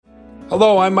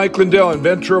Hello, I'm Mike Lindell,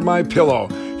 inventor of My Pillow,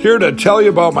 here to tell you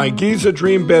about my Giza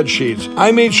Dream bed sheets.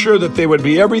 I made sure that they would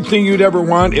be everything you'd ever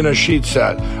want in a sheet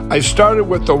set. I started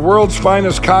with the world's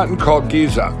finest cotton called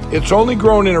Giza. It's only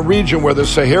grown in a region where the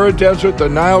Sahara Desert, the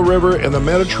Nile River, and the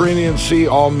Mediterranean Sea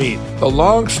all meet. The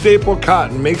long staple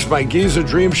cotton makes my Giza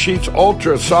Dream sheets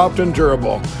ultra soft and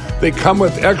durable. They come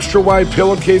with extra wide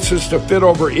pillowcases to fit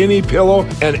over any pillow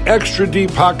and extra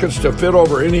deep pockets to fit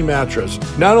over any mattress.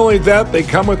 Not only that, they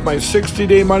come with my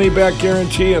 60-day money-back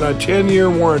guarantee and a 10-year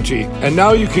warranty. And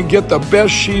now you can get the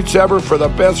best sheets ever for the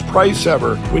best price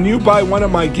ever. When you buy one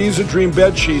of my Giza Dream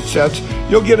bed sheet sets,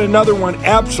 you'll get another one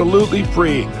absolutely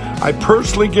free. I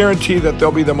personally guarantee that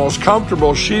they'll be the most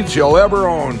comfortable sheets you'll ever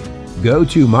own. Go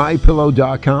to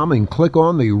mypillow.com and click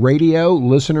on the radio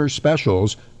listener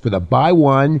specials for the buy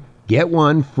one, get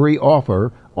one free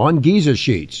offer on Giza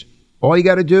sheets. All you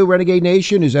got to do, Renegade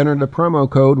Nation, is enter the promo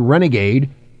code Renegade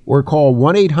or call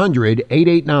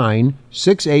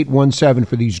 1-800-889-6817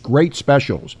 for these great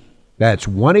specials. That's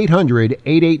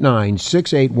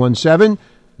 1-800-889-6817.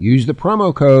 Use the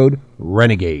promo code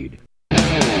Renegade.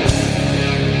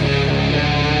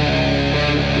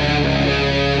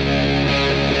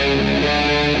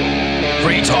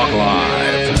 Free Talk Live.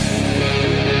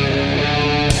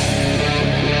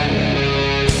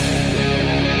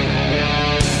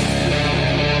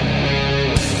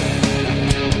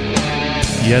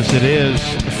 Yes, it is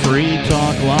Free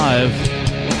Talk Live,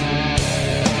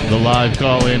 the live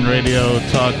call-in radio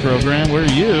talk program where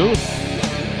you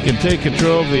can take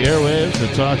control of the airwaves to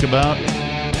talk about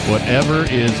whatever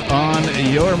is on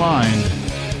your mind.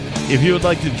 If you would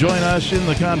like to join us in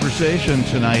the conversation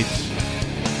tonight,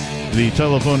 the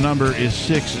telephone number is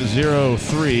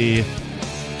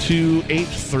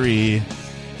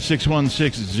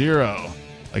 603-283-6160.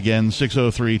 Again,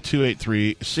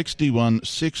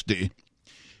 603-283-6160.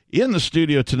 In the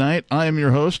studio tonight, I am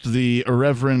your host, the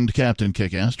Reverend Captain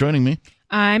Kickass. Joining me,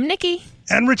 I'm Nikki.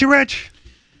 And Richie Rich.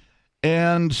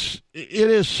 And it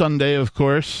is Sunday, of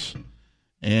course,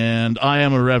 and I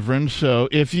am a reverend, so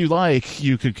if you like,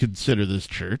 you could consider this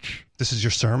church. This is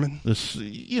your sermon? This,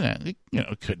 it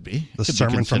could be. The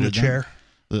sermon from the chair?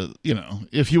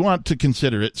 If you want to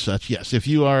consider it such, yes. If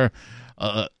you are,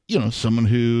 someone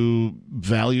who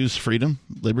values freedom,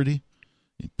 liberty,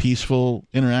 peaceful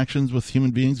interactions with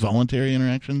human beings, voluntary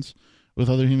interactions with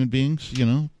other human beings,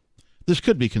 this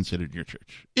could be considered your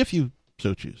church, if you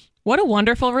so choose. What a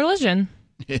wonderful religion.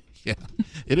 Yeah,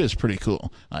 it is pretty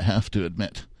cool, I have to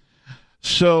admit.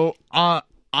 So, I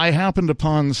happened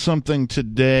upon something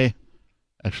today.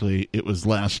 Actually, it was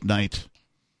last night,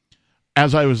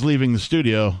 as I was leaving the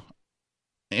studio,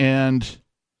 and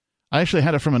I actually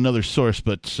had it from another source,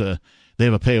 but they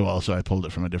have a paywall, so I pulled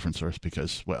it from a different source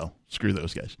because, well, screw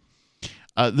those guys.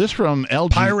 This from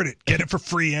Pirate it. Get it for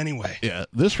free anyway. Yeah,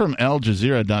 this from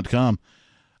AlJazeera.com.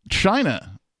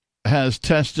 China has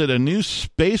tested a new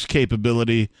space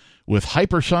capability with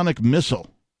hypersonic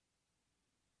missile.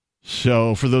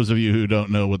 So, for those of you who don't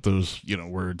know what those,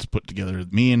 words put together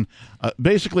mean,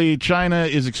 basically, China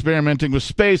is experimenting with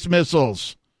space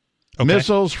missiles. Okay.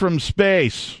 Missiles from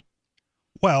space.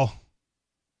 Well,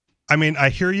 I mean, I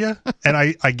hear you, and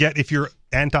I get if you're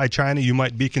anti-China, you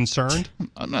might be concerned.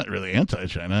 I'm not really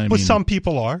anti-China. But some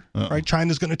people are, right?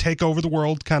 China's going to take over the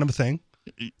world kind of a thing.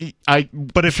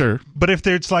 But if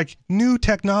there's like new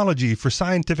technology for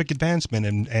scientific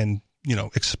advancement and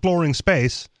exploring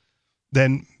space,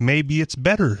 then maybe it's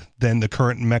better than the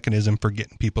current mechanism for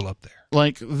getting people up there.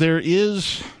 Like there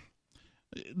is,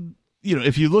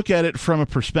 if you look at it from a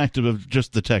perspective of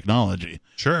just the technology,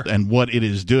 sure, and what it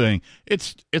is doing,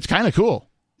 it's kind of cool.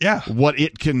 Yeah, what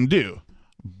it can do.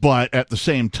 But at the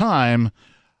same time,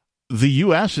 the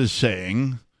U.S. is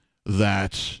saying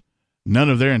that none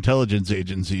of their intelligence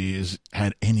agencies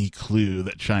had any clue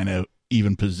that China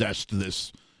even possessed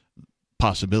this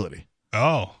possibility.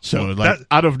 Oh. So,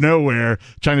 out of nowhere,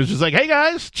 China's just like, hey,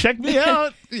 guys, check me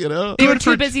out, They were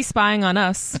too busy spying on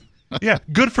us. Yeah,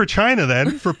 good for China,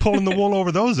 then, for pulling the wool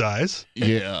over those eyes.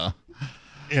 Yeah.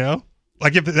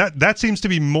 Like if that seems to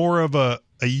be more of a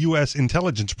U.S.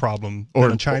 intelligence problem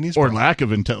than a Chinese or problem. lack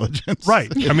of intelligence. Right.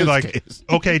 I mean, like, case.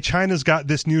 Okay, China's got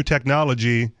this new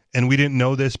technology, and we didn't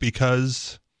know this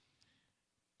because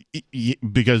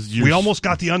we almost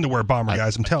got the underwear bomber,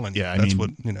 guys. I'm telling you. Yeah, that's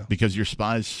what because your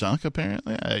spies suck.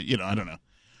 Apparently, I don't know.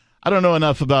 I don't know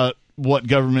enough about what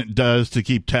government does to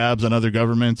keep tabs on other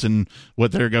governments and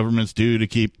what their governments do to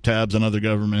keep tabs on other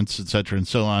governments, et cetera, and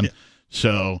so on. Yeah.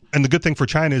 So, and the good thing for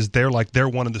China is they're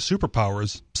one of the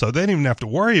superpowers, so they don't even have to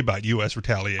worry about U.S.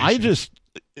 retaliation.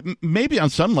 maybe on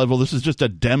some level this is just a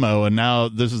demo, and now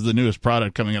this is the newest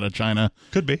product coming out of China.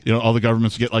 Could be. All the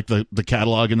governments get like the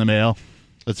catalog in the mail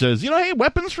that says, hey,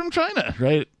 weapons from China,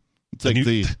 right? It's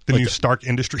the new Stark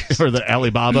Industries. Or the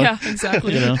Alibaba. Yeah,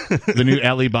 exactly. The new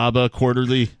Alibaba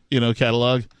quarterly,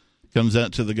 catalog comes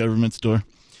out to the government's door.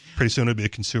 Pretty soon it'll be a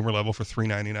consumer level for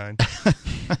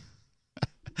 $3.99.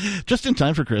 Just in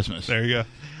time for Christmas. There you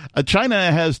go.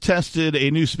 China has tested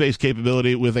a new space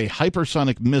capability with a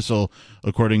hypersonic missile,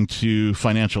 according to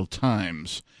Financial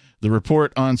Times. The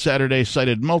report on Saturday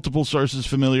cited multiple sources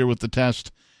familiar with the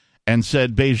test and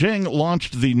said Beijing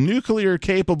launched the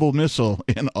nuclear-capable missile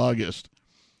in August.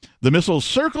 The missile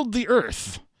circled the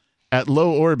Earth at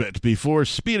low orbit before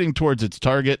speeding towards its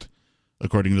target,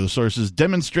 according to the sources,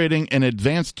 demonstrating an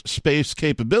advanced space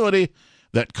capability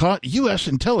that caught U.S.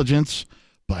 intelligence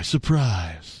by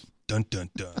surprise. Dun, dun,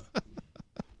 dun.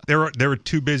 They were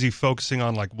too busy focusing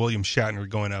on like William Shatner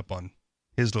going up on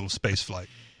his little space flight.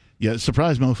 Yeah,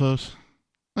 surprise, mofos.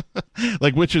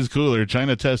 Like, which is cooler,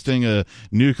 China testing a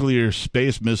nuclear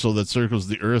space missile that circles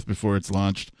the Earth before it's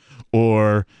launched,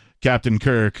 or Captain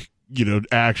Kirk,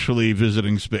 actually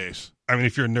visiting space? I mean,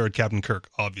 if you're a nerd, Captain Kirk,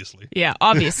 obviously. Yeah,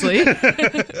 obviously.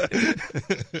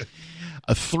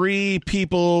 3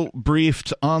 people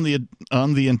briefed on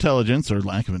the intelligence, or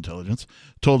lack of intelligence,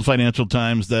 told Financial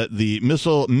Times that the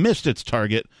missile missed its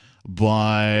target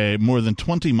by more than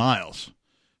 20 miles.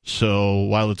 So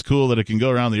while it's cool that it can go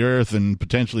around the Earth and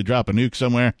potentially drop a nuke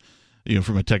somewhere,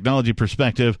 from a technology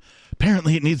perspective,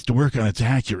 apparently it needs to work on its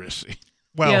accuracy.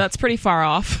 Well, yeah, that's pretty far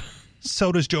off.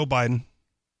 So does Joe Biden.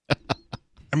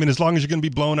 I mean, as long as you're going to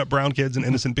be blowing up brown kids and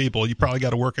innocent people, you probably got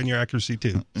to work on your accuracy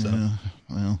too. So,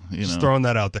 just throwing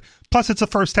that out there. Plus, it's a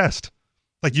first test.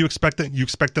 Like you expect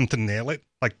them to nail it,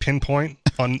 like pinpoint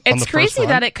on. It's on the crazy first run.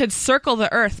 that it could circle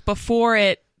the Earth before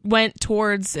it went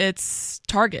towards its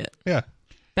target. Yeah,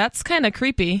 that's kind of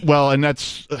creepy. Well, and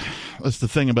that's the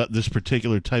thing about this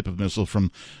particular type of missile, from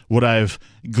what I've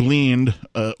gleaned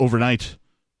overnight.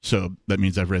 So that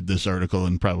means I've read this article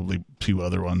and probably 2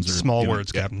 other ones. Or, small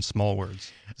words, Captain. Small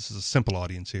words. This is a simple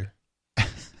audience here.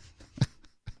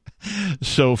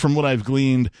 So from what I've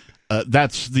gleaned,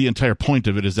 that's the entire point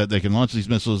of it, is that they can launch these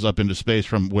missiles up into space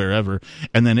from wherever,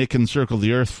 and then it can circle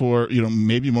the Earth for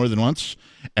maybe more than once,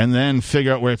 and then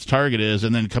figure out where its target is,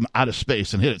 and then come out of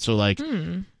space and hit it. So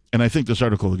and I think this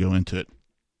article will go into it.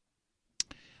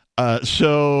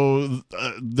 So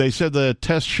they said the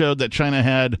test showed that China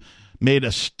had made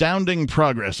astounding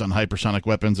progress on hypersonic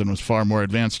weapons and was far more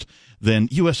advanced than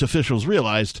U.S. officials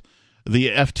realized. The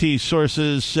FT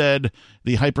sources said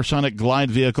the hypersonic glide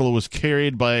vehicle was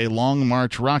carried by a Long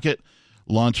March rocket,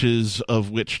 launches of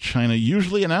which China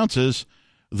usually announces,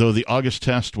 though the August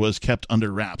test was kept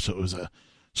under wraps. So it was a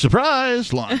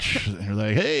surprise launch. They're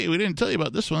like, hey, we didn't tell you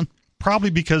about this one.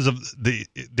 Probably because of they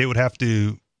would have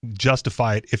to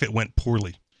justify it if it went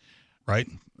poorly, right?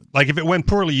 Like, if it went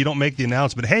poorly, you don't make the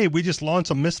announcement, hey, we just launched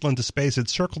a missile into space. It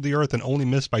circled the Earth and only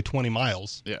missed by 20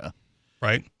 miles. Yeah.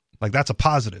 Right? Like, that's a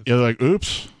positive. You're like,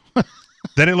 oops.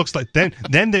 Then it looks like,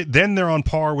 then they're on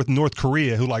par with North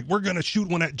Korea, who, like, we're going to shoot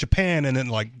one at Japan, and then,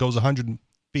 like, goes 100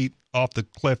 feet off the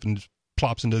cliff and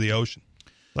plops into the ocean.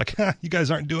 Like, you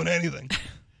guys aren't doing anything.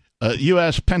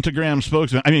 U.S. Pentagon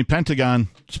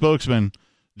spokesman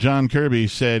John Kirby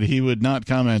said he would not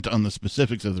comment on the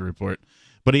specifics of the report.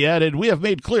 But he added, we have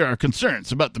made clear our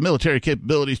concerns about the military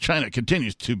capabilities China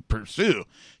continues to pursue.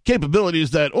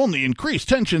 Capabilities that only increase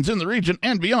tensions in the region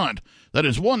and beyond. That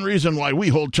is one reason why we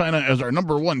hold China as our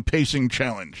number 1 pacing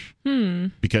challenge.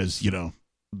 Because,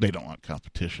 they don't want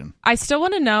competition. I still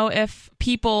want to know if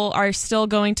people are still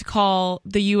going to call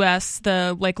the U.S.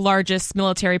 the largest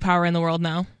military power in the world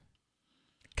now.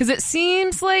 Because it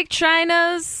seems like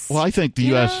China's... Well, I think the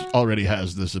U.S. already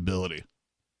has this ability.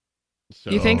 So,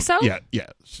 you think so? Yeah.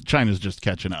 China's just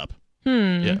catching up.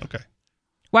 Yeah. Okay.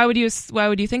 Why would you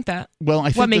think that? Well, I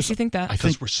think what makes you think that? I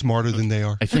think we're smarter than they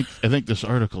are. I think this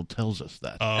article tells us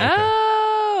that.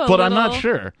 Oh, okay. But I'm not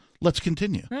sure. Let's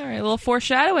continue. All right, a little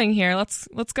foreshadowing here. Let's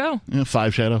go.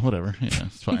 5 shadow, whatever. Yeah,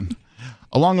 it's fine.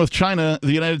 Along with China,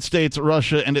 the United States,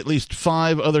 Russia, and at least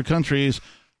 5 other countries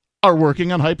are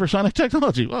working on hypersonic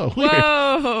technology. Whoa, weird.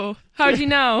 Whoa! How'd you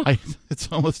know?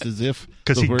 It's almost as if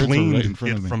because he words gleaned were right in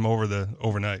front of me. from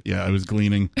overnight. Yeah, I was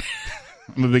gleaning.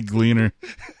 I'm a big gleaner.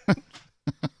 I'm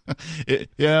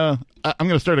going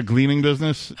to start a gleaning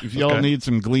business. If y'all need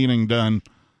some gleaning done,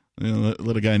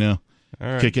 let a guy know.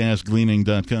 All right.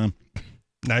 Kickassgleaning.com.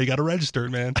 Now you got to register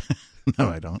it, man. No,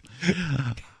 I don't.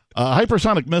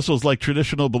 Hypersonic missiles, like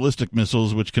traditional ballistic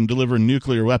missiles, which can deliver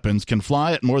nuclear weapons, can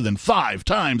fly at more than 5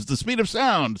 times the speed of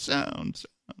sound.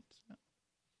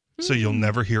 So you'll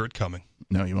never hear it coming.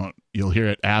 No, you won't. You'll hear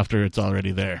it after it's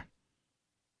already there.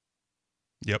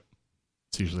 Yep.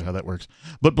 It's usually how that works.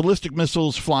 But ballistic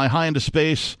missiles fly high into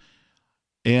space,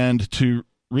 and to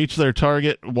reach their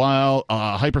target while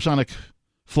hypersonic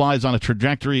flies on a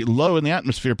trajectory low in the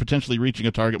atmosphere, potentially reaching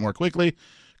a target more quickly.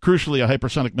 Crucially, a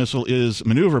hypersonic missile is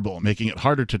maneuverable, making it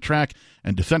harder to track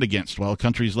and defend against, while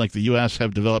countries like the U.S.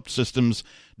 have developed systems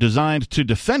designed to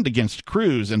defend against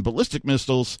cruise and ballistic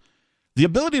missiles. The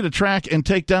ability to track and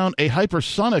take down a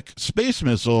hypersonic space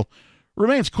missile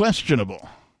remains questionable.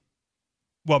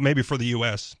 Well, maybe for the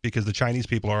U.S., because the Chinese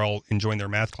people are all enjoying their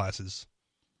math classes,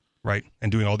 right?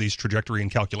 And doing all these trajectory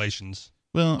and calculations.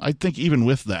 Well, I think even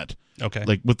with that, okay,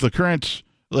 like with the current,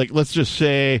 like let's just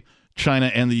say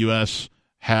China and the U.S.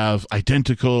 have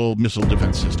identical missile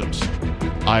defense systems.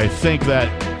 I think that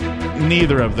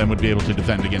neither of them would be able to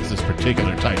defend against this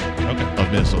particular type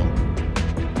of missile.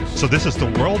 So this is the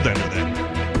world ender then.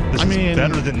 This is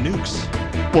better than nukes.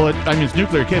 Well, it's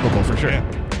nuclear capable for sure. Yeah.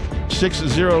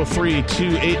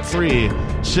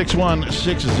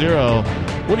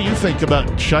 603-283-6160. What do you think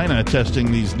about China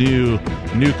testing these new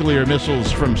nuclear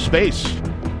missiles from space?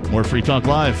 More Free Talk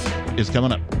Live is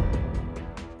coming up.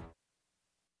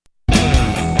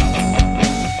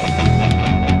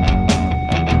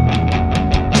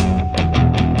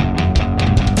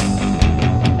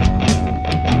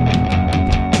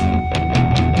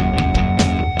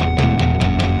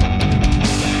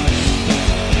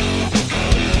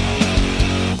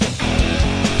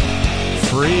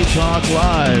 Free Talk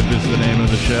Live is the name of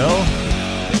the show.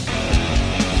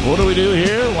 What do we do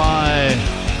here? Why,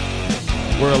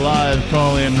 we're a live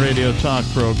call-in radio talk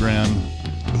program.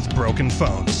 With broken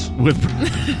phones. We're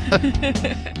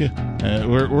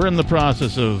in the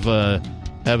process of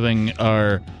having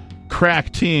our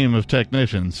crack team of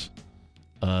technicians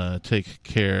take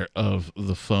care of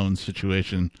the phone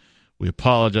situation. We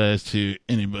apologize to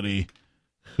anybody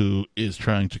who is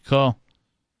trying to call.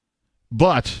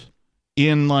 But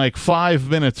in like 5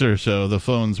 minutes or so, the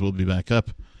phones will be back up,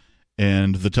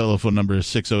 and the telephone number is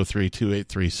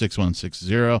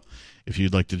 603-283-6160. If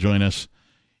you'd like to join us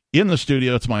in the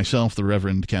studio, it's myself, the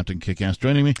Reverend Captain Kickass,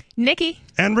 joining me. Nikki.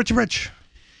 And Rich.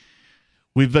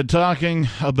 We've been talking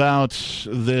about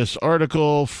this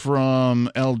article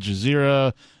from Al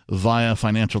Jazeera via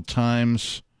Financial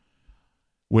Times,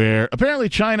 where apparently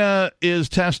China is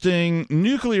testing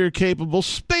nuclear-capable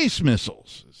space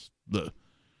missiles. The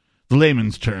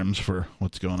layman's terms for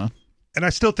what's going on. And I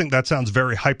still think that sounds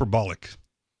very hyperbolic,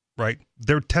 right?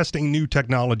 They're testing new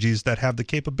technologies that have the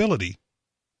capability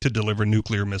to deliver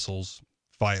nuclear missiles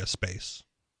via space,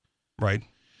 right?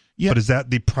 Yeah. But is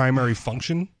that the primary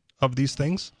function of these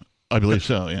things? I believe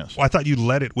so, yes. Well, I thought you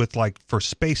led it with, like, for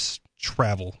space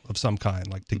travel of some kind,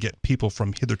 like to get people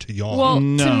from hither to yon. Well,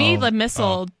 No. to me, the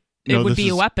missile... It would be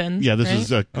a weapon. Yeah,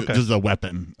 this right? is a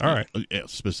weapon. All right.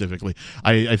 Specifically.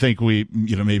 I think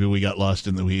maybe we got lost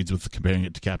in the weeds with comparing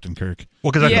it to Captain Kirk.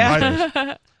 Well, because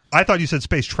I thought you said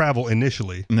space travel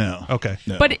initially. No. Okay.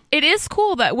 No. But it is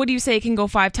cool that, what do you say, it can go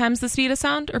 5 times the speed of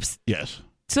sound? Yes.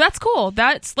 So that's cool.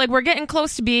 That's like, we're getting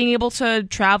close to being able to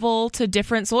travel to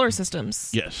different solar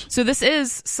systems. Yes. So this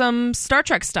is some Star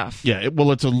Trek stuff. Yeah,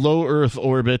 it's a low Earth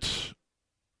orbit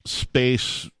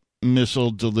space missile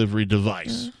delivery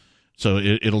device. So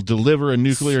it'll deliver a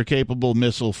nuclear-capable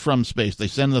missile from space. They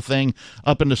send the thing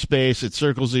up into space. It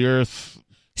circles the Earth.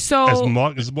 So as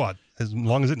long as what? As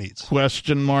long as it needs.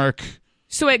 Question mark.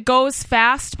 So it goes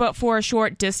fast, but for a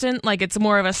short distance. Like it's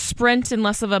more of a sprint and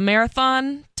less of a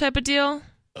marathon type of deal.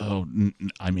 Oh,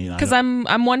 because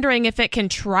I'm wondering if it can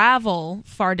travel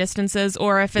far distances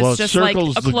or if it's just like a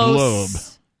circles the close globe.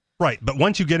 Right, but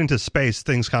once you get into space,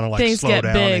 things kind of like slow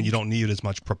down, big. And you don't need as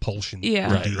much propulsion.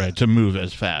 Yeah, right, to move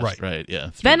as fast. Right, yeah.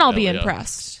 Then I'll be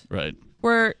impressed. Right.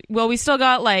 We still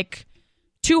got like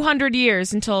 200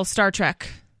 years until Star Trek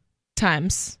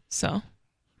times. So.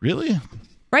 Really?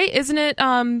 Right? isn't it?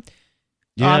 I'm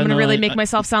going to really make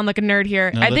myself sound like a nerd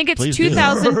here. I think it's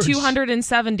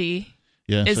 2,270.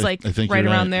 Yeah, is I think right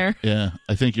you're around there. Yeah,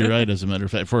 I think you're right. As a matter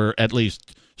of fact, for at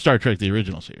least Star Trek the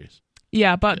original series.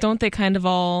 Yeah, but don't they kind of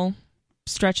all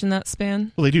stretch in that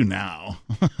span? Well, they do now.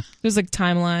 There's like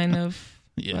timeline of.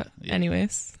 Yeah.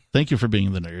 Anyways. Thank you for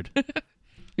being the nerd.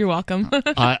 You're welcome.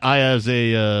 I as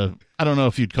a I don't know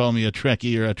if you'd call me a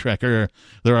Trekkie or a Trekker.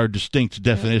 There are distinct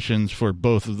definitions for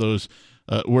both of those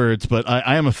words, but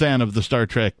I am a fan of the Star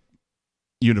Trek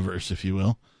universe, if you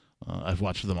will. I've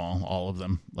watched them all of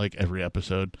them, like every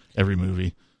episode, every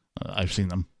movie. I've seen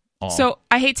them all. So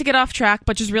I hate to get off track,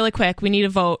 but just really quick, we need a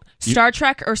vote: Star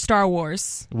Trek or Star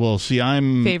Wars? Well, see,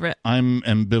 I'm favorite. I'm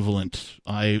ambivalent.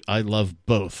 I love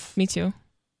both. Me too.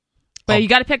 But you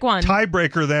got to pick one.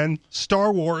 Tiebreaker then,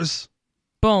 Star Wars.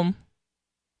 Boom.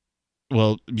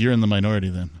 Well, you're in the minority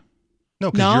then.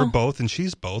 No, because you're both and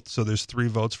she's both, so there's 3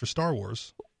 votes for Star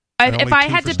Wars. If I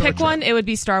had to pick one, it would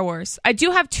be Star Wars. I do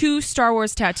have 2 Star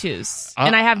Wars tattoos,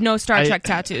 and I have no Star Trek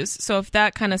tattoos, so if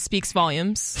that kind of speaks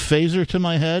volumes. Phaser to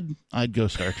my head, I'd go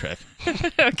Star Trek.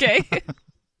 Okay.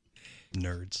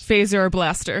 Nerds. Phaser or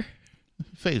blaster?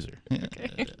 Phaser. Yeah.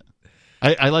 Okay.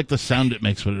 I like the sound it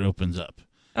makes when it opens up.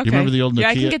 Okay. You remember the old Nokia,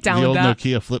 I can get down with that.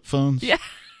 Nokia flip phones? Yeah.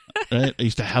 Right? I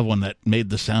used to have one that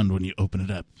made the sound when you open it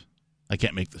up. I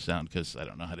can't make the sound because I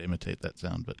don't know how to imitate that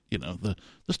sound, but, the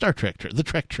Star Trek, the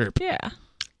Trek chirp. Yeah.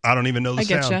 I don't even know the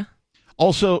sound. I getcha.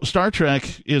 Also, Star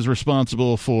Trek is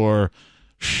responsible for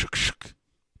shook shook.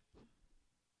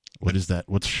 What is that?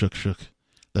 What's shook shook?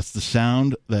 That's the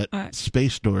sound that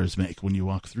space doors make when you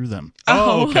walk through them.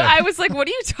 Oh, okay. I was like, what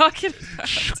are you talking about?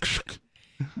 Shook shook.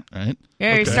 Right?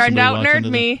 Yeah, you're starting to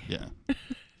out-nerd me. Yeah.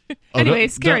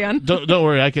 Anyways, carry on. Don't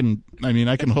worry. I can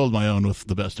hold my own with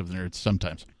the best of the nerds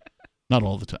sometimes. Not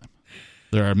all the time.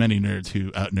 There are many nerds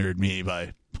who out-nerd me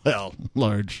by,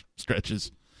 large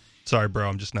stretches. Sorry, bro.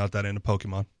 I'm just not that into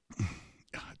Pokemon.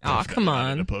 Oh, come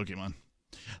on. Into Pokemon.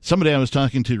 Somebody I was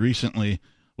talking to recently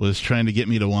was trying to get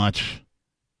me to watch,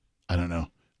 I don't know,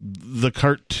 the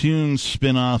cartoon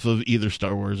spin-off of either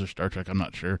Star Wars or Star Trek. I'm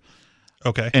not sure.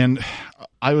 Okay. And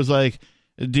I was like,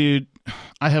 dude,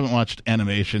 I haven't watched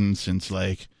animation since,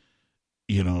 the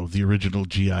original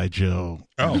G.I. Joe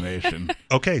animation.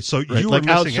 Okay, so right? you were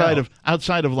missing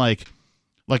outside of like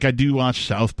I do watch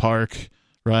South Park,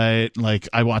 right? Like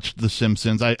I watched The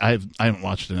Simpsons. I haven't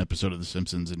watched an episode of The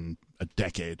Simpsons in a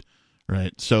decade,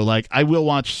 right? So I will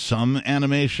watch some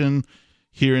animation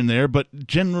here and there, but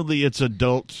generally it's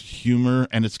adult humor,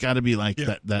 and it's got to be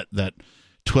that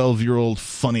 12-year-old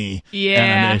funny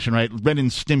animation, right? Ren and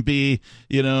Stimpy,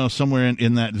 somewhere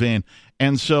in that vein.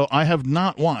 And so I have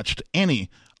not watched any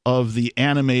of the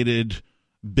animated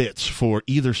bits for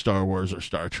either Star Wars or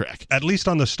Star Trek. At least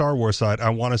on the Star Wars side, I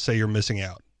want to say you're missing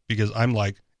out, because I'm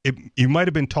like, you might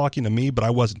have been talking to me, but I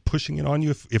wasn't pushing it on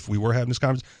you if we were having this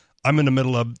conversation. I'm in the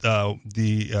middle of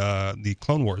the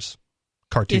Clone Wars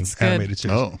cartoon animated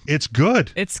series. Oh. It's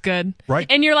good. It's good. Right.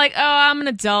 And you're like, oh, I'm an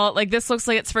adult. This looks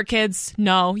like it's for kids.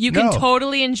 No, you can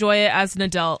totally enjoy it as an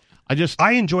adult.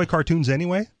 I enjoy cartoons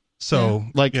anyway. So,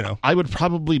 I would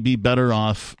probably be better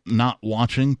off not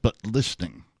watching, but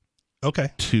listening.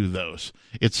 Okay. To those.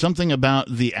 It's something about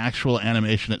the actual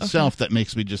animation itself that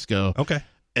makes me just go, okay.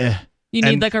 You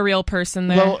need a real person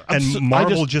there. Well, and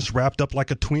Marvel just wrapped up a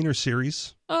tweener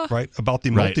series, right, about the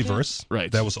multiverse.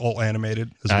 Right. That was all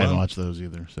animated as well. I haven't watched those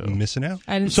either. So missing out.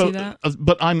 I didn't see that.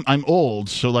 But I'm old,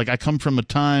 so I come from a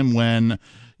time when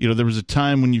there was a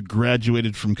time when you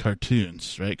graduated from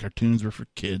cartoons, right? Cartoons were for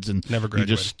kids, and never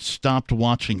graduated. You just stopped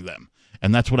watching them.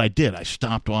 And that's what I did. I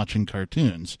stopped watching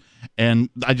cartoons. And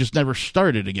I just never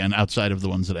started again outside of the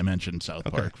ones that I mentioned, South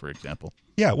Park, for example.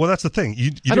 Yeah, well, that's the thing. You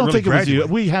I don't think graduate. it was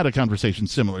you. We had a conversation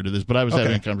similar to this, but I was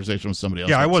having a conversation with somebody else.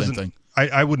 Yeah, I wasn't. Same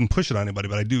thing. I wouldn't push it on anybody,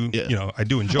 but I do. I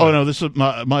do enjoy. Oh no, this is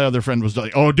my other friend was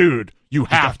like, "Oh, dude, you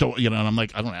have to," and I'm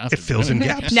like, "I don't have to." It fills in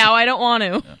gaps. Now I don't want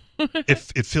to.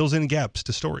 It fills in gaps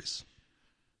to stories.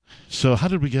 So how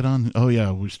did we get on? Oh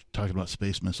yeah, we were talking about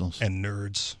space missiles and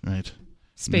nerds, right?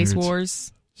 Space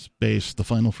Wars. Space, the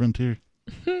final frontier.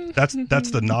 That's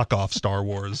the knockoff Star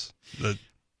Wars that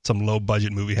some low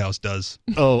budget movie house does.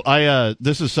 Oh,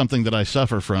 this is something that I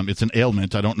suffer from. It's an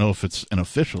ailment. I don't know if it's an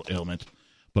official ailment,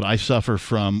 but I suffer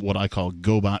from what I call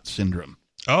GoBot syndrome.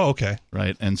 Oh, okay.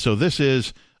 Right. And so this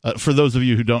is for those of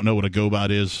you who don't know what a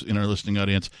GoBot is in our listening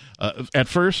audience, at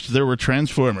first there were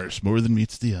Transformers, more than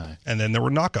meets the eye. And then there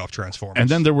were knockoff Transformers. And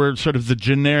then there were sort of the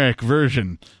generic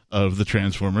version of the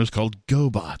Transformers called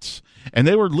GoBots. And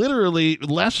they were literally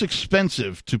less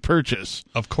expensive to purchase,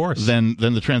 of course, than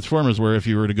the Transformers were if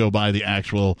you were to go buy the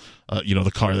actual,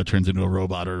 the car that turns into a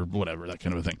robot or whatever, that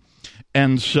kind of a thing.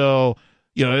 And so,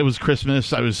 it was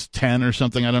Christmas. I was 10 or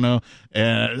something. I don't know.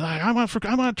 And I want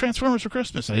Transformers for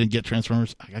Christmas. I didn't get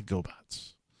Transformers. I got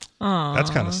GoBots. Aww. That's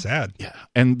kind of sad. Yeah.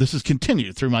 And this has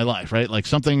continued through my life, right?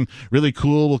 Something really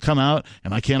cool will come out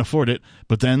and I can't afford it,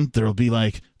 but then there will be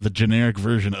the generic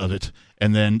version of it.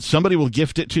 And then somebody will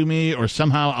gift it to me or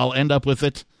somehow I'll end up with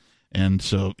it. And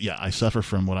so, yeah, I suffer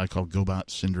from what I call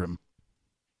GoBot syndrome.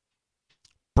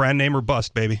 Brand name or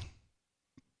bust, baby?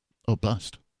 Oh,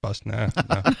 bust. Bust, nah.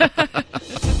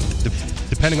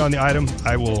 Depending on the item,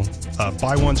 I will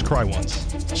buy ones, cry ones.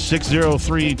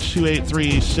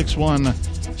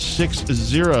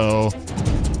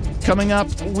 603-283-6160. Coming up,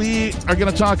 we are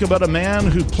going to talk about a man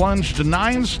who plunged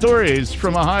 9 stories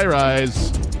from a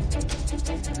high-rise.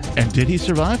 And did he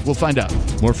survive? We'll find out.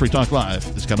 More Free Talk Live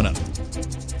is coming up.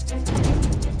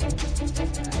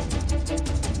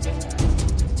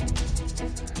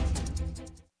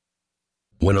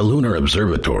 When a lunar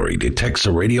observatory detects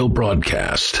a radio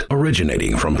broadcast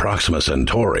originating from Proxima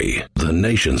Centauri, the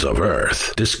nations of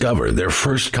Earth discover their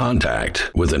first contact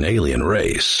with an alien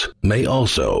race may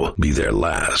also be their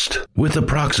last. With the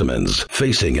Proximans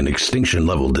facing an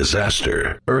extinction-level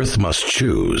disaster, Earth must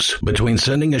choose between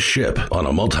sending a ship on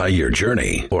a multi-year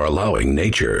journey or allowing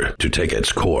nature to take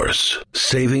its course.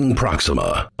 Saving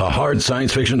Proxima, a hard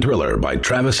science fiction thriller by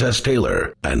Travis S.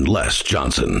 Taylor and Les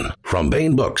Johnson, from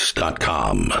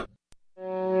BaneBooks.com.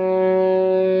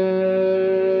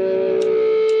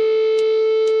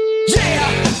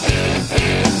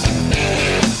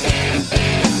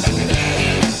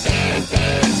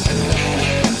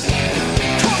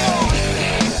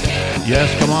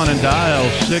 Yes, come on and dial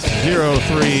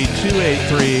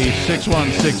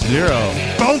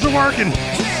 603-283-6160. Phones are working.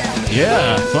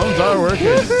 Yeah, phones are working.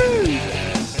 Woo-hoo.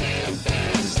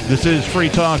 This is Free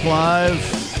Talk Live.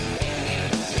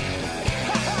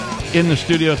 In the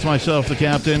studio, it's myself, the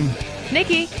captain.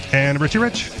 Nikki. And Richie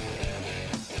Rich.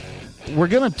 We're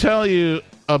going to tell you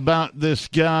about this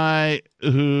guy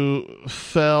who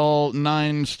fell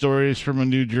 9 stories from a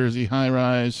New Jersey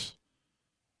high-rise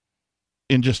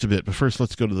in just a bit. But first,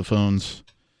 let's go to the phones.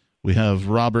 We have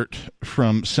Robert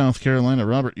from South Carolina.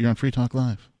 Robert, you're on Free Talk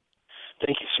Live.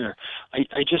 Thank you, sir.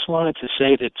 I just wanted to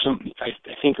say that I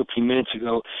think a few minutes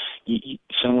ago,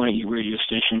 someone at your radio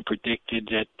station predicted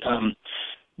that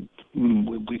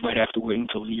we might have to wait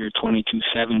until the year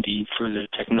 2270 for the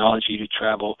technology to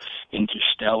travel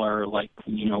interstellar, like,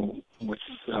 with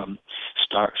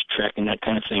Star Trek and that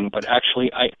kind of thing. But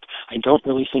actually, I don't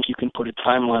really think you can put a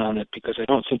timeline on it, because I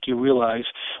don't think you realize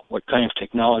what kind of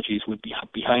technologies would be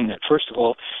behind that. First of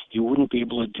all, you wouldn't be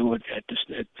able to do it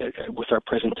with our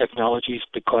present technologies,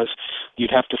 because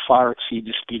you'd have to far exceed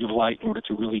the speed of light in order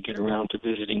to really get around to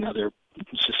visiting other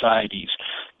societies.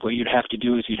 What you'd have to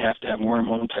do is you'd have to have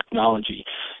wormhole technology.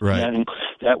 Right.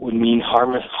 That would mean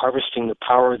harvesting the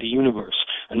power of the universe.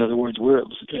 In other words, we're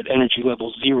at energy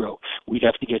level 0. We'd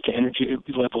have to get to energy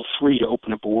level 3 to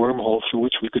open up a wormhole through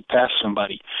which we could pass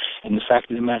somebody. And the fact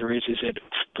of the matter is that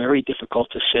it's very difficult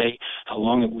to say how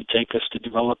long it would take us to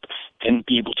develop and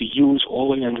be able to use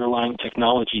all the underlying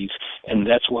technologies. And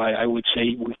that's why I would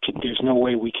say there's no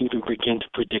way we can begin to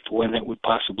predict when that would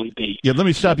possibly be. Yeah, let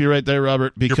me stop you right there,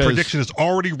 Robert, because your prediction is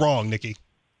already wrong, Nikki.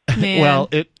 Well,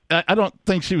 I don't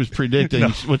think she was predicting. No.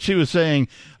 What she was saying,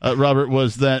 Robert,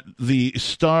 was that the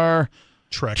Star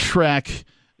Trek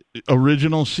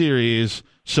original series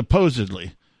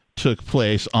supposedly took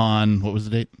place on, what was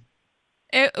the date?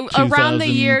 Around the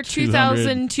year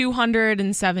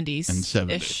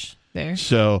 2270s-ish. There.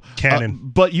 So, canon.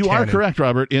 But you are correct,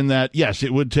 Robert, in that, yes,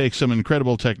 it would take some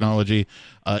incredible technology.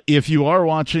 If you are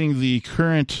watching the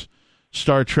current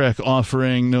Star Trek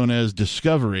offering known as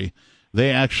Discovery, they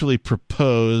actually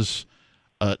propose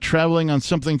traveling on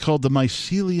something called the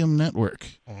Mycelium Network,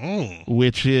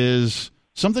 which is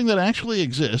something that actually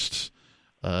exists.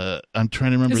 I'm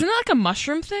trying to remember. Isn't that like a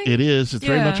mushroom thing? It is. It's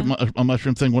very much a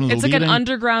mushroom thing. It's like an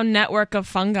underground network of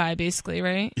fungi, basically,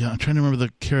 right? Yeah, I'm trying to remember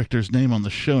the character's name on the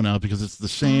show now, because it's the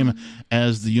same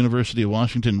as the University of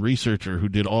Washington researcher who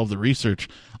did all of the research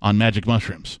on magic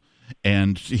mushrooms.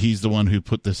 And he's the one who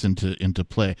put this into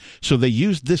play. So they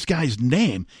used this guy's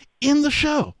name in the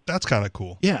show. That's kind of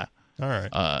cool. Yeah. All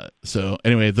right. So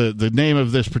anyway, the name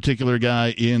of this particular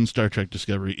guy in Star Trek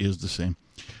Discovery is the same.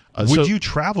 Would you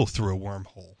travel through a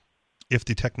wormhole if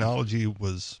the technology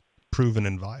was proven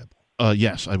inviolable?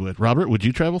 Yes, I would. Robert, would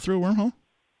you travel through a wormhole?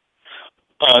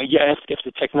 Yeah, if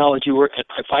the technology were,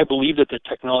 if I believe that the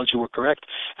technology were correct,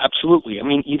 absolutely. I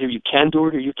mean, either you can do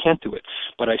it or you can't do it.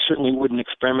 But I certainly wouldn't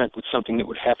experiment with something that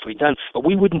would have to be done. But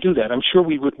we wouldn't do that. I'm sure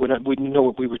we would know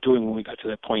what we were doing when we got to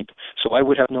that point. So I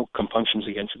would have no compunctions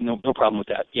against it. No problem with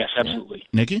that. Yes, absolutely.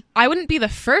 Yeah. Nikki? I wouldn't be the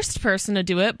first person to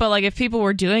do it, but like if people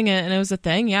were doing it and it was a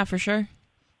thing, yeah, for sure.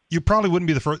 You probably wouldn't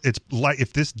be the first. It's like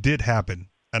if this did happen,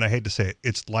 and I hate to say it,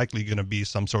 it's likely going to be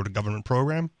some sort of government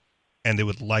program. And they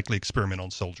would likely experiment on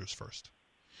soldiers first.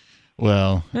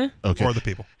 Well, okay. Or the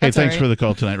people. Hey, that's thanks for the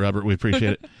call tonight, Robert. We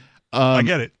appreciate it. I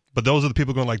get it. But those are the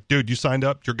people going like, dude, you signed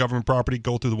up, your government property,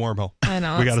 go through the wormhole. I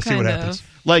know. We got to see what happens.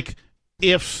 Like,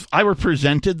 if I were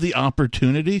presented the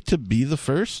opportunity to be the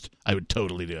first, I would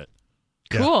totally do it.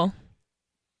 Cool.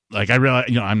 Like, I realize,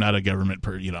 I'm not a government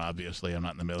obviously, I'm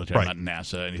not in the military, right. I'm not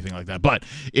NASA, anything like that. But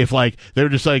if, like, they're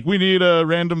just like, we need a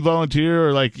random volunteer,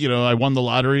 or, like, I won the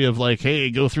lottery of, like,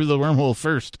 hey, go through the wormhole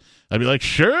first, I'd be like,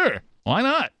 sure, why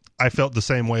not? I felt the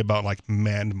same way about, like,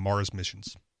 manned Mars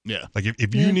missions. Yeah. Like,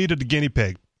 if you needed a guinea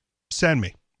pig, send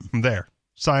me. I'm there.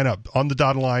 Sign up on the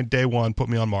dotted line, day one. Put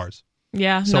me on Mars.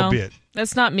 Yeah, so no, be it.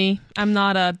 That's not me. I'm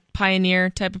not a pioneer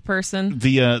type of person.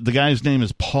 The guy's name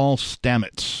is Paul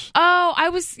Stamets. Oh, I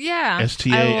was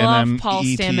STAMMETS. I love Paul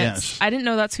Stamets. I didn't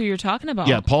know that's who you're talking about.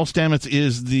 Yeah, Paul Stamets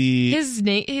is his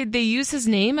name. They use his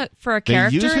name for a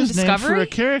character in Discovery. They use his name for a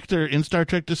character in Star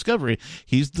Trek Discovery.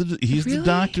 He's the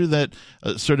doctor that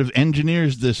sort of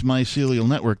engineers this mycelial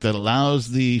network that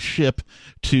allows the ship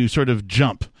to sort of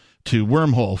jump to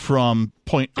wormhole from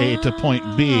point A to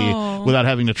point B without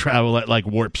having to travel at like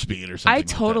warp speed or something. I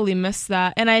totally missed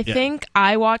that. And I think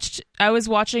I was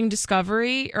watching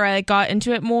Discovery, or I got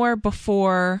into it more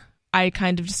before I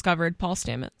kind of discovered Paul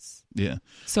Stamets. Yeah.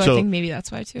 So I think maybe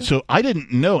that's why too. So I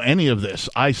didn't know any of this.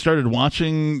 I started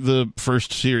watching the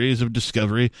first series of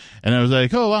Discovery and I was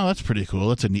like, oh wow, that's pretty cool.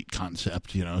 That's a neat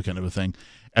concept, kind of a thing.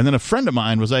 And then a friend of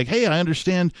mine was like, hey, I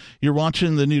understand you're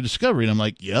watching the new Discovery. And I'm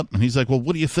like, yep. And he's like, well,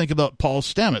 what do you think about Paul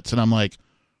Stamets? And I'm like,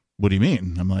 what do you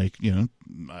mean? I'm like,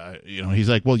 he's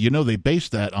like, well, they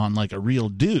based that on like a real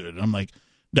dude. And I'm like,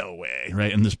 no way,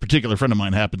 right? And this particular friend of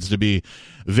mine happens to be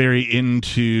very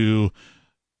into,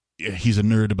 he's a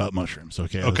nerd about mushrooms,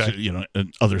 okay? And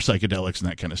other psychedelics and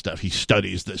that kind of stuff. He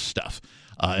studies this stuff.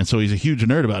 And so he's a huge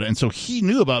nerd about it. And so he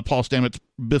knew about Paul Stamets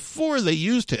before they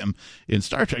used him in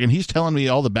Star Trek. And he's telling me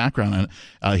all the background on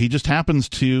it. He just happens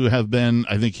to have been,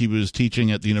 I think he was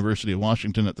teaching at the University of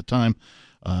Washington at the time,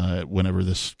 whenever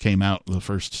this came out, the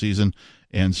first season.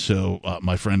 And so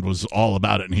my friend was all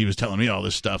about it. And he was telling me all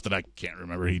this stuff that I can't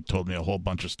remember. He told me a whole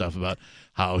bunch of stuff about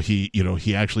how he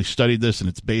actually studied this and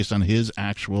it's based on his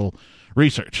actual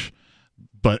research.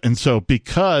 And so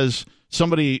because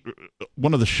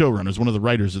one of the showrunners, one of the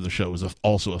writers of the show was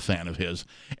also a fan of his.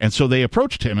 And so they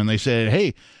approached him and they said,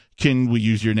 hey, can we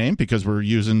use your name? Because we're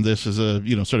using this as a,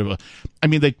 sort of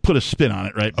they put a spin on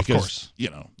it, right? Because, of course.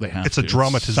 They have It's a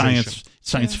dramatization.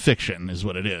 Science fiction is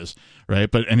what it is, right?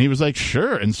 And he was like,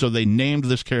 sure. And so they named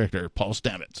this character Paul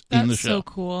Stamets in the show. That's so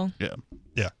cool. Yeah.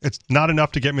 Yeah. It's not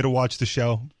enough to get me to watch the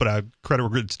show, but credit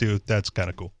where it's due. That's kind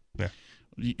of cool. Yeah.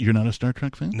 You're not a Star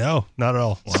Trek fan? No, not at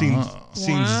all. Wow.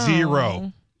 Seen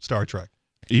zero Star Trek.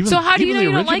 So how do you know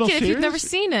you don't like it series? if you've never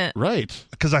seen it? Right.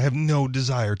 Because I have no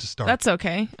desire to start. That's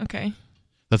okay. Okay.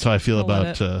 That's how I feel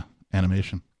about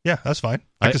animation. Yeah, that's fine.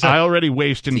 I already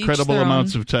waste incredible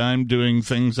amounts of time doing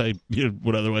things I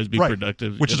would otherwise be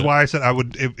productive. Which is why I said I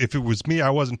would, if it was me, I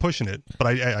wasn't pushing it. But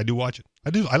I do watch it.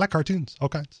 I like cartoons, all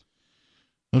kinds.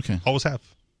 Okay. Always have.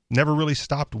 Never really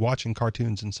stopped watching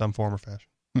cartoons in some form or fashion.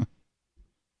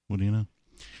 What do you know?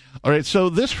 All right, so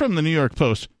this from the New York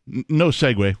Post. No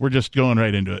segue. We're just going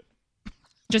right into it.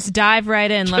 Just dive right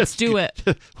in. Let's do it.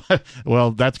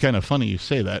 Well, that's kind of funny you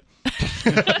say that.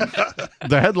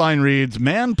 The headline reads,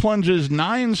 man plunges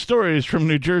 9 stories from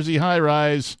New Jersey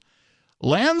high-rise,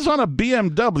 lands on a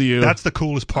BMW. That's the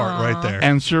coolest part right there.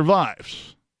 And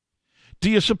survives. Do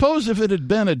you suppose if it had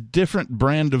been a different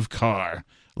brand of car,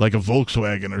 like a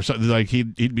Volkswagen or something, like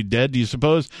he'd be dead? Do you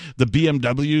suppose the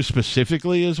BMW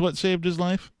specifically is what saved his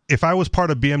life? If I was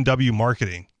part of BMW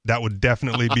marketing, that would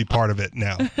definitely be part of it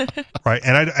now, right?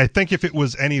 And I think if it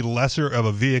was any lesser of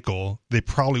a vehicle, they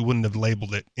probably wouldn't have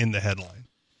labeled it in the headline,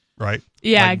 right?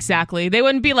 Yeah, exactly. They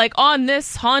wouldn't be like, on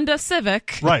this Honda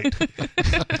Civic. Right.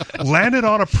 Landed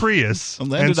on a Prius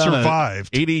and survived.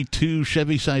 82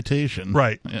 Chevy Citation.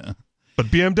 Right. Yeah. But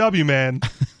BMW, man,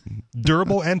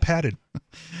 durable and padded.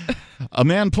 A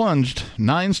man plunged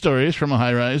 9 stories from a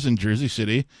high-rise in Jersey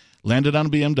City, landed on a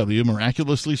BMW,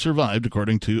 miraculously survived,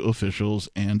 according to officials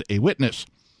and a witness.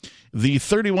 The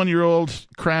 31-year-old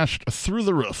crashed through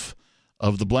the roof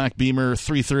of the black Beamer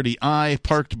 330i,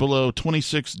 parked below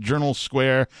 26 Journal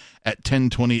Square at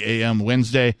 10:20 a.m.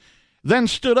 Wednesday, then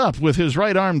stood up with his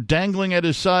right arm dangling at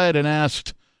his side and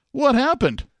asked, "What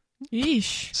happened?"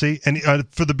 Yeesh. See, and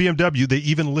for the BMW, they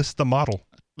even list the model.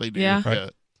 They do. Yeah. Right?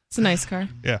 It's a nice car.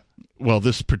 Yeah. Well,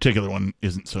 this particular one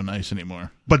isn't so nice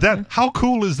anymore. But how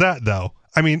cool is that, though?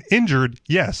 I mean, injured,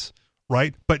 yes,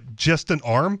 right? But just an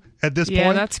arm at this point?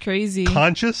 Yeah, that's crazy.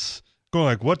 Conscious? Going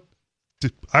like, what?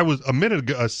 I was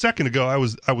a second ago, I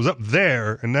was up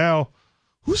there, and now,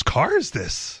 whose car is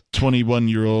this?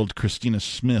 21-year-old Christina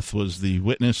Smith was the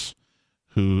witness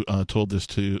who told this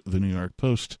to the New York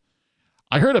Post.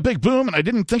 "I heard a big boom, and I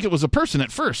didn't think it was a person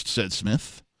at first," said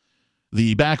Smith.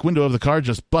 "The back window of the car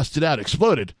just busted out,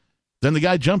 exploded. Then the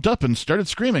guy jumped up and started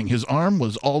screaming. His arm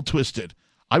was all twisted.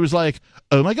 I was like,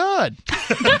 oh, my God."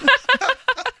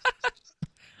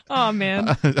 Oh,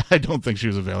 man. I don't think she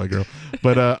was a Valley girl.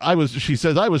 But she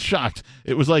says, "I was shocked.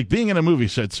 It was like being in a movie,"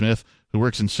 said Smith, who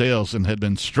works in sales and had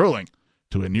been strolling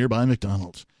to a nearby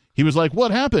McDonald's. He was like,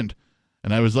 "What happened?"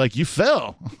 And I was like, "You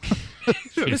fell."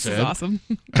 This is awesome.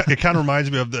 It kind of reminds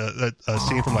me of the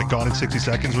scene from like Gone in 60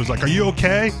 Seconds where it's like, are you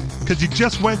okay? Because you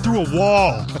just went through a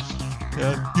wall.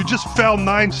 You just fell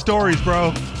 9 stories,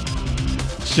 bro.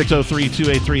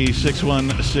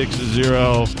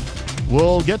 603-283-6160.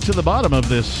 We'll get to the bottom of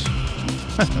this.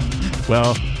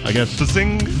 Well, I guess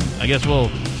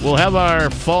we'll have our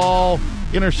fall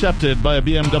intercepted by a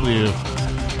BMW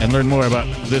and learn more about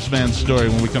this man's story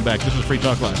when we come back. This is Free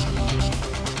Talk Live.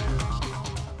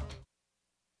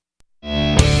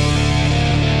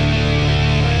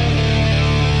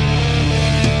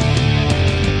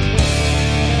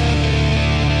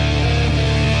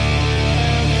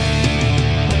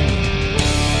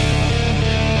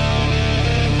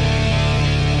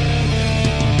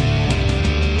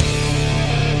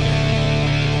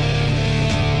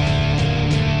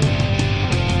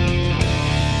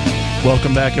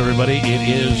 Welcome back, everybody. It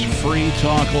is Free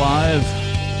Talk Live.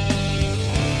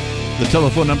 The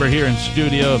telephone number here in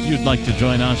studio, if you'd like to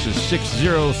join us, is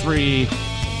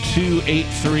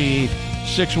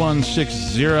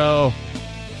 603-283-6160.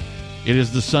 It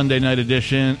is the Sunday night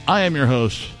edition. I am your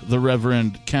host, the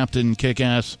Reverend Captain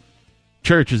Kickass.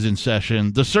 Church is in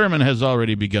session. The sermon has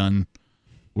already begun.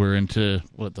 We're into,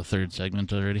 the third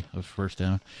segment already of first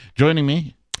hour. Joining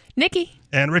me, Nikki.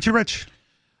 And Richie Rich.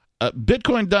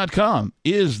 Bitcoin.com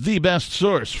is the best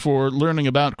source for learning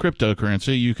about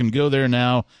cryptocurrency. You can go there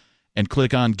now and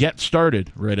click on Get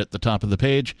Started right at the top of the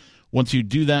page. Once you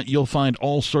do that, you'll find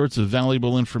all sorts of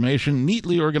valuable information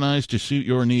neatly organized to suit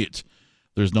your needs.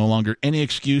 There's no longer any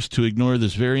excuse to ignore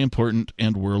this very important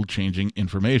and world-changing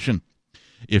information.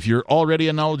 If you're already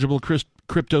a knowledgeable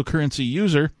cryptocurrency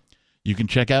user, you can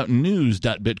check out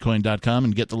news.bitcoin.com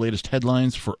and get the latest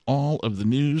headlines for all of the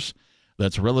news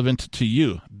that's relevant to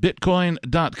you.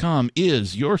 Bitcoin.com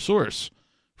is your source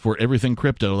for everything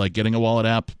crypto, like getting a wallet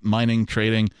app, mining,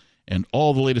 trading, and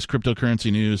all the latest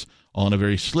cryptocurrency news, all on a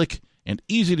very slick and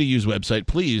easy-to-use website.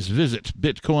 Please visit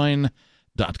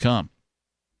Bitcoin.com.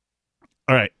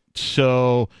 All right,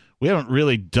 so we haven't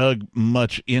really dug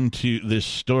much into this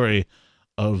story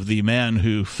of the man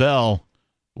who fell,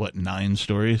 9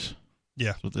 stories?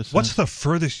 Yeah. What's the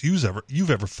furthest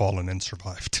you've ever fallen and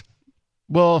survived?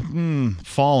 Well,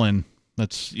 fallen.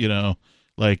 That's, we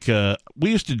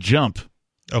used to jump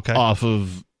off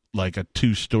of like a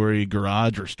 2-story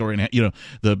garage or story and a half,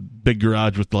 the big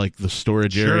garage with like the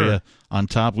storage area on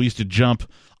top. We used to jump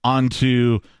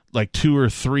onto like 2 or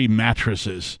 3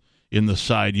 mattresses in the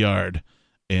side yard.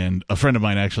 And a friend of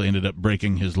mine actually ended up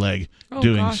breaking his leg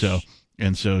doing so.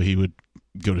 And so he would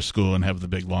go to school and have the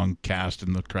big long cast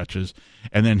and the crutches.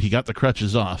 And then he got the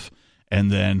crutches off. And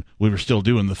then we were still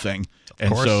doing the thing.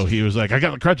 And so he was like, I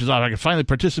got the crutches off. I can finally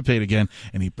participate again.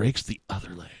 And he breaks the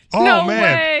other leg. Oh, no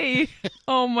man. way.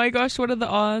 Oh, my gosh. What are the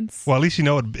odds? Well, at least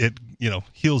it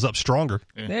heals up stronger.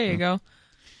 There you go.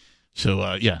 So,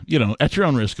 at your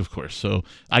own risk, of course. So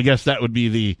I guess that would be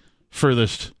the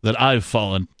furthest that I've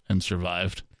fallen and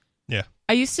survived. Yeah.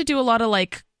 I used to do a lot of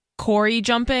like quarry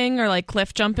jumping or like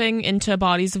cliff jumping into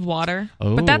bodies of water.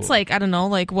 Oh. But that's like, I don't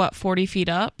know, 40 feet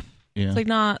up? Yeah. It's like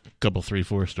not... Couple,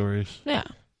 3-4 stories. Yeah,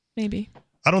 maybe.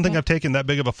 I don't think I've taken that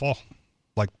big of a fall,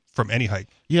 from any height.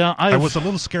 Yeah, I was a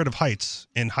little scared of heights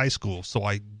in high school, so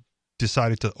I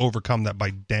decided to overcome that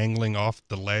by dangling off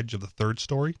the ledge of the 3rd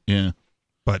story. Yeah.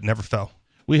 But never fell.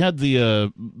 We had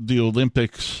the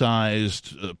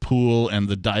Olympic-sized pool and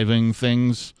the diving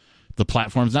things, the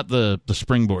platforms, not the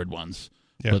springboard ones.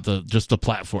 Yeah. But just the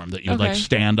platform that you would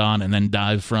stand on and then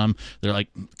dive from. They're like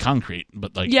concrete,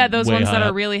 but those ones that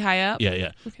are really high up. Yeah.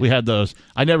 Okay. We had those.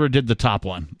 I never did the top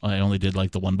one. I only did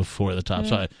the one before the top. Yeah.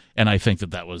 So I think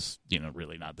that was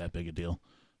really not that big a deal.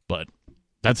 But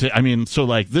that's it. I mean, so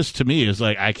this to me is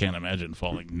I can't imagine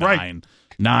falling 9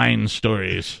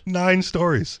 stories. 9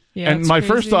 stories. Yeah, and my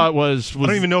first thought was I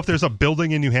don't even know if there's a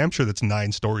building in New Hampshire that's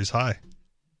 9 stories high.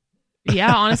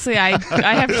 Yeah, honestly, I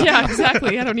have. Yeah,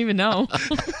 exactly. I don't even know.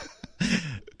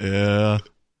 Yeah.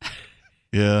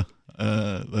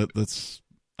 That's.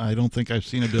 I don't think I've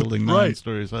seen a building 9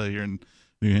 stories high here in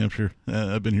New Hampshire.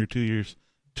 I've been here 2 years,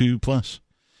 2+.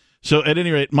 So at any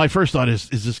rate, my first thought is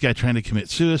this guy trying to commit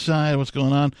suicide? What's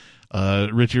going on?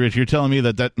 Richie, you're telling me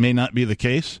that may not be the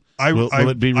case. Will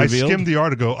it be revealed? I skimmed the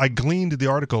article. I gleaned the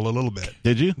article a little bit.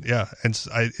 Did you? Yeah, and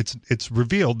it's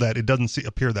revealed that it doesn't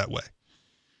appear that way.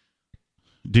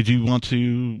 Did you want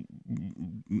to?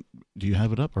 Do you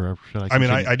have it up, or should I? I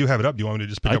mean, I do have it up. Do you want me to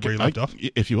just pick up where you left off?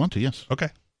 If you want to, yes. Okay.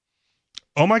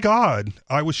 Oh my God!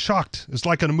 I was shocked. It's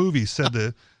like in a movie. Said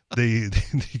the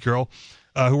girl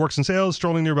who works in sales,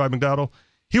 strolling nearby McDowell.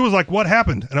 He was like, "What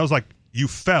happened?" And I was like, "You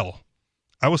fell."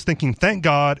 I was thinking, thank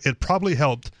God, it probably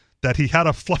helped that he had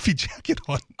a fluffy jacket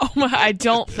on. Oh my, I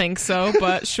don't think so,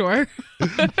 but sure.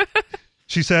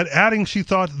 She said, adding she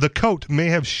thought the coat may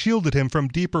have shielded him from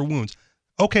deeper wounds.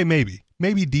 Okay, maybe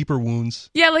deeper wounds.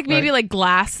 Yeah, like maybe right? like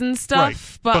glass and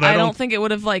stuff, right. but I don't think it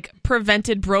would have like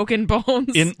prevented broken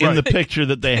bones. In the picture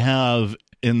that they have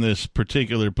in this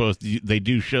particular post, they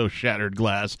do show shattered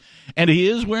glass, and he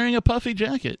is wearing a puffy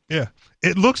jacket. Yeah,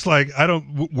 it looks like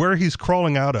where he's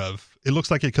crawling out of. It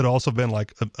looks like it could also have been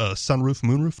like a sunroof,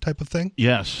 moonroof type of thing.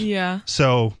 Yes. Yeah.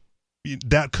 So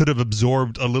that could have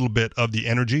absorbed a little bit of the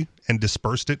energy and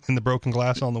dispersed it in the broken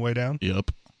glass on the way down.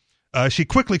 Yep. She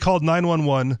quickly called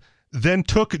 911, then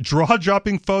took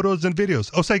jaw-dropping photos and videos.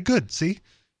 Oh, say good. See,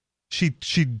 she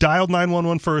dialed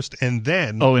 911 first, and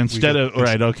then and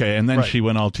then she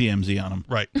went all TMZ on him.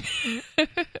 Right.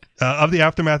 Of the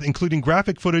aftermath, including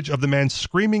graphic footage of the man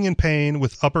screaming in pain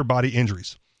with upper body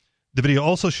injuries. The video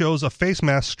also shows a face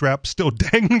mask strap still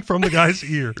dangling from the guy's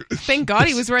ear. Thank God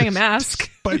he was wearing a mask.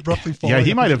 Despite roughly falling. Yeah,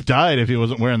 he might have died if he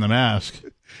wasn't wearing the mask.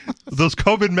 Those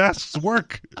COVID masks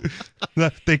work.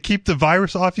 They keep the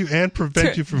virus off you and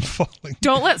prevent you from falling.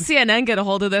 Don't let CNN get a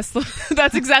hold of this.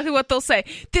 That's exactly what they'll say.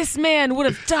 This man would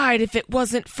have died if it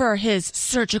wasn't for his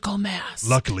surgical mask.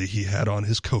 Luckily, he had on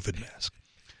his COVID mask.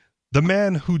 The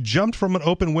man who jumped from an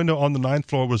open window on the 9th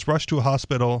floor was rushed to a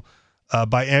hospital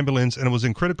by ambulance and was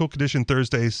in critical condition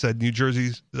Thursday, said New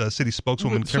Jersey city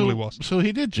spokeswoman Kimberly Walsh. So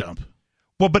he did jump.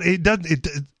 Well, but it does.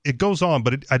 It goes on,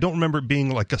 but I don't remember it being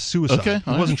like a suicide. Okay,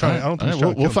 he wasn't trying. I don't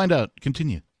think we'll find out.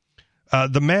 Continue.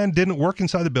 The man didn't work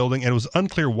inside the building, and it was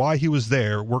unclear why he was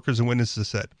there. Workers and witnesses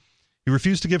said he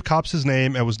refused to give cops his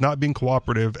name and was not being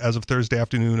cooperative as of Thursday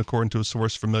afternoon, according to a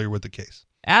source familiar with the case.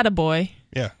 Attaboy.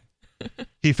 Yeah,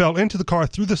 he fell into the car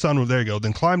through the sunroof. There you go.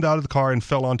 Then climbed out of the car and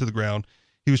fell onto the ground.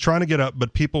 He was trying to get up,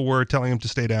 but people were telling him to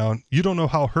stay down. You don't know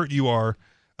how hurt you are.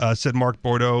 Said Mark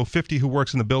Bordeaux, 50, who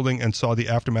works in the building and saw the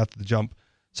aftermath of the jump.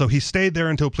 So he stayed there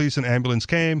until police and ambulance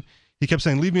came. He kept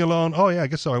saying, leave me alone. Oh, yeah, I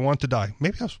guess so. I want to die.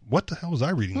 Maybe what the hell was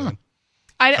I reading then?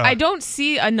 I don't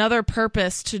see another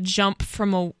purpose to jump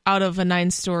from out of a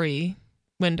 9-story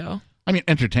window. I mean,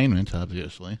 entertainment,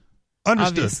 obviously.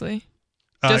 Understood. Obviously.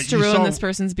 Just to ruin this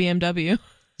person's BMW.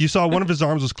 You saw one of his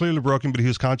arms was clearly broken, but he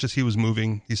was conscious. He was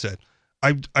moving, he said.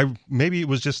 I maybe it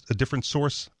was just a different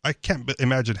source. I can't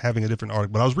imagine having a different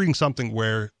article, but I was reading something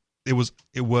where it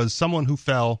was someone who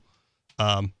fell,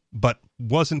 but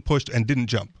wasn't pushed and didn't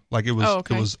jump. Like it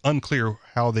was unclear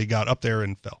how they got up there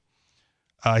and fell.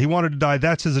 He wanted to die.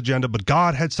 That's his agenda, but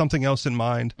God had something else in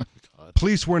mind.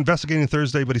 Police were investigating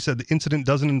Thursday, but he said the incident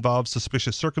doesn't involve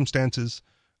suspicious circumstances,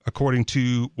 according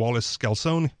to Wallace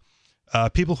Scalzone.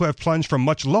 People who have plunged from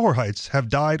much lower heights have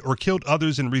died or killed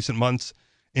others in recent months,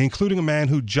 including a man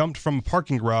who jumped from a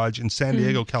parking garage in San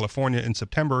Diego, California in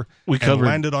September and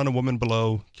landed on a woman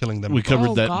below, killing them. We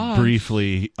covered that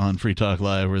briefly on Free Talk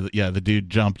Live where, the dude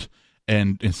jumped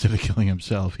and instead of killing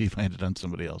himself, he landed on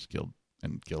somebody else, killed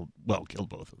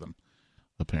both of them,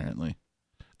 apparently.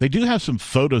 They do have some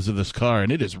photos of this car,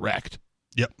 and it is wrecked.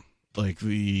 Yep. Like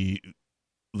the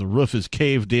roof is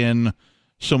caved in,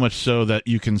 so much so that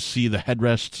you can see the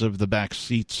headrests of the back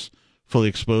seats fully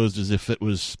exposed as if it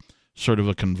was sort of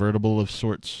a convertible of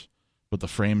sorts, but the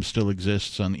frame still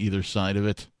exists on either side of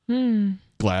it.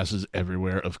 Glass is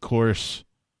everywhere, of course.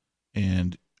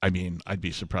 And, I mean, I'd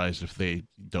be surprised if they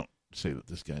don't say that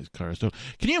this guy's car is stolen.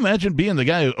 Can you imagine being the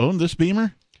guy who owned this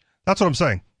Beamer? That's what I'm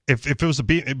saying. If it was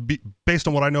based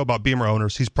on what I know about Beamer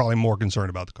owners, he's probably more concerned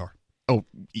about the car. Oh,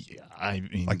 yeah. I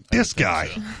mean, like this guy.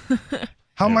 So.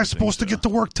 How am I supposed to get to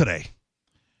work today?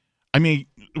 I mean,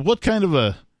 what kind of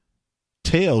a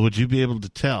tale would you be able to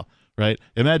tell? Right?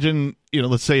 Imagine,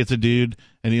 let's say it's a dude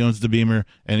and he owns the Beamer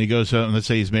and he goes home, let's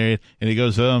say he's married, and he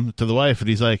goes home to the wife and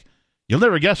he's like, you'll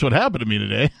never guess what happened to me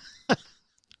today.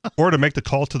 Or to make the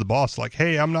call to the boss like,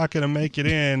 hey, I'm not going to make it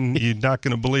in. You're not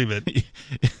going to believe it.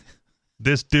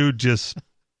 This dude just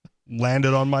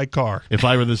landed on my car. If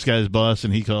I were this guy's boss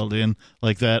and he called in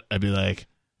like that, I'd be like,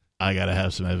 I got to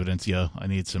have some evidence, yo. I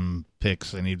need some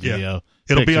pics. I need video. Yeah.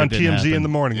 It'll be on TMZ in the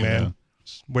morning, man.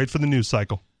 Just wait for the news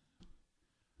cycle.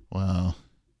 Wow.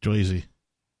 Joyzy.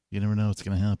 You never know what's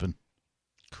going to happen.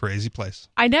 Crazy place.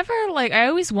 I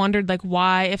always wondered,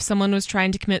 why, if someone was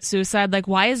trying to commit suicide,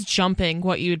 why is jumping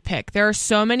what you would pick? There are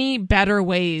so many better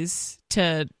ways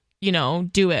to,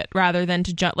 do it rather than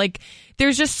to jump.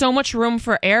 There's just so much room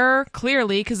for error,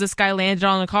 clearly, because this guy landed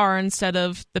on a car instead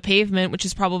of the pavement, which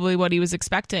is probably what he was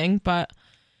expecting. But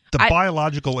the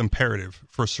biological imperative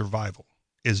for survival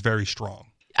is very strong.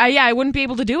 I wouldn't be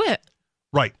able to do it.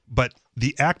 Right. But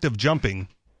the act of jumping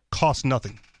costs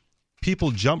nothing.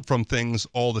 People jump from things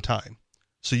all the time.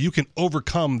 So you can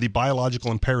overcome the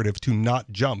biological imperative to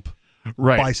not jump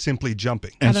by simply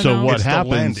jumping. And so what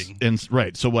happens?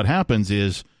 So what happens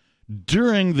is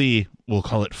during we'll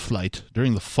call it flight,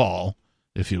 during the fall,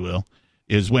 if you will,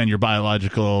 is when your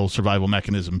biological survival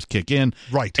mechanisms kick in,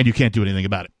 and you can't do anything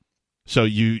about it. So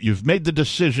you've made the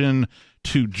decision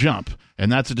to jump,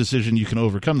 and that's a decision you can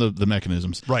overcome the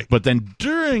mechanisms. Right. But then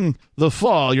during the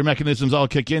fall, your mechanisms all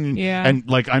kick in, and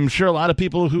like I'm sure a lot of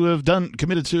people who have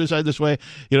committed suicide this way,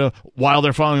 while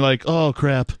they're falling, like, oh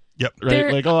crap. Yep.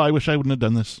 Right. Like, oh, I wish I wouldn't have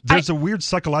done this. There's a weird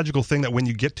psychological thing that when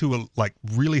you get to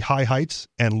really high heights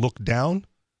and look down,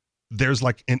 there's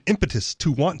like an impetus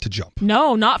to want to jump.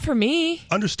 No, not for me.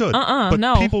 Understood. But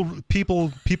no.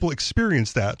 People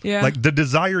experience that. Yeah. Like the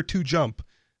desire to jump,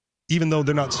 even though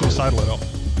they're not suicidal at all.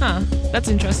 Huh. That's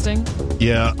interesting.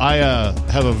 Yeah, I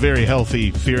have a very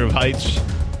healthy fear of heights.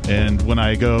 And when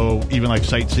I go, even like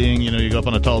sightseeing, you go up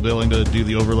on a tall building to do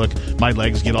the overlook, my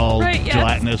legs get all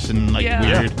gelatinous and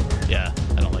weird. Yeah,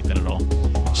 I don't like that at all.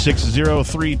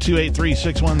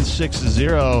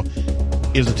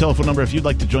 603-283-6160 is the telephone number if you'd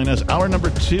like to join us. Hour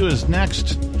number 2 is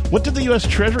next. What did the U.S.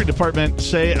 Treasury Department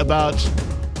say about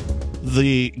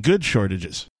the goods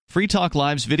shortages? Free Talk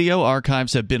Live's video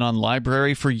archives have been on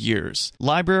LBRY for years.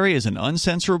 LBRY is an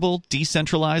uncensorable,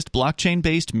 decentralized,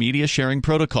 blockchain-based media sharing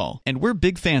protocol, and we're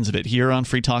big fans of it here on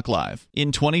Free Talk Live.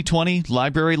 In 2020,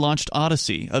 LBRY launched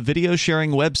Odyssey, a video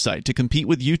sharing website to compete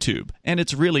with YouTube, and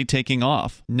it's really taking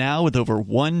off. Now with over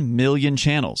 1 million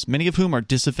channels, many of whom are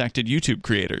disaffected YouTube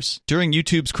creators. During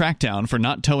YouTube's crackdown for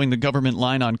not towing the government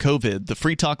line on COVID, the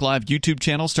Free Talk Live YouTube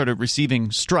channel started receiving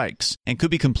strikes and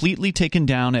could be completely taken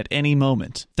down at any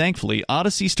moment. Thankfully,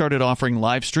 Odyssey started offering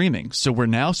live streaming, so we're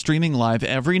now streaming live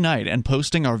every night and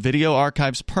posting our video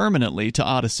archives permanently to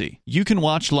Odyssey. You can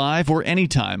watch live or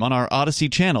anytime on our Odyssey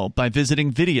channel by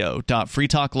visiting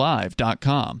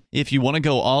video.freetalklive.com. If you want to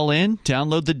go all in,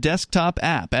 download the desktop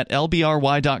app at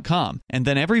lbry.com, and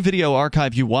then every video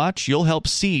archive you watch, you'll help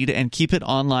seed and keep it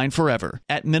online forever.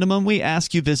 At minimum, we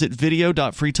ask you visit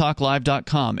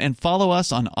video.freetalklive.com and follow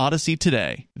us on Odyssey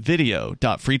today.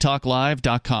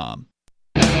 video.freetalklive.com.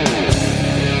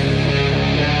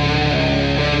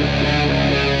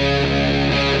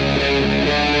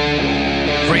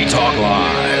 Free Talk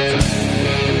Live.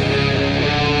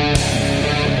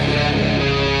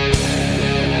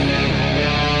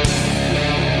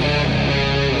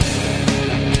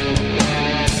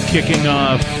 Kicking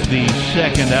off the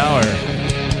second hour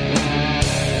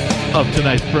of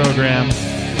tonight's program.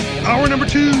 Hour number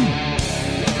 2.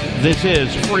 This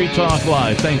is Free Talk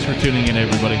Live. Thanks for tuning in,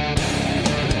 everybody.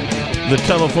 The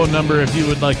telephone number, if you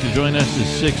would like to join us, is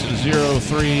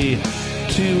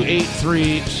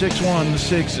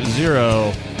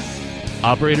 603-283-6160.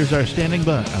 Operators are standing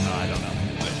by. Oh, no, I don't know.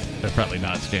 They're probably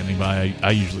not standing by.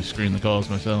 I usually screen the calls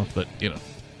myself, but, In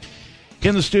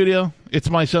the studio, it's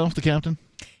myself, the captain.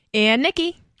 And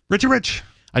Nikki. Richie Rich.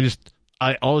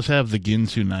 I always have the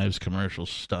Ginsu Knives commercial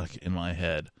stuck in my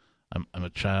head. I'm a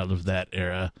child of that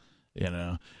era,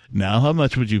 Now, how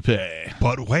much would you pay?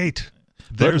 But wait.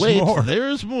 There's more.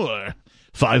 There's more.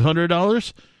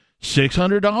 $500?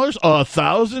 $600?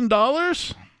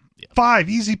 $1,000? 5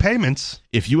 easy payments.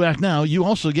 If you act now, you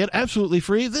also get absolutely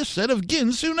free this set of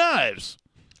Ginsu knives.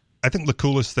 I think the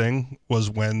coolest thing was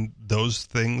when those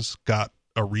things got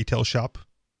a retail shop,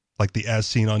 like the As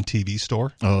Seen on TV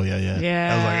store. Oh, yeah. I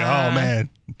was like, oh, man.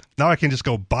 Now I can just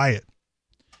go buy it.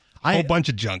 A whole bunch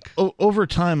of junk. Over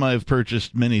time, I've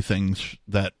purchased many things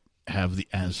that have the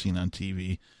As Seen on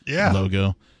TV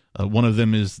logo. One of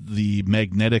them is the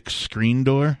magnetic screen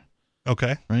door.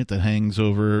 Okay. Right, that hangs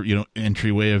over,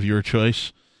 entryway of your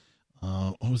choice.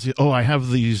 What was it? Oh, I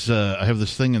have these. I have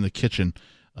this thing in the kitchen.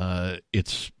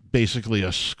 It's basically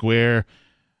a square,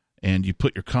 and you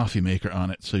put your coffee maker on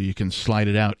it, so you can slide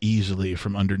it out easily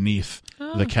from underneath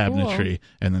the cabinetry,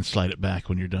 and then slide it back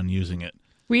when you're done using it.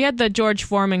 We had the George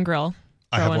Foreman grill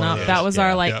growing up. That was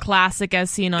our classic As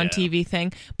Seen on TV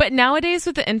thing. But nowadays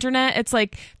with the internet, it's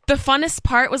like the funnest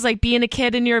part was like being a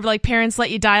kid and your parents let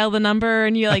you dial the number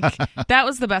and you that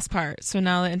was the best part. So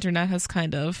now the internet has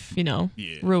kind of,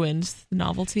 ruined the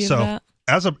novelty of that.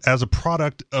 As a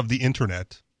product of the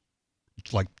internet,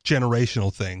 like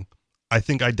generational thing, I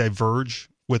think I diverge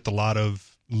with a lot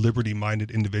of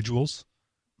liberty-minded individuals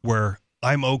where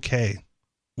I'm okay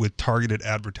with targeted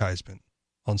advertisement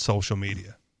on social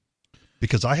media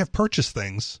because I have purchased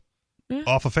things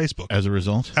off of Facebook as a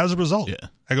result. Yeah.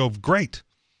 I go, great.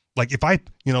 Like if I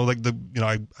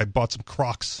bought some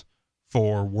Crocs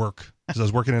for work because I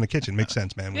was working in a kitchen. Makes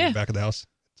sense, man. When you're back of the house,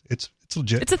 it's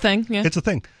legit. It's a thing. Yeah, it's a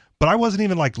thing. But I wasn't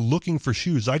even looking for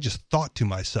shoes. I just thought to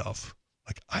myself,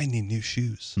 I need new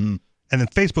shoes. And And then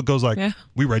Facebook goes like,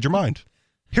 we read your mind.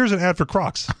 Here's an ad for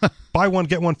Crocs. Buy one,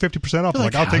 get one 50% off.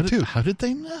 Like, I'll take two. How did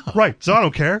they know? Right. So I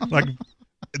don't care. Like,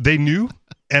 they knew,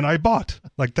 and I bought.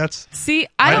 Like, that's... See,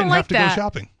 I don't didn't like have to that. go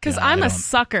shopping. Because I'm a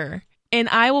sucker, and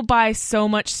I will buy so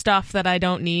much stuff that I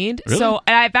don't need. Really? So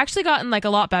I've actually gotten, like, a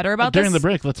lot better about During this. the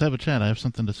break, let's have a chat. I have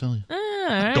something to sell you. All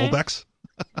right. Goldex.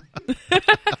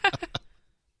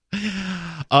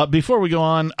 Before we go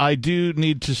on, I do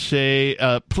need to say,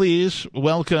 please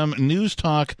welcome News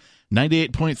Talk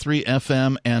 98.3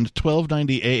 FM and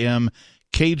 1290 AM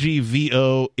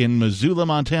KGVO in Missoula,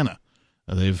 Montana.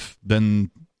 They've been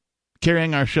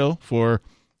carrying our show for,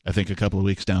 I think, a couple of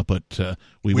weeks now, but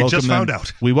we welcome just them. Found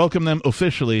out. We welcome them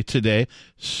officially today.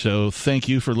 So thank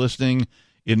you for listening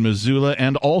in Missoula,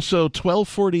 and also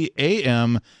 1240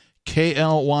 AM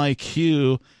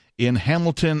KLYQ in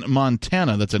Hamilton,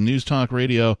 Montana. That's a News Talk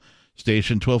radio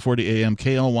station, 1240 AM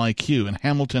KLYQ in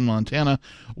Hamilton, Montana.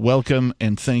 Welcome,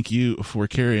 and thank you for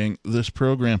carrying this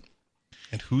program.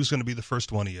 And who's going to be the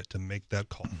first one of you to make that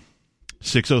call?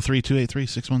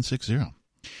 603-283-6160.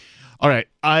 All right,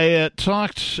 I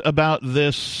talked about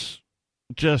this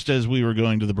just as we were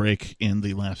going to the break in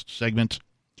the last segment.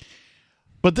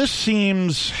 But this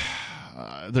seems...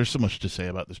 there's so much to say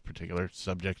about this particular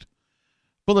subject.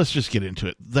 But let's just get into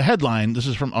it. The headline, this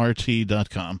is from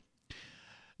RT.com.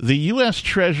 The U.S.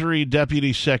 Treasury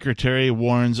Deputy Secretary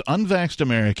warns unvaxxed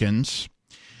Americans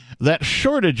that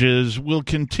shortages will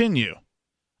continue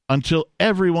until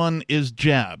everyone is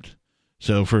jabbed.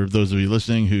 So for those of you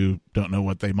listening who don't know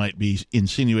what they might be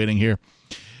insinuating here,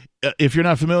 if you're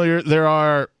not familiar, there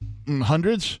are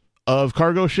hundreds of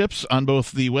cargo ships on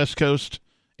both the West Coast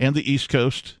and the East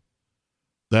Coast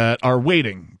that are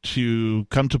waiting to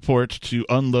come to port to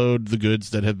unload the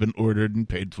goods that have been ordered and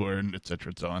paid for, and et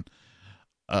cetera and so on.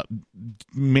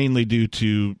 Mainly due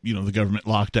to, the government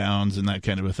lockdowns and that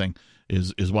kind of a thing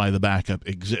is why the backup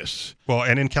exists. Well,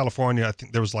 and in California, I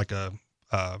think there was like a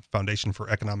Foundation for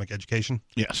Economic Education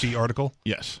fee article.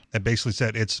 Yes. That basically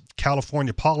said it's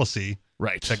California policy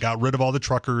that got rid of all the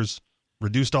truckers,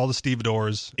 reduced all the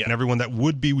stevedores, and everyone that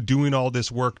would be doing all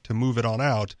this work to move it on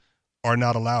out are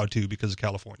not allowed to because of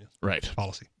California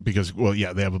policy. Because,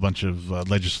 they have a bunch of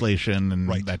legislation and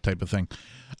that type of thing.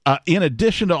 In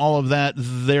addition to all of that,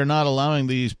 they're not allowing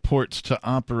these ports to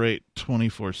operate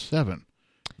 24/7.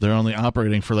 They're only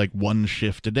operating for like one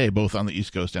shift a day, both on the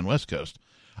East Coast and West Coast.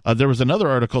 There was another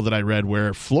article that I read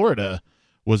where Florida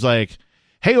was like,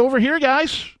 hey, over here,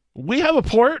 guys, we have a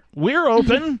port. We're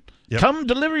open. Come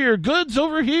deliver your goods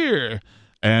over here.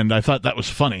 And I thought that was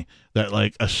funny that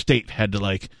like a state had to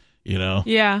like, hey,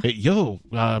 we're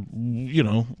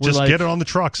just like, get it on the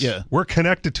trucks. Yeah. We're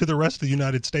connected to the rest of the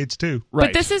United States too. Right.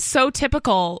 But this is so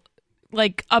typical,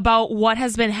 like, about what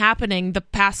has been happening the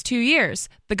past 2 years.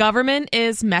 The government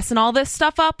is messing all this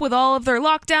stuff up with all of their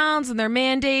lockdowns and their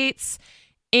mandates,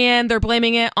 and they're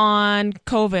blaming it on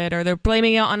COVID, or they're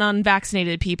blaming it on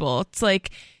unvaccinated people. It's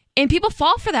like, and people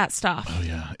fall for that stuff. Oh,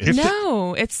 yeah.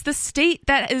 It's the state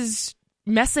that is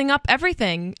messing up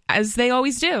everything, as they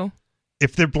always do.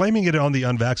 If they're blaming it on the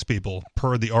unvaxxed people,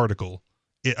 per the article,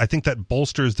 I think that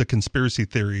bolsters the conspiracy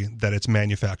theory that it's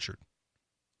manufactured,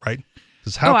 right?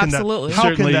 Because absolutely.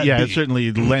 It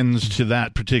certainly lends to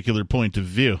that particular point of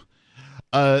view.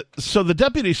 So the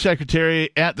Deputy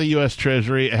Secretary at the U.S.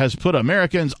 Treasury has put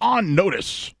Americans on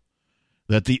notice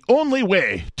that the only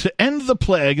way to end the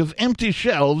plague of empty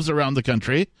shelves around the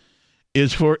country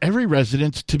is for every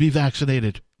resident to be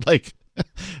vaccinated. Like...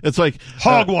 It's like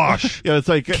hogwash. It's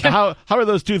like how are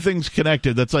those two things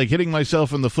connected? That's like hitting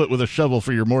myself in the foot with a shovel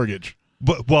for your mortgage.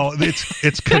 But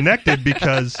it's connected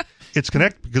because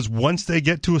once they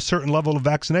get to a certain level of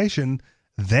vaccination,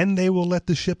 then they will let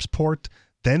the ships port.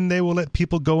 Then they will let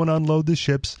people go and unload the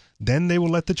ships. Then they will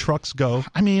let the trucks go.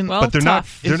 I mean, but they're not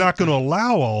going to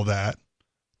allow all that.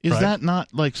 Is that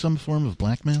not like some form of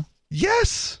blackmail?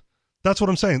 Yes, that's what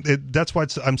I'm saying. That's why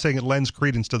I'm saying it lends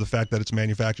credence to the fact that it's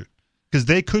manufactured. Because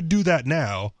they could do that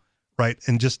now, right,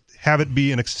 and just have it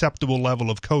be an acceptable level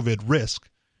of COVID risk,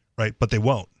 right, but they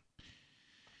won't.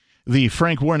 The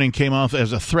frank warning came off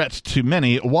as a threat to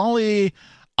many. Wally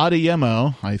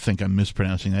Adeyemo, I think I'm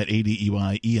mispronouncing that,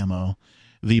 Adeyemo,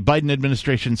 the Biden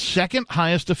administration's second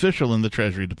highest official in the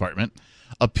Treasury Department,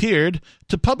 appeared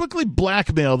to publicly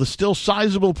blackmail the still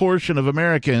sizable portion of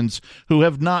Americans who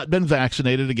have not been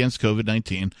vaccinated against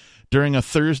COVID-19 during a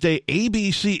Thursday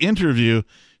ABC interview,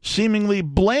 seemingly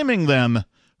blaming them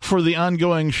for the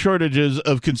ongoing shortages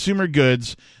of consumer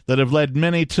goods that have led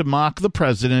many to mock the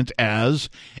president as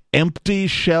Empty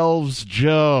Shelves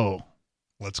Joe.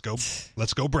 Let's go, Brandon.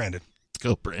 Let's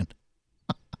go, Brandon.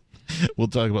 We'll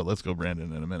talk about Let's Go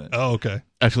Brandon in a minute. Oh, okay.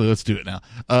 Actually, let's do it now.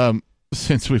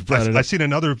 Since we've brought it up. I've seen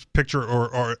another picture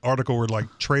or article where like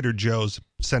Trader Joe's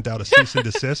sent out a cease and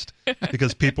desist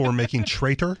because people were making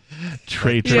Trader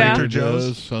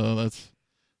Joe's. Oh, that's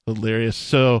hilarious.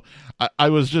 So I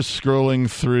was just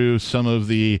scrolling through some of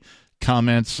the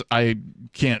comments. I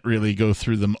can't really go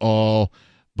through them all,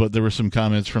 but there were some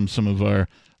comments from some of our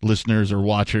listeners or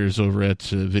watchers over at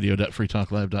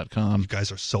video.freetalklive.com. You guys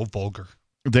are so vulgar.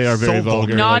 They are very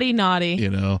vulgar. Naughty.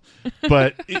 You know,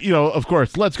 but, of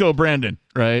course, let's go, Brandon,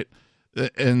 right?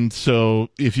 And so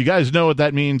if you guys know what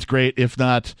that means, great. If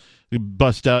not,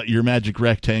 bust out your magic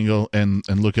rectangle and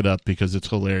look it up because it's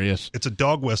hilarious. It's a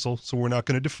dog whistle, so we're not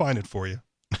going to define it for you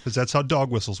because that's how dog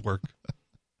whistles work.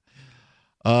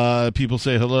 People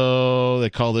say hello. They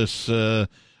call this, so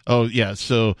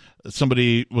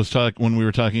somebody was when we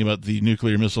were talking about the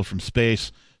nuclear missile from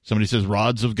space. Somebody says,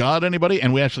 rods of God, anybody?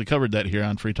 And we actually covered that here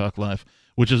on Free Talk Live,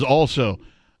 which is also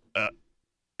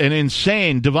an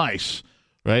insane device,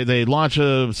 right? They launch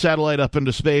a satellite up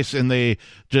into space, and they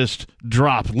just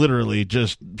drop, literally,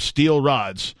 just steel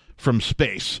rods from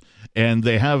space. And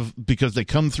they have, because they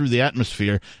come through the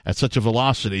atmosphere at such a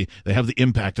velocity, they have the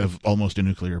impact of almost a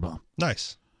nuclear bomb.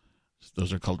 Nice.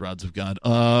 Those are called rods of God.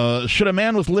 Should a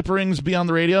man with lip rings be on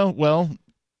the radio? Well,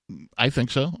 I think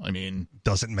so. I mean...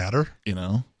 Doesn't matter.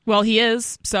 Well, he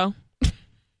is, so.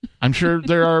 I'm sure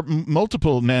there are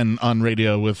multiple men on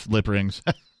radio with lip rings.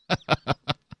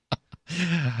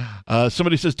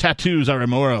 Somebody says tattoos are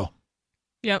immoral.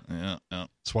 Yep. Yeah.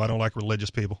 That's why I don't like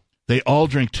religious people. They all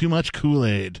drink too much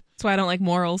Kool-Aid. That's why I don't like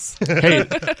morals. Hey,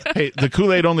 the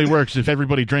Kool-Aid only works if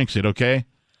everybody drinks it, okay?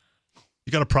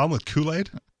 You got a problem with Kool-Aid?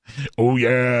 Oh,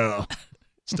 yeah.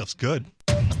 Stuff's good.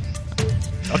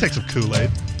 I'll take some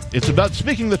Kool-Aid. It's about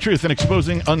speaking the truth and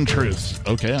exposing untruths.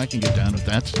 Okay, I can get down with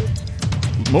that.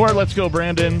 More Let's Go,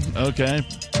 Brandon. Okay.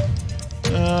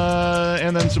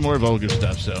 And then some more vulgar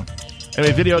stuff. So,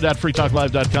 anyway,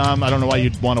 video.freetalklive.com. I don't know why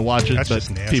you'd want to watch it,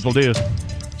 but people do.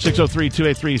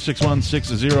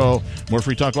 603-283-6160. More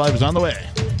Free Talk Live is on the way.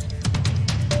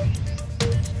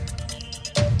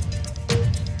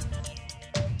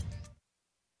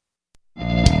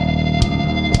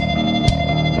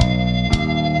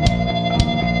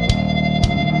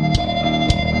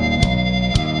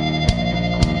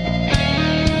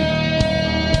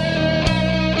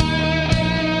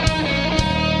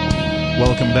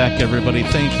 Welcome back, everybody.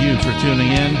 Thank you for tuning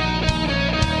in.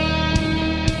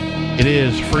 It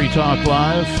is Free Talk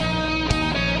Live.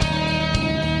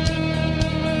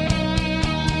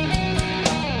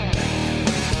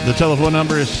 The telephone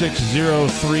number is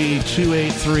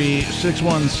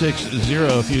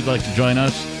 603-283-6160. If you'd like to join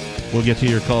us, we'll get to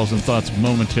your calls and thoughts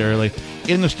momentarily.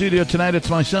 In the studio tonight, it's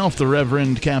myself, the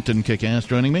Reverend Captain Kickass,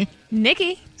 joining me.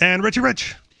 Nikki. And Richie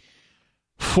Rich.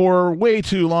 For way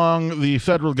too long, the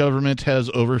federal government has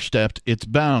overstepped its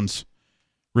bounds,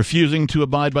 refusing to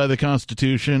abide by the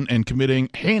Constitution and committing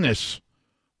heinous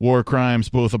war crimes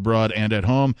both abroad and at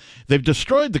home. They've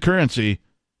destroyed the currency,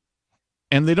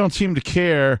 and they don't seem to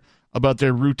care about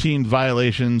their routine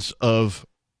violations of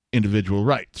individual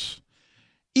rights.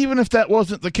 Even if that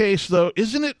wasn't the case, though,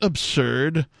 isn't it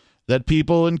absurd that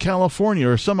people in California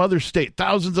or some other state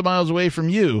thousands of miles away from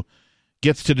you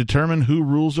gets to determine who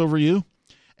rules over you?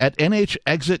 At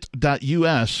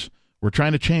nhexit.us, we're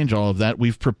trying to change all of that.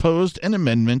 We've proposed an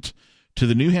amendment to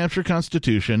the New Hampshire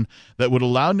Constitution that would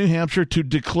allow New Hampshire to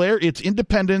declare its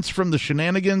independence from the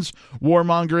shenanigans,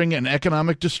 warmongering, and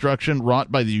economic destruction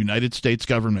wrought by the United States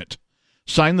government.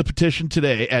 Sign the petition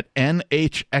today at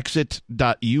nhexit.us.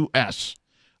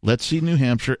 Let's see New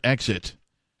Hampshire exit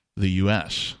the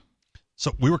U.S.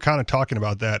 So we were kind of talking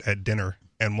about that at dinner,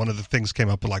 and one of the things came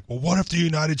up like, well, what if the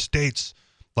United States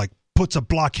puts a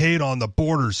blockade on the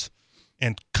borders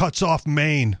and cuts off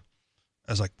Maine?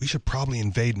 I was like, we should probably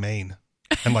invade Maine.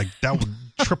 And that would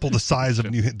triple the size of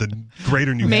the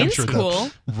greater New Maine's Hampshire. Cool.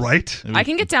 Right? I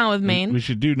can get down with Maine. We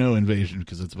should do no invasion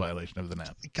because it's a violation of the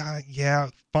NAP. Yeah,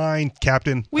 fine,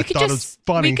 Captain. We could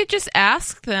just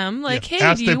ask them,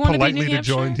 hey, do you want to be New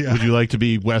Hampshire? Join, yeah. Would you like to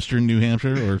be Western New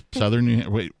Hampshire or Southern New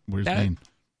Hampshire? Wait, where's Maine?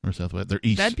 Or Southwest? They're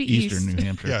Eastern New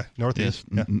Hampshire. Yeah, Northeast.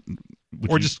 Yes. Yeah.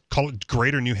 Or just call it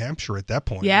Greater New Hampshire at that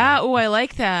point. Yeah, oh, I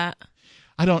like that.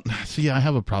 I don't see. I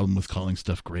have a problem with calling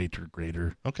stuff great or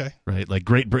greater. Okay, right? Like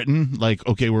Great Britain. Like,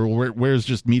 okay, where's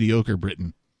just mediocre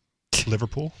Britain?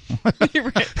 Liverpool.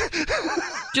 Right.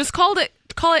 Just call it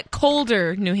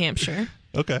colder New Hampshire.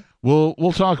 Okay.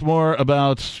 We'll talk more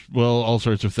about all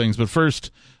sorts of things, but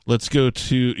first, let's go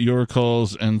to your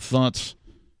calls and thoughts.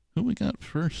 Who we got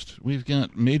first? We've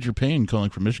got Major Payne calling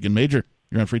from Michigan. Major,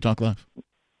 you're on Free Talk Live.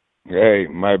 Hey,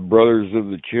 my brothers of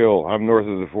the chill. I'm north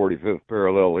of the 45th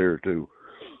parallel here too.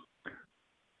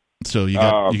 So you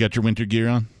got your winter gear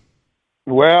on?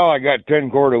 Well, I got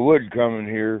 10 cord of wood coming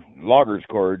here, loggers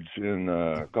cords, in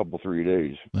a couple 3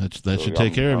 days. That should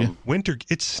take care of you. Winter,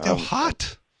 it's still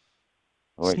hot.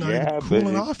 It's not even but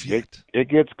cooling off yet. It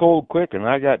gets cold quick, and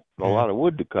I got a lot of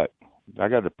wood to cut. I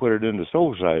got to put it into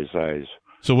soul size.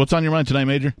 So what's on your mind tonight,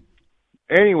 Major?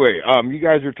 Anyway, you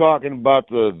guys are talking about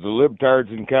the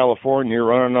libtards in California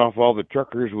running off all the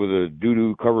truckers with a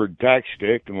doo-doo covered tax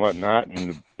stick and whatnot,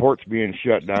 and the ports being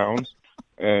shut down.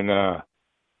 And,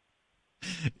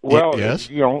 well, yes.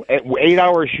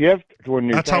 8-hour shift when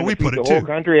you're That's how we put it, the whole too.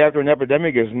 country after an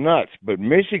epidemic is nuts. But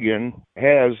Michigan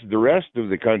has the rest of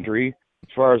the country,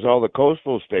 as far as all the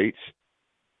coastal states,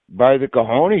 by the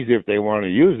cojones if they want to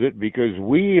use it, because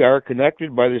we are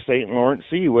connected by the St. Lawrence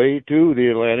Seaway to the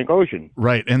Atlantic Ocean.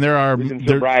 Right, and there are... We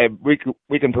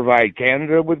can provide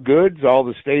Canada with goods, all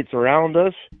the states around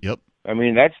us. Yep. I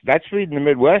mean, that's feeding the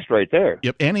Midwest right there.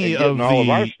 Yep, all of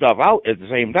our stuff out at the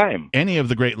same time. Any of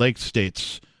the Great Lakes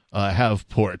states have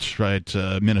ports, right?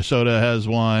 Minnesota has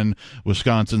one,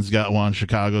 Wisconsin's got one,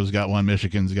 Chicago's got one,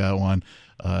 Michigan's got one.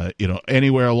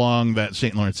 Anywhere along that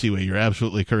St. Lawrence Seaway, you're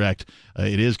absolutely correct.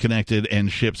 It is connected,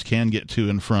 and ships can get to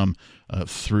and from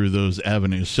through those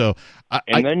avenues. So,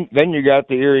 then you got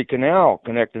the Erie Canal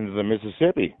connecting to the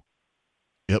Mississippi.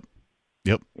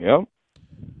 Yep.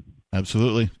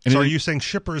 Absolutely. So are you saying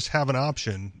shippers have an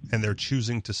option and they're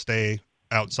choosing to stay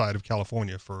outside of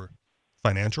California for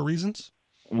financial reasons?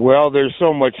 Well, there's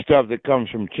so much stuff that comes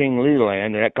from Qingli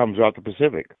land, and that comes out the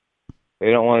Pacific.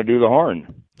 They don't want to do the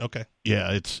Horn. Okay.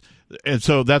 Yeah, and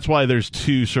so that's why there's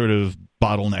two sort of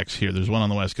bottlenecks here. There's one on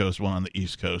the West Coast, one on the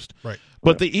East Coast. Right.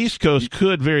 But the East Coast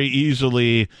could very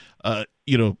easily,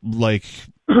 like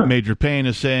Major Payne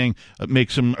is saying,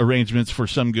 make some arrangements for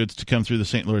some goods to come through the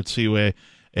St. Lawrence Seaway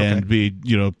and be,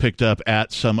 picked up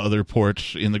at some other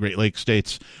port in the Great Lakes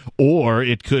states, or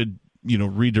it could,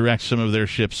 redirect some of their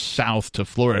ships south to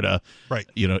Florida. Right.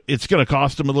 It's going to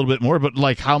cost them a little bit more, but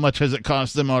like how much has it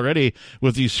cost them already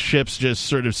with these ships just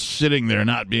sort of sitting there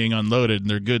not being unloaded and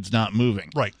their goods not moving?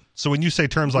 Right. So when you say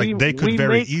terms like they could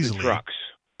very easily, trucks.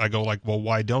 I go like, well,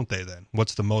 why don't they then?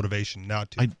 What's the motivation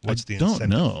not to? What's the incentive? I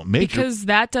don't know. Because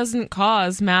that doesn't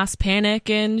cause mass panic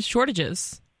and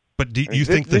shortages. But do you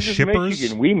think the shippers...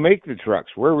 Michigan. We make the trucks.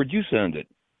 Where would you send it?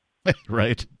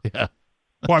 Right. Yeah.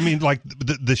 Well, I mean, like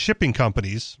the shipping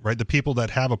companies, right? The people that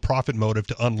have a profit motive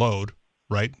to unload,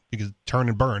 right? Because turn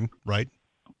and burn, right?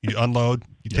 You unload,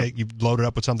 you load it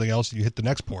up with something else, you hit the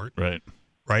next port. Right.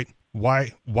 Right?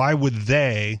 Why would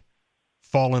they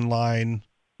fall in line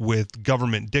with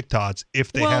government diktats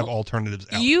if they have alternatives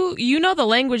out? You know the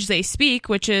language they speak,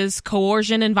 which is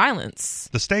coercion and violence.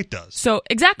 The state does. So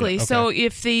exactly. Yeah, okay. So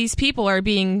if these people are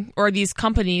these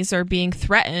companies are being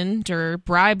threatened or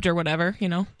bribed or whatever, who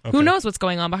knows what's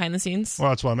going on behind the scenes? Well,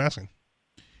 that's what I'm asking.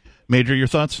 Major, your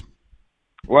thoughts?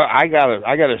 Well, I got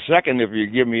a second if you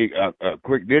give me a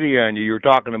quick ditty on you. You were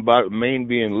talking about Maine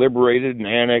being liberated and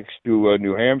annexed to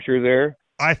New Hampshire there.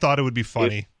 I thought it would be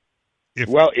funny.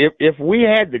 If we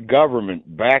had the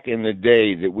government back in the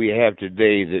day that we have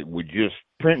today that would just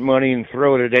print money and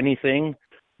throw it at anything,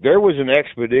 there was an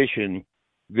expedition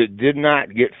that did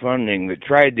not get funding that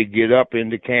tried to get up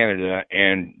into Canada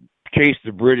and chase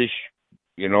the British,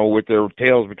 with their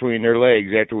tails between their legs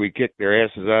after we kicked their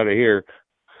asses out of here.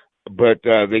 But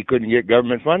they couldn't get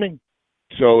government funding,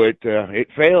 so it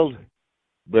failed.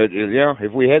 But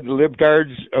if we had the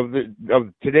libtards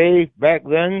of today back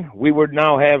then, we would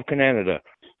now have Canada.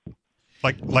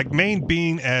 Like Maine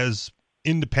being as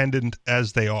independent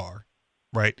as they are,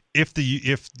 right? If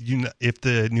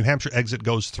the New Hampshire exit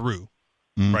goes through,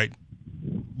 right?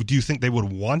 Do you think they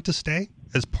would want to stay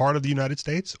as part of the United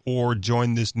States or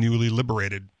join this newly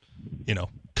liberated,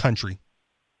 country,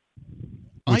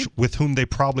 with whom they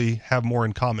probably have more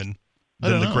in common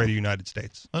than the greater United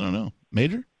States? I don't know.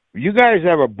 Major? You guys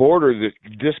have a border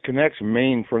that disconnects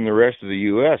Maine from the rest of the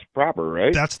U.S. proper,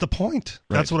 right? That's the point.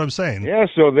 Right. That's what I'm saying. Yeah,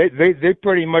 so they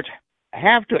pretty much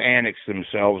have to annex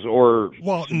themselves or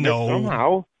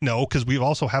somehow. No, because we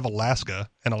also have Alaska,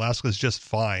 and Alaska is just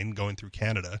fine going through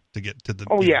Canada to get to the...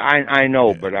 Oh, yeah, I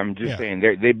know, but I'm just saying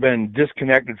they've been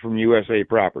disconnected from USA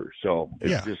proper, so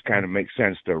it just kind of makes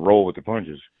sense to roll with the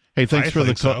punches. Hey, thanks for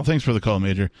the call,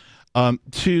 Major.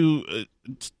 To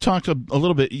talk a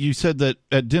little bit, you said that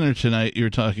at dinner tonight you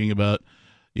were talking about,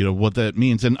 what that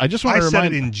means, and I just want to remind. I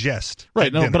said it in jest,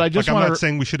 right? No, dinner. but I just want I'm not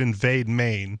saying we should invade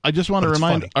Maine. I just want to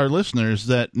remind our listeners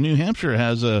that New Hampshire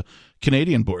has a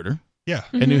Canadian border. Yeah,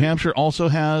 and New Hampshire also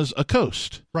has a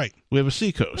coast. Right, we have a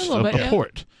sea coast, a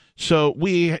port. So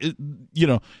we,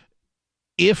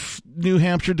 if New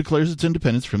Hampshire declares its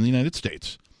independence from the United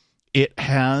States, it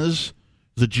has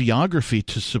the geography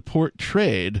to support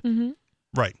trade. Mm-hmm.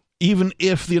 Right. Even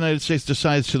if the United States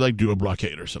decides to do a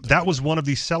blockade or something. That was one of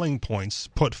the selling points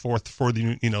put forth for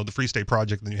the the Free State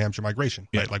Project, the New Hampshire migration.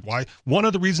 Right? Like one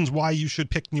of the reasons why you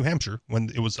should pick New Hampshire when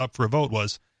it was up for a vote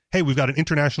was, hey, we've got an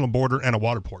international border and a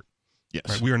water port. Yes.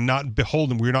 Right? We are not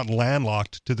beholden. We are not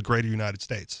landlocked to the greater United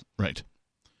States. Right.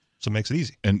 So it makes it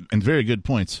easy. And very good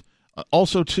points.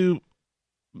 Also, too,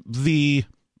 the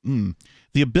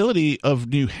ability of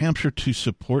New Hampshire to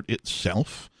support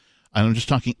itself. I'm just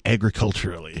talking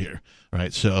agriculturally here,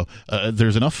 right? So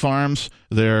there's enough farms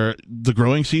there. The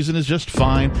growing season is just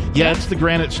fine. Yeah, it's the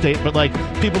Granite State, but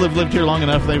people have lived here long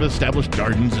enough. They've established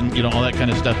gardens and all that kind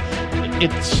of stuff.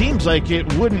 It seems like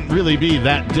it wouldn't really be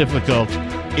that difficult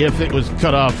if it was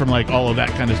cut off from all of that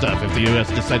kind of stuff. If the U.S.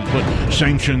 decided to put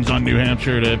sanctions on New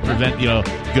Hampshire to prevent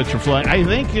goods from flying, I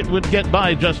think it would get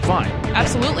by just fine.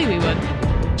 Absolutely, we would.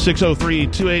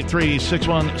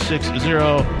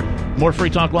 603-283-6160. More Free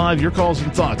Talk Live, your calls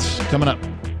and thoughts coming up.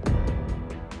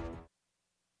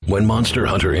 When Monster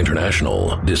Hunter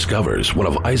International discovers one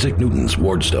of Isaac Newton's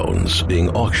wardstones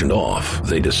being auctioned off,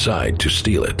 they decide to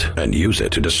steal it and use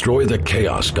it to destroy the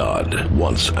Chaos God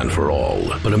once and for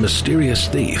all. But a mysterious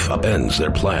thief upends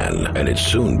their plan, and it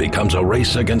soon becomes a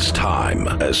race against time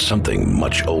as something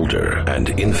much older and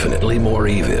infinitely more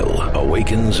evil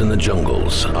awakens in the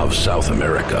jungles of South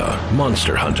America.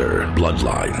 Monster Hunter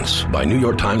Bloodlines by New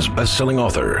York Times bestselling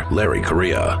author Larry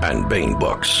Correia and Baen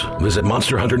Books. Visit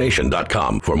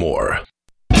monsterhunternation.com for more.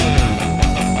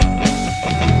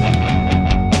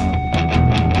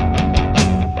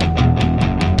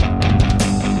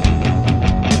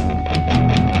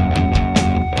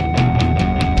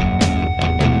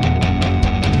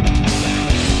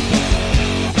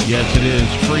 Yes, it is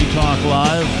Free Talk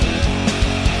Live.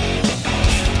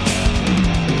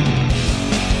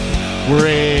 We're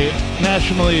a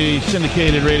nationally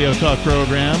syndicated radio talk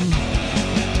program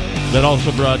that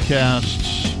also broadcasts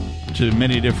to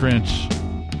many different,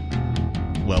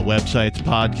 websites,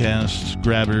 podcasts,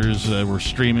 grabbers. We're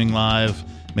streaming live,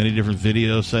 many different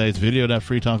video sites,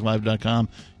 video.freetalklive.com.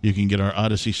 You can get our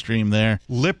Odyssey stream there.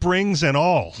 Lip rings and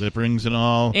all. Lip rings and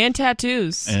all. And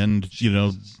tattoos. And,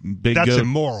 big That's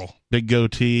immoral. Big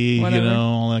goatee, Whatever.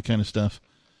 all that kind of stuff.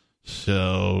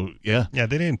 So, yeah. Yeah,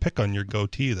 they didn't pick on your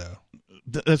goatee, though.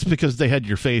 That's because they had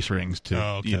your face rings too.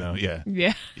 Oh, okay.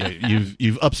 Yeah.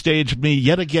 You've upstaged me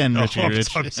yet again, Richard.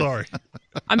 I'm sorry.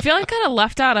 I'm feeling kind of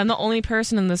left out. I'm the only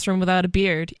person in this room without a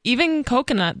beard. Even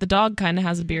Coconut, the dog, kind of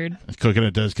has a beard.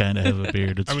 Coconut does kind of have a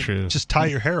beard. It's true. Just tie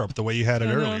your hair up the way you had it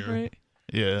earlier. Right?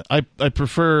 Yeah, I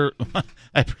prefer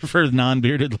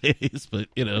non-bearded ladies, but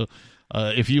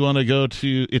if you want to go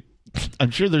to it,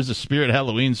 I'm sure there's a Spirit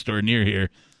Halloween store near here.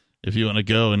 If you want to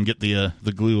go and get the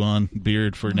glue-on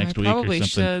beard for next week or something. Probably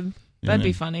should. That'd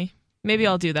be funny. Maybe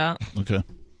I'll do that. Okay.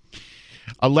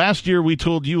 Last year, we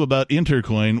told you about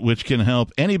Intercoin, which can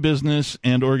help any business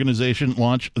and organization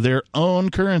launch their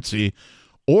own currency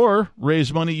or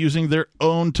raise money using their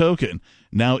own token.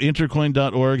 Now,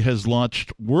 Intercoin.org has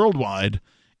launched worldwide.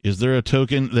 Is there a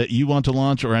token that you want to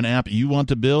launch or an app you want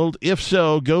to build? If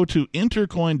so, go to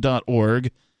Intercoin.org,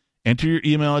 enter your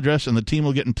email address, and the team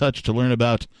will get in touch to learn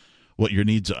about what your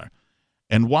needs are.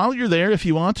 And while you're there, if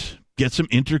you want, get some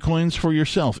Intercoins for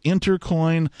yourself.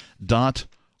 Intercoin.org.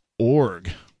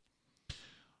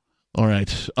 All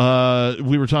right.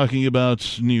 We were talking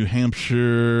about New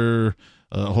Hampshire,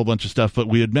 a whole bunch of stuff, but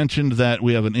we had mentioned that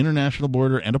we have an international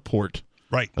border and a port.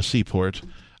 Right. A seaport.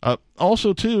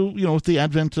 Also, too, with the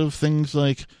advent of things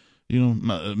like,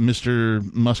 Mr.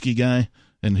 Muskie guy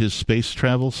and his space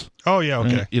travels. Oh, yeah,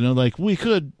 okay. Right? We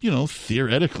could,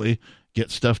 theoretically get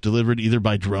stuff delivered either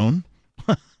by drone,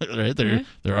 right?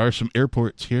 There are some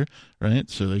airports here, right?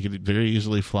 So they could very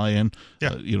easily fly in,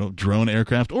 drone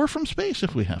aircraft, or from space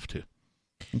if we have to.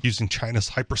 Using China's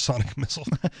hypersonic missile.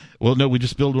 Well, no, we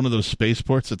just build one of those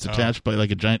spaceports that's attached by a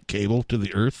giant cable to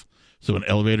the Earth, so an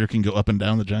elevator can go up and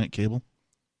down the giant cable.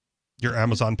 Your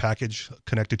Amazon package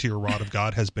connected to your rod of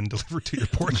God has been delivered to your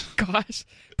port. Gosh,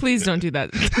 please don't do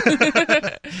that.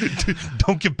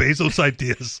 Don't give Bezos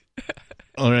ideas.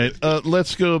 All right,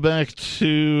 let's go back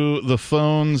to the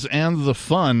phones and the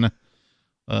fun.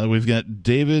 We've got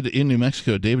David in New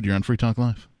Mexico. David, you're on Free Talk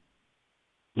Live.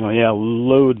 Oh, yeah,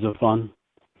 loads of fun.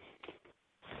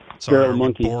 Sorry,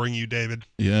 I'm boring you, David.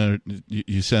 Yeah,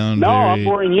 you sound No, I'm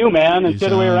boring you, man. It's the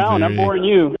other way around. I'm boring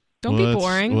you. Don't be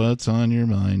boring. What's on your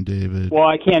mind, David? Well,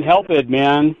 I can't help it,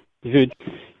 man.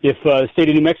 If the state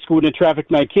of New Mexico wouldn't have trafficked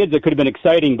my kids, it could have been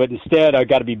exciting, but instead I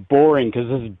got to be boring because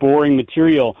this is boring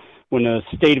material. when a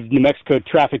state of New Mexico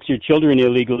traffics your children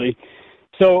illegally.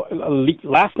 So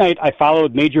last night I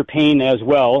followed Major Payne as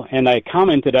well, and I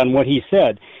commented on what he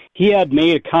said. He had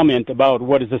made a comment about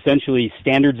what is essentially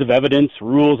standards of evidence,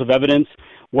 rules of evidence,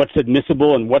 what's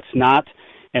admissible and what's not,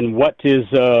 and what meets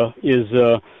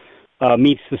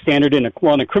the standard in a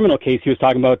criminal case. He was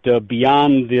talking about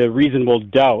beyond the reasonable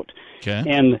doubt,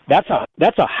 and that's a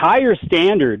higher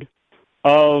standard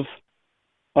of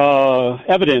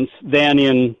evidence than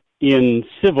in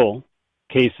civil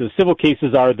cases. Civil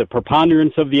cases are the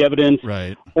preponderance of the evidence,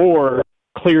 right, or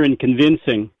clear and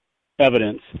convincing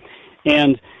evidence,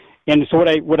 and so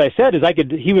what I said is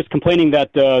he was complaining that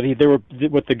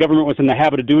what the government was in the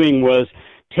habit of doing was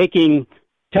taking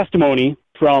testimony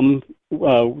from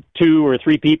 2 or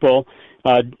 3 people,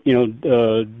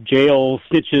 jail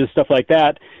snitches, stuff like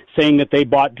that, saying that they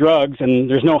bought drugs, and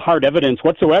there's no hard evidence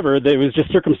whatsoever. There was just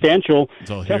circumstantial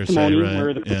testimony,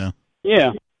 right?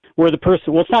 Where the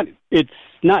person, well, it's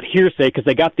not hearsay because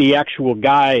they got the actual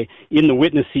guy in the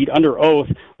witness seat under oath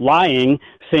lying,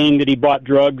 saying that he bought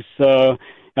drugs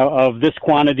of this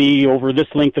quantity over this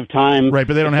length of time. Right,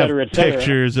 but they don't have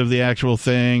pictures of the actual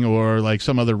thing or like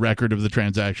some other record of the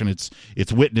transaction.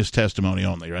 It's witness testimony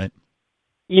only, right?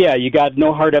 Yeah, you got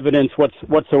no hard evidence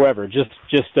whatsoever, just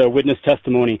witness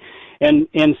testimony. And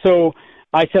so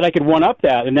I said I could one-up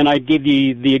that, and then I gave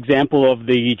the example of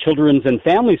the children's and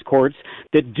families courts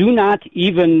that do not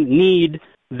even need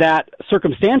that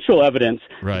circumstantial evidence.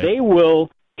 Right. They will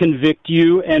convict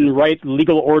you and write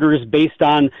legal orders based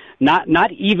on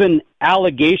not even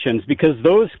allegations, because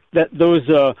those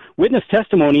witness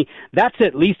testimony, that's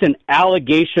at least an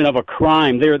allegation of a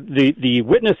crime. The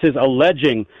witness is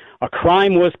alleging a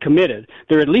crime was committed.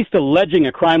 They're at least alleging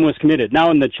a crime was committed.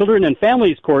 Now, in the children and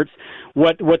families courts,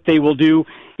 what they will do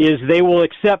is they will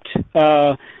accept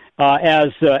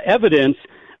as evidence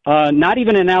not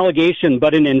even an allegation,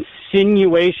 but an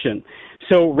insinuation.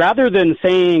 So rather than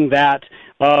saying that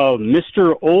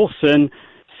Mr. Olson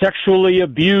sexually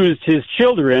abused his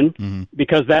children,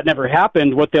 because that never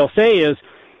happened, what they'll say is,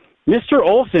 Mr.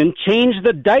 Olson changed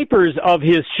the diapers of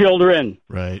his children.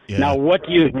 Right. Yeah. Now, what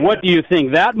do you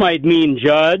think that might mean,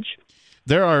 Judge?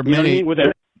 There are many.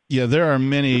 There are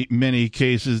many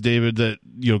cases, David, that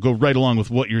go right along with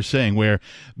what you're saying, where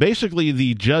basically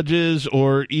the judges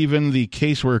or even the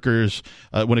caseworkers,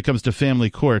 when it comes to family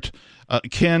court,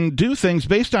 can do things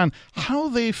based on how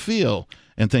they feel.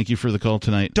 And thank you for the call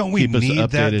tonight. Don't we need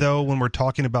that, though, when we're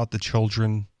talking about the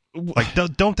children? Like,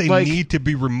 don't they need to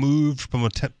be removed from a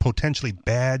potentially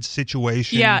bad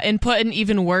situation? Yeah, and put in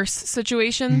even worse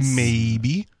situations?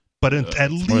 Maybe. But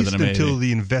at least until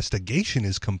the investigation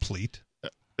is complete.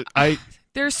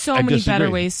 There's so many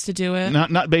better ways to do it.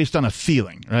 Not based on a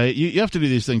feeling, right? You have to do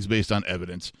these things based on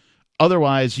evidence.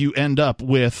 Otherwise, you end up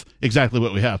with exactly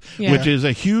what we have, which is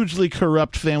a hugely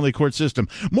corrupt family court system.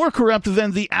 More corrupt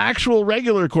than the actual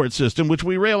regular court system, which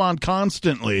we rail on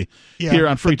constantly here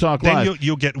on Free Talk Live. Then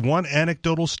you'll get one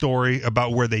anecdotal story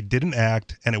about where they didn't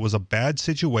act and it was a bad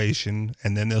situation,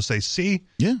 and then they'll say, see,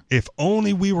 if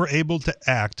only we were able to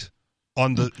act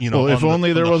on the, if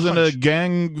only there wasn't a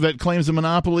gang that claims a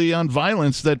monopoly on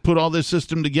violence that put all this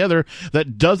system together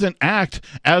that doesn't act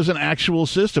as an actual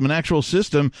system. An actual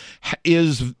system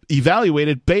is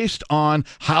evaluated based on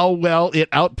how well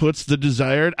it outputs the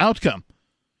desired outcome,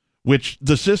 which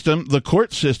the system, the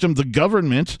court system, the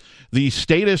government, the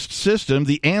statist system,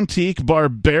 the antique,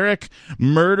 barbaric,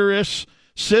 murderous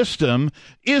system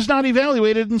is not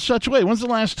evaluated in such a way. When's the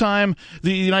last time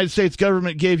the United States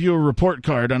government gave you a report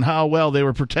card on how well they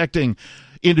were protecting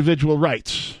individual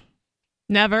rights?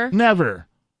 Never.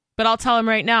 But I'll tell them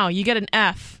right now, you get an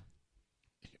F.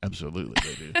 Absolutely,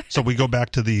 they do. So we go back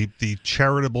to the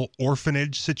charitable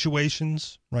orphanage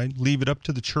situations, right? Leave it up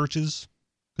to the churches,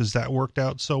 because that worked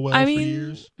out so well for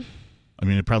years.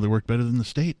 It probably worked better than the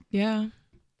state. Yeah.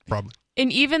 Probably. And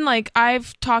even,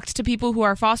 I've talked to people who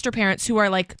are foster parents who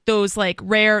are, those,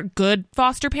 rare, good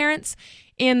foster parents.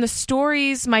 And the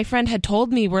stories my friend had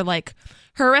told me were,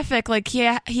 horrific. He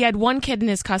had one kid in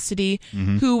his custody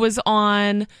who was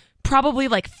on probably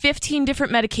 15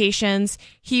 different medications.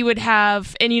 He would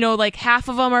have, and half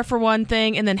of them are for one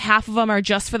thing, and then half of them are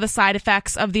just for the side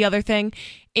effects of the other thing.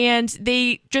 And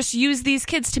they just use these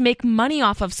kids to make money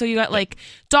off of. So you got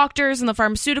doctors and the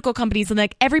pharmaceutical companies,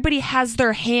 and everybody has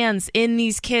their hands in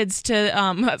these kids to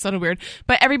that sounded weird,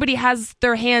 but everybody has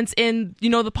their hands in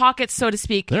the pockets, so to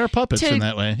speak. There are puppets in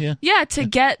that way, to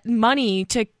get money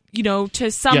to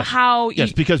to somehow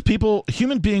yes, because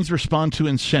human beings respond to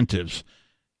incentives,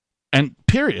 and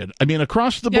period.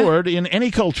 Across the board in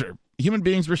any culture. human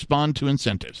beings respond to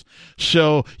incentives.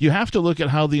 So you have to look at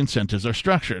how the incentives are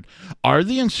structured. Are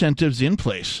the incentives in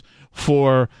place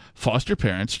for foster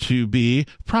parents to be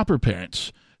proper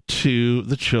parents to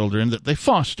the children that they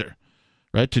foster?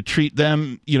 Right, to treat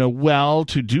them, well,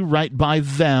 to do right by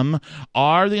them.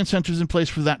 Are the incentives in place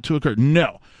for that to occur?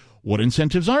 No. What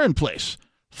incentives are in place?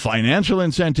 Financial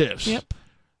incentives. Yep.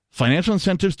 Financial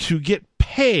incentives to get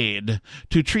paid,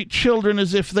 to treat children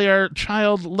as if they are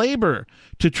child labor,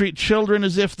 to treat children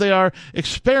as if they are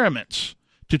experiments,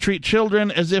 to treat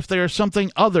children as if they are something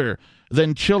other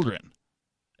than children.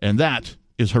 And that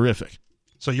is horrific.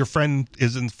 So your friend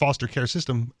is in the foster care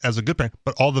system as a good parent,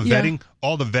 but all the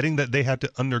vetting that they had to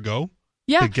undergo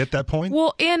to get that point?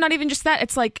 Well, and not even just that.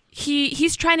 It's like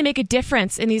he's trying to make a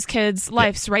difference in these kids'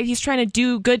 lives, right? He's trying to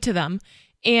do good to them,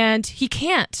 and he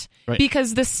can't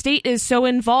because the state is so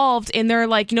involved in their,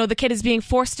 the kid is being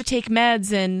forced to take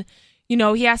meds, and,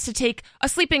 he has to take a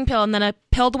sleeping pill and then a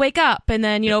pill to wake up, and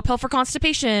then, a pill for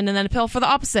constipation and then a pill for the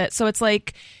opposite. So it's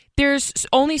like there's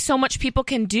only so much people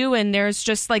can do, and there's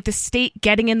just the state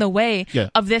getting in the way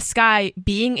of this guy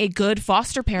being a good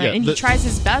foster parent, and he tries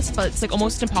his best, but it's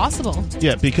almost impossible.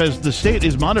 Yeah, because the state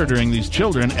is monitoring these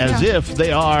children as if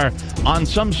they are on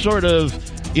some sort of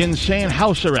insane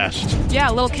house arrest. Yeah,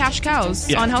 little cash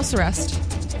cows on house arrest.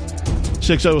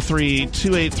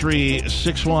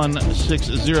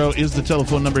 603-283-6160 is the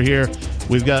telephone number here.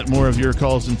 We've got more of your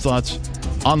calls and thoughts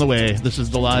on the way. This is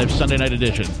the live Sunday night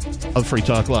edition of Free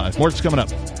Talk Live. More's coming up.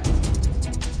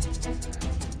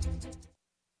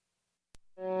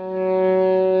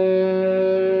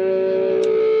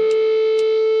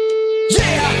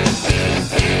 Yeah!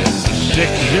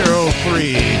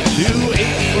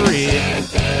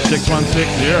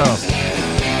 603-283-6160.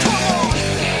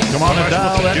 Come on and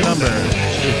dial that number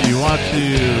if you want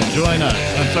to join us.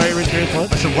 I'm sorry, Richard, what?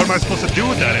 I said, what am I supposed to do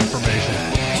with that information?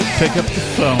 Pick up the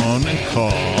phone and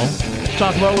call.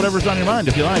 Talk about whatever's on your mind,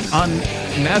 if you like, on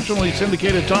nationally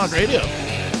syndicated talk radio,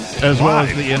 as well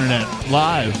as the internet,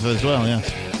 live as well, yes.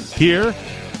 Here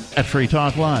at Free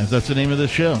Talk Live. That's the name of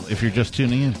this show, if you're just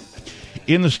tuning in.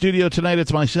 In the studio tonight,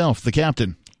 it's myself, the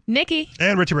captain. Nikki.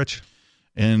 And Richie Rich.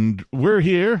 And we're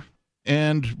here,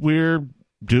 and we're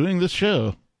doing this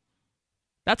show.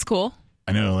 That's cool.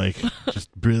 I know,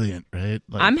 just brilliant, right?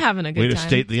 I'm having a good time. Way to time.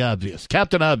 state the obvious.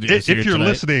 Captain Obvious If you're tonight.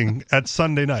 listening at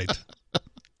Sunday night,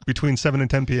 between 7 and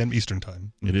 10 p.m. Eastern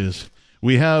Time. It is.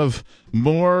 We have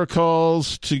more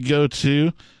calls to go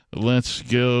to. Let's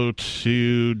go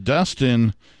to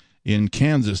Dustin in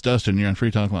Kansas. Dustin, you're on Free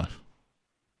Talk Live.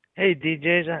 Hey,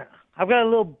 DJs. I've got a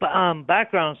little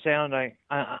background sound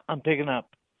I'm picking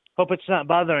up. Hope it's not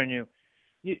bothering you.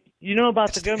 You know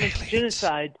about the government's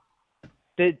genocide.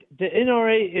 The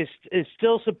NRA is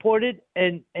still supported,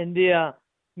 and the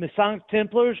Masonic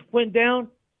Templars went down.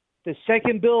 The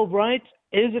Second Bill of Rights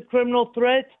is a criminal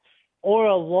threat or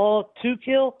a law to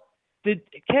kill.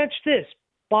 Catch this.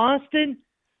 Boston,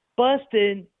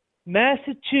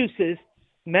 Massachusetts,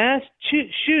 mass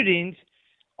shootings,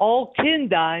 all kin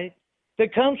die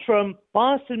that comes from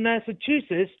Boston,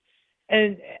 Massachusetts,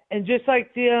 and just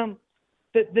like the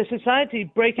society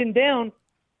breaking down,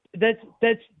 that's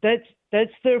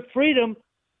their freedom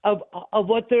of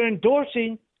what they're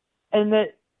endorsing, and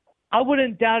that I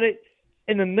wouldn't doubt it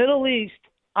in the Middle East,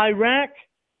 Iraq's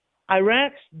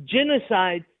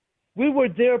genocide. We were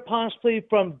there possibly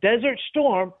from Desert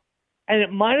Storm, and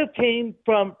it might have came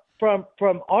from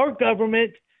our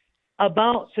government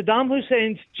about Saddam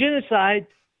Hussein's genocide,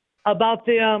 about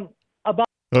the about.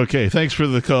 Okay, thanks for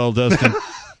the call, Dustin.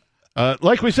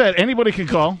 Like we said, anybody can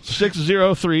call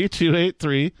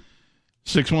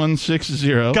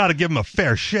 603-283-6160. Got to give him a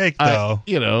fair shake, though.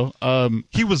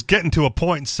 He was getting to a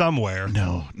point somewhere.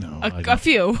 No, a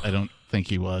few. I don't think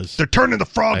he was. They're turning the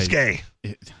frogs gay.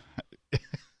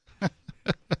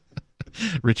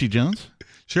 Richie Jones?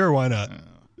 Sure, why not?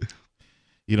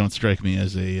 You don't strike me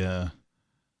as a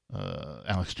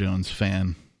Alex Jones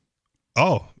fan.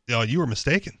 Oh, you were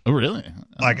mistaken. Oh, really?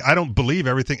 I don't believe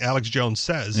everything Alex Jones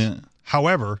says. Yeah.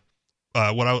 However,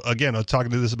 I was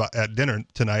talking to this about at dinner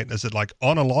tonight, and I said,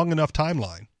 on a long enough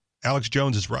timeline, Alex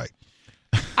Jones is right.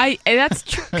 That's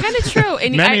kind of true,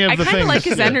 and I kind of like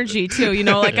his energy too.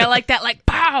 I like that,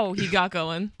 pow, he got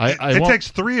going. It takes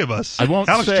three of us.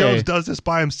 Alex Jones does this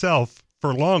by himself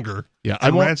for longer. Yeah,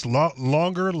 and rants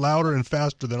longer, louder, and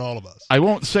faster than all of us. I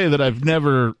won't say that I've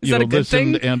never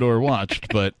listened and or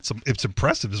watched, but it's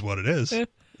impressive, is what it is.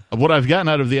 What I've gotten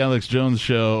out of the Alex Jones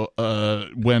show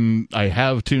when I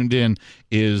have tuned in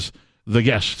is the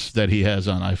guests that he has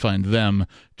on. I find them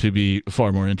to be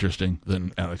far more interesting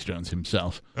than Alex Jones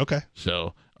himself. Okay.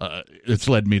 So it's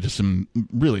led me to some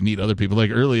really neat other people.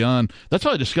 Like early on, that's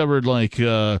how I discovered like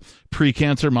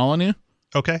pre-cancer Molyneux.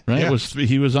 Okay, right. Yeah.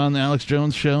 He was on the Alex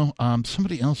Jones show.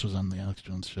 Somebody else was on the Alex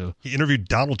Jones show. He interviewed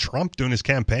Donald Trump doing his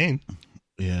campaign.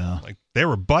 Yeah, like they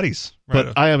were buddies. Right?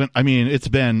 But I haven't. I mean, it's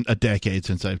been a decade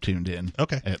since I've tuned in.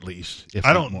 Okay, at least if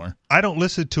not more. I don't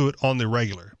listen to it on the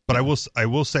regular, but I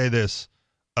will say this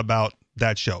about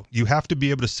that show: you have to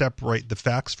be able to separate the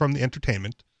facts from the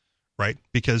entertainment, right?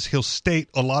 Because he'll state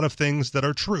a lot of things that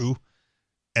are true,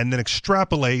 and then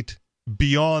extrapolate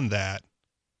beyond that,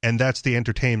 and that's the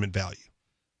entertainment value.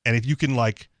 And if you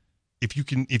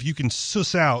can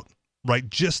suss out right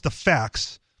just the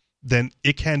facts, then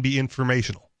it can be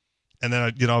informational. And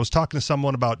then I was talking to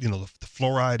someone about the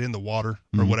fluoride in the water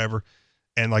or whatever,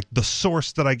 and like the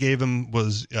source that I gave him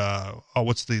was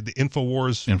what's the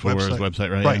InfoWars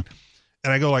website, right? Right. Yeah.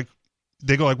 And I go like,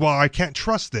 they go like, well, I can't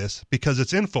trust this because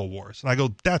it's InfoWars, and I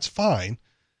go, that's fine,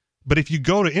 but if you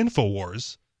go to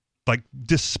InfoWars, like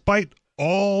despite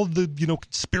all the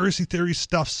conspiracy theory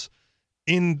stuffs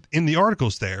in the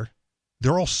articles there,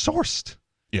 they're all sourced.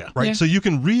 Yeah. Right. Yeah. So you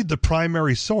can read the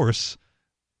primary source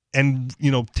and,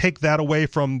 take that away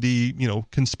from the,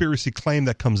 conspiracy claim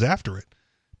that comes after it.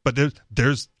 But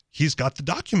he's got the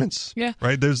documents. Yeah.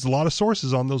 Right. There's a lot of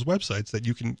sources on those websites that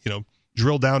you can,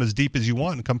 drill down as deep as you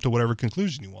want and come to whatever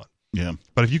conclusion you want. Yeah.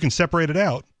 But if you can separate it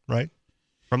out, right,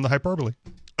 from the hyperbole.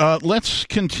 Let's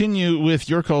continue with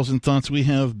your calls and thoughts. We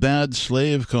have Bad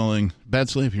Slave calling. Bad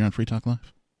Slave, you're on Free Talk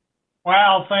Live.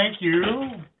 Well, thank you.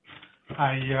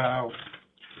 I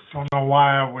don't know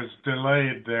why I was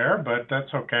delayed there, but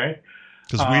that's okay.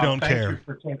 Because we don't care. Thank you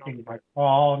for taking my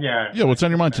call. Yeah. Yeah, what's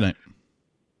on your mind tonight?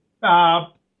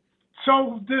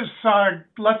 So this,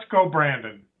 let's go,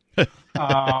 Brandon.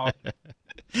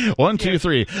 1, 2,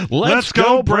 3. Let's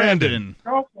go, Brandon.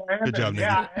 Go, Brandon. Good job, Nick.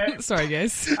 Yeah, Sorry,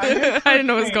 guys. I didn't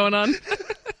know what was going on.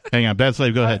 Hang on, Bad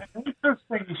Slave, go ahead. An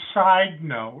interesting side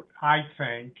note, I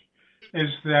think, is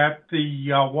that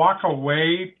the Walk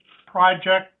Away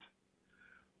project,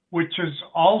 which is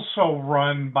also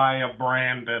run by a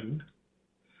Brandon,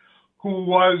 who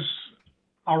was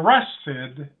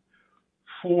arrested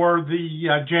for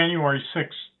the January 6th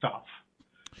stuff.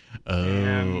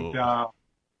 Oh.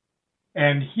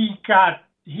 And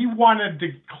he wanted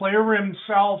to clear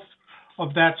himself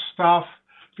of that stuff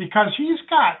because he's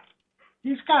got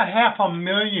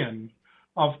 500,000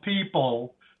 of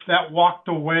people that walked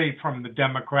away from the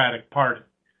Democratic Party,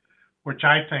 which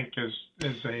I think is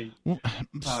a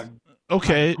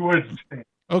okay. A good thing.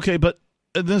 Okay, but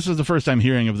this is the first time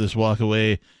hearing of this Walk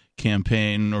Away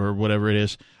campaign or whatever it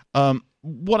is.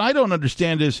 What I don't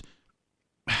understand is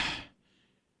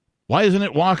why isn't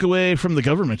it walk away from the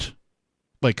government,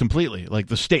 like completely, like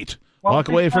the state? Well, walk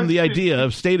away from the idea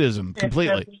of statism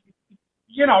completely.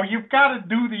 You've got to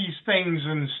do these things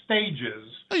in stages.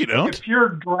 No, you don't. If you're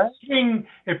dragging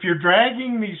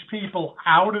these people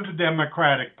out of the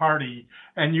Democratic Party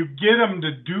and you get them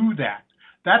to do that,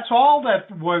 that's all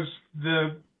that was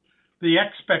the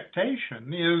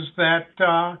expectation is that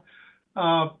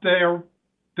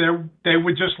they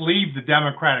would just leave the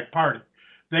Democratic Party.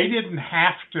 They didn't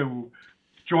have to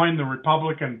join the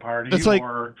Republican Party.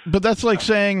 But that's like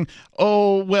saying,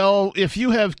 oh, well, if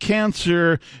you have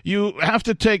cancer, you have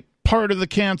to take part of the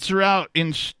cancer out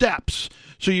in steps.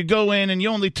 So you go in and you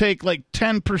only take like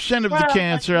 10% of the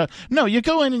cancer out. No, you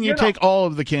go in and you take all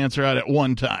of the cancer out at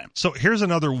one time. So here's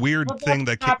another weird thing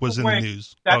that was in the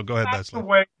news. That's go ahead, not Leslie. the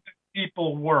way that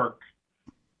people work,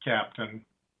 Captain.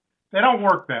 They don't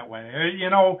work that way.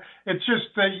 It's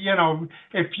just that,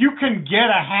 if you can get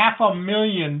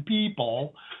 500,000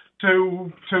 people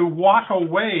to walk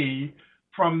away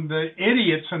from the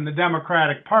idiots in the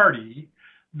Democratic Party,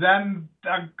 then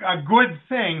a good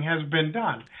thing has been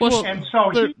done. Well, and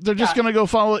so they're just going to go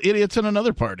follow idiots in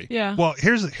another party. Yeah. Well,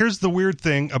 here's the weird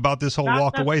thing about this whole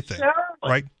walk away thing,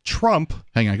 right? Trump.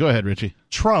 Hang on, go ahead, Richie.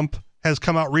 Trump has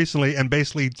come out recently and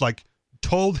basically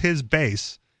told his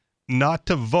base not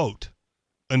to vote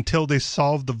until they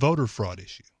solve the voter fraud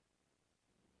issue.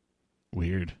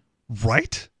 Weird.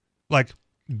 Right?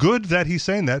 Good that he's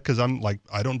saying that because I'm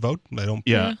I don't vote. I don't.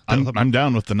 Yeah, I'm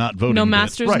down with the not voting. No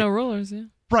masters, right. No rulers. Yeah.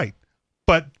 Right.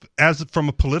 But as from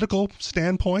a political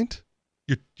standpoint,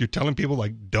 you're telling people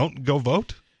don't go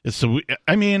vote. Until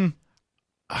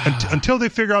they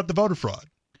figure out the voter fraud,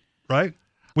 right?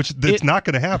 Which that's not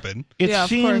going to happen. It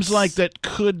seems like that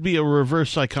could be a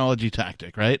reverse psychology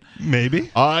tactic, right? Maybe.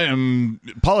 I am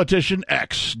politician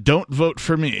X. Don't vote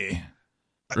for me.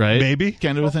 Right? Maybe.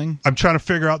 Kind of a thing. I'm trying to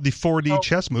figure out the 4D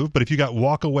chess move, but if you got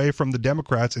walk away from the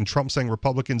Democrats and Trump saying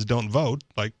Republicans don't vote,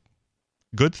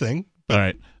 good thing. All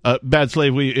right. Bad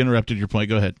Slave, we interrupted your point.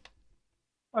 Go ahead.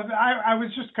 I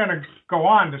was just going to go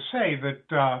on to say that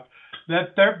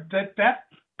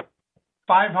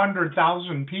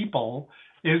 500,000 people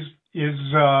is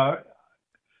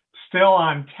still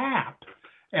on tap,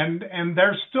 and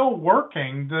they're still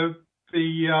working the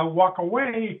walk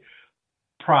away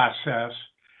process,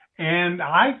 and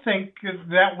I think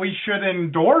that we should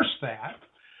endorse that.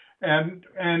 And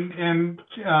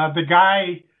the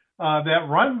guy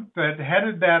that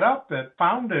headed that up, that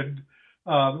founded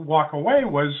Walk Away,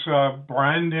 was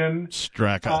Brandon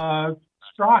Straka.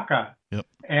 Yep.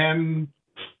 And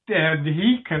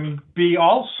he can be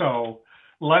also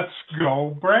Let's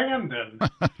Go Brandon.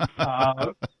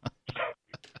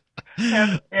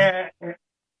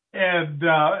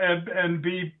 And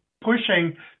be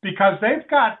pushing, because they've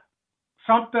got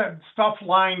stuff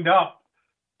lined up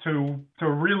to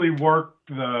really work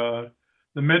the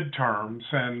midterms,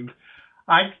 and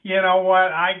you know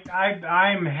what,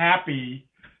 I'm happy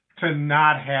to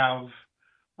not have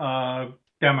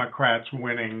Democrats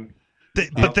winning.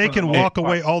 But they can walk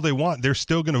away all they want. They're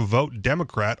still going to vote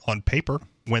Democrat on paper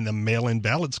when the mail-in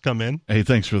ballots come in. Hey,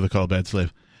 thanks for the call, Bad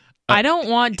Slave. I don't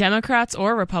want Democrats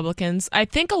or Republicans. I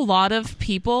think a lot of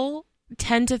people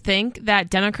tend to think that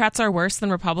Democrats are worse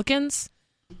than Republicans,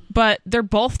 but they're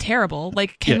both terrible.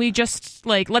 Like, can we just,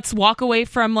 let's walk away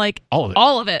from,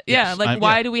 all of it? Yes. Yeah,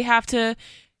 why do we have to...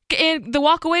 And the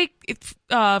Walk Away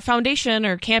Foundation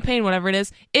or campaign, whatever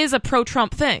it is a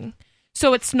pro-Trump thing.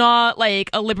 So it's not, a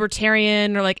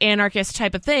libertarian or, anarchist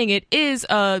type of thing. It is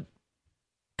a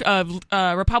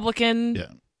Republican... Yeah.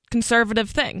 Conservative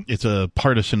thing. It's a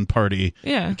partisan party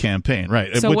campaign,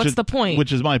 right? So what's the point?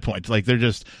 Which is my point. They're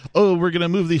just, we're going to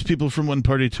move these people from one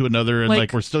party to another, and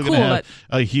we're still going to have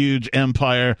a huge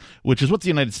empire, which is what the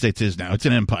United States is now. It's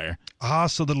an empire.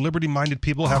 So the liberty-minded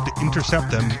people have to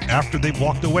intercept them after they've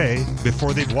walked away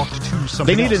before they've walked to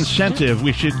something They need else. incentive.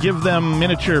 We should give them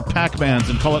miniature Pac-Mans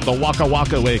and call it the Waka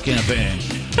Waka Way campaign.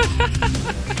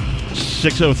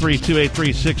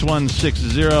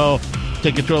 603-283-6160.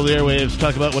 Take control of the airwaves.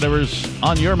 Talk about whatever's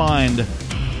on your mind.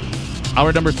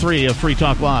 Hour number 3 of Free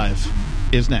Talk Live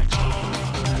is next.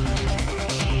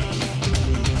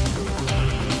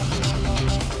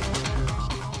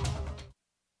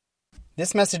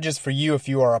 This message is for you if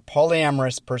you are a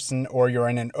polyamorous person or you're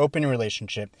in an open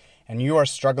relationship and you are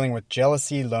struggling with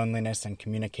jealousy, loneliness, and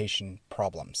communication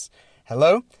problems.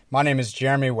 Hello, my name is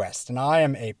Jeremy West, and I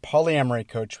am a polyamory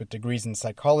coach with degrees in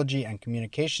psychology and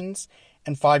communications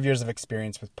and 5 years of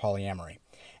experience with polyamory.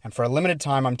 And for a limited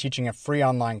time, I'm teaching a free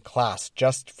online class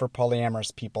just for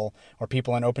polyamorous people or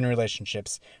people in open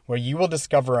relationships, where you will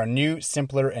discover a new,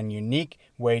 simpler, and unique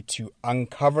way to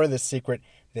uncover the secret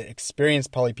that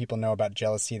experienced poly people know about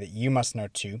jealousy that you must know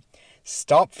too,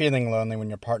 stop feeling lonely when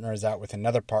your partner is out with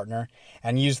another partner,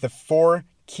 and use the 4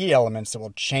 key elements that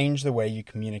will change the way you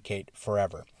communicate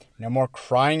forever. No more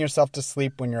crying yourself to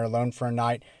sleep when you're alone for a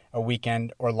night, a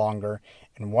weekend, or longer,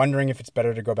 and wondering if it's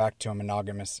better to go back to a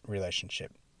monogamous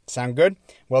relationship. Sound good?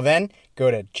 Well then,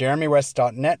 go to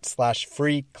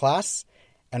jeremywest.net/free class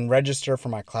and register for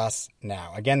my class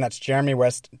now. Again, that's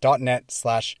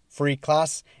jeremywest.net/free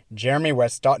class,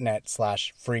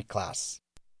 jeremywest.net/free class.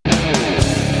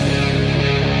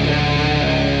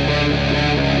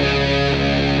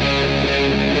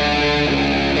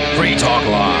 Free Talk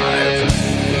Live.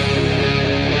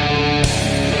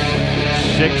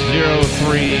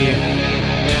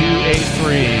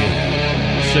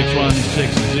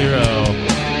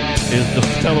 603-283-6160 is the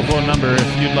telephone number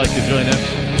if you'd like to join us.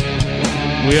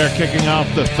 We are kicking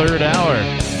off the 3rd hour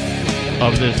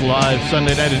of this live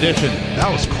Sunday night edition.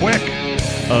 That was quick.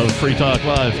 Of Free Talk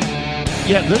Live.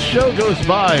 Yeah, this show goes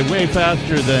by way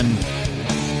faster than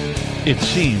it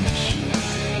seems.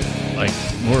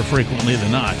 More frequently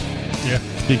than not. Yeah.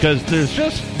 Because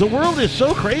the world is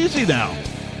so crazy now.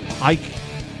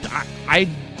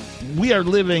 We are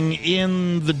living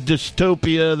in the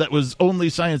dystopia that was only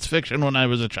science fiction when I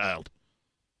was a child.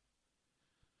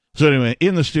 So anyway,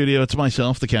 in the studio, it's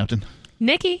myself, the captain.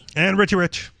 Nikki. And Richie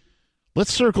Rich.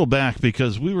 Let's circle back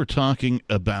because we were talking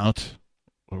about...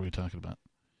 What were we talking about?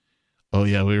 Oh,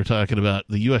 yeah, we were talking about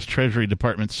the U.S. Treasury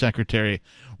Department Secretary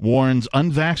warns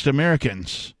unvaxxed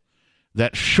Americans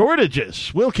that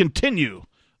shortages will continue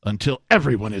until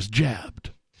everyone is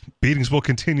jabbed. Beatings will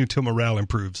continue till morale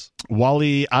improves.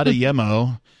 Wally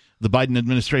Adeyemo, the Biden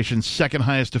administration's second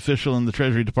highest official in the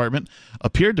Treasury Department,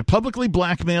 appeared to publicly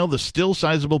blackmail the still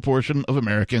sizable portion of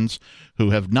Americans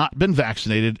who have not been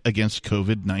vaccinated against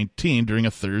COVID-19 during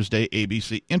a Thursday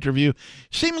ABC interview,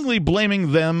 seemingly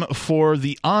blaming them for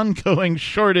the ongoing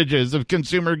shortages of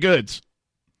consumer goods.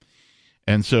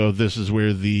 And so this is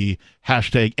where the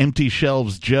hashtag empty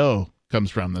shelves Joe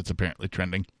comes from that's apparently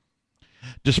trending.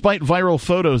 Despite viral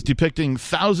photos depicting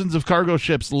thousands of cargo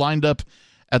ships lined up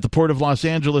at the port of Los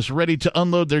Angeles ready to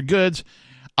unload their goods,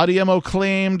 Adiemo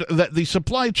claimed that the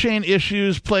supply chain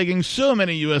issues plaguing so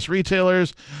many U.S.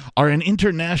 retailers are an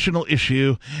international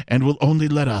issue and will only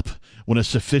let up when a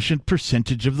sufficient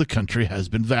percentage of the country has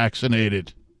been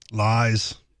vaccinated.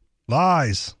 Lies.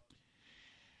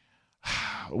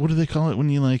 What do they call it when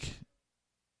you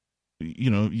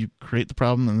you create the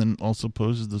problem and then also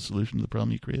poses the solution to the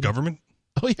problem you created? Government?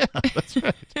 Oh, yeah, that's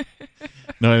right.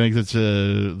 No, I think that's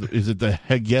is it the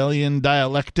Hegelian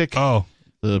dialectic? Oh.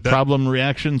 The problem,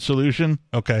 reaction, solution.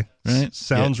 Okay. Right?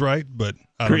 Sounds right, but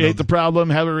I don't know. Create the problem,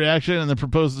 have a reaction, and then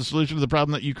propose the solution to the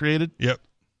problem that you created? Yep.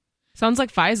 Sounds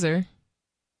like Pfizer.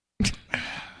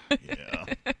 Yeah.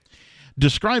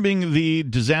 Describing the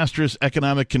disastrous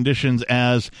economic conditions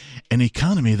as an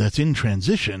economy that's in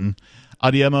transition,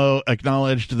 Adiemo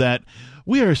acknowledged that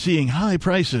we are seeing high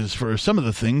prices for some of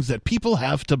the things that people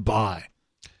have to buy.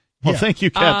 Well, thank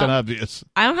you, Captain Obvious.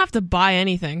 I don't have to buy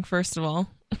anything, first of all.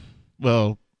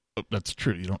 Well, that's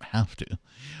true. You don't have to.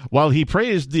 While he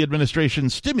praised the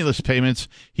administration's stimulus payments,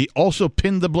 he also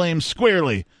pinned the blame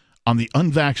squarely on the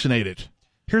unvaccinated.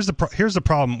 Here's the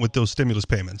problem with those stimulus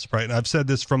payments, right? And I've said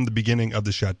this from the beginning of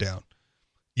the shutdown.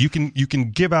 You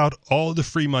can give out all the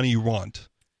free money you want.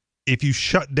 If you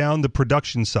shut down the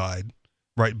production side,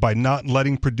 right, by not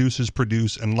letting producers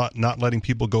produce and not letting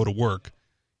people go to work,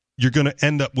 you're going to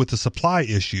end up with a supply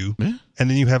issue, and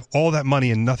then you have all that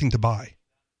money and nothing to buy.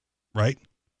 Right?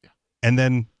 Yeah. And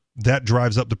then that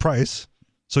drives up the price.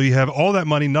 So you have all that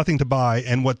money, nothing to buy,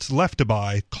 and what's left to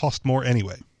buy costs more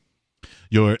anyway.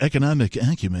 Your economic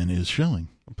acumen is showing.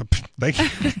 Thank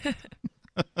you.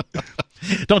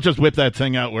 Don't just whip that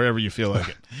thing out wherever you feel like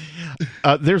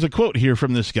it. There's a quote here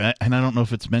from this guy, and I don't know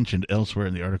if it's mentioned elsewhere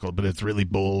in the article, but it's really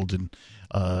bold. And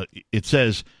it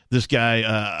says, this guy,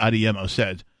 Adiemo,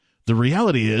 said, "The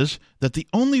reality is that the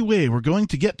only way we're going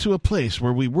to get to a place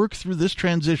where we work through this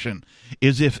transition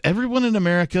is if everyone in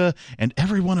America and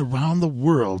everyone around the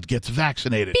world gets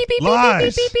vaccinated." Beep, beep,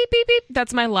 Lies. beep, beep, beep, beep, beep.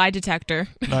 That's my lie detector.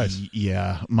 Nice.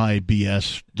 Yeah, my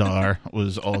BS star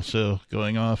was also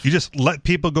going off. You just let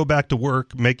people go back to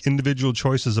work, make individual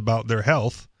choices about their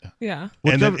health. Yeah.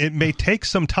 And then it may take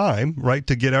some time, right,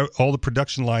 to get out all the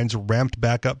production lines ramped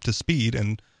back up to speed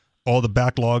and all the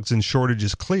backlogs and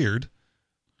shortages cleared.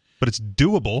 But it's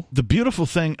doable. The beautiful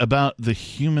thing about the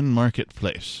human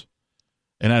marketplace,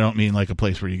 and I don't mean like a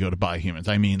place where you go to buy humans.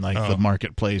 I mean like the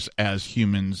marketplace as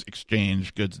humans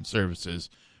exchange goods and services,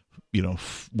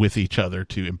 with each other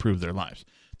to improve their lives.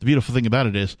 The beautiful thing about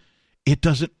it is it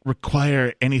doesn't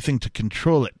require anything to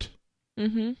control it.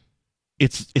 Mm-hmm.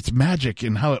 It's magic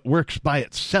in how it works by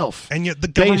itself. And yet the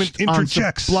government based on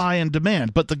interjects. Supply and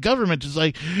demand. But the government is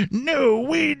like, no,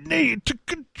 we need to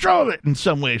control it in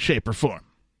some way, shape, or form.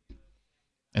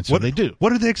 And so they do. What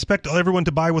do they expect everyone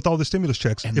to buy with all the stimulus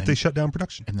checks if they shut down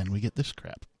production? And then we get this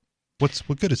crap.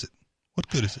 What good is it? What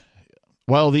good is it?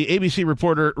 While the ABC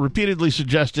reporter repeatedly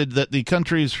suggested that the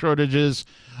country's shortages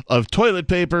of toilet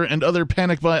paper and other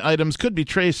panic buy items could be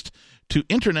traced to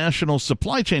international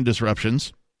supply chain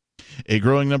disruptions, a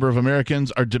growing number of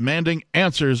Americans are demanding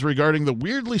answers regarding the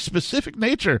weirdly specific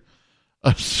nature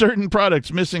of certain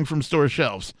products missing from store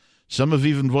shelves. Some have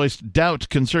even voiced doubt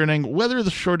concerning whether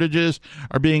the shortages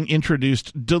are being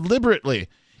introduced deliberately,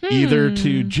 either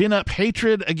to gin up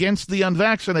hatred against the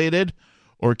unvaccinated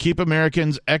or keep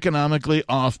Americans economically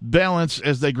off balance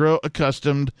as they grow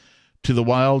accustomed to the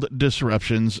wild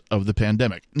disruptions of the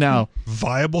pandemic. Now,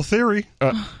 viable theory.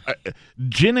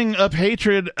 Ginning up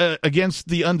hatred against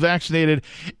the unvaccinated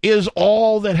is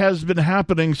all that has been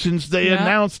happening since they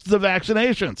announced the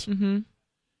vaccinations. Mm-hmm.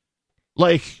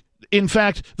 Like, in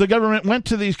fact, the government went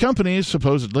to these companies,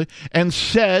 supposedly, and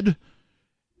said,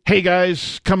 hey,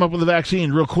 guys, come up with a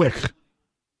vaccine real quick.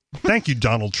 Thank you,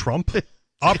 Donald Trump.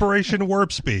 Operation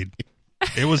Warp Speed.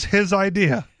 It was his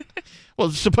idea.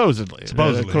 Well, supposedly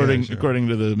according to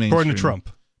the mainstream, according to Trump,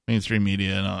 mainstream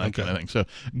media and all that kind of thing. So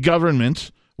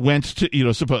government went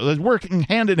to working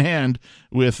hand in hand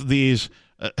with these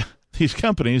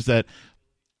companies that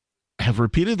have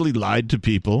repeatedly lied to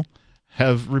people,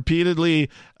 have repeatedly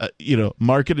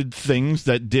marketed things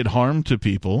that did harm to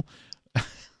people.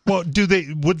 Well,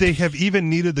 would they have even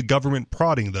needed the government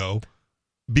prodding though?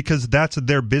 Because that's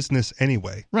their business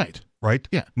anyway. Right. Right?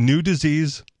 Yeah. New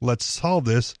disease, let's solve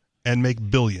this and make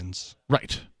billions.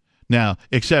 Right. Now,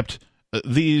 except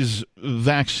these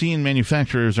vaccine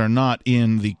manufacturers are not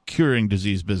in the curing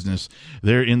disease business.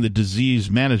 They're in the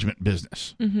disease management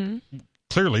business. Mm-hmm.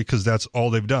 Clearly, because that's all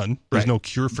they've done. There's no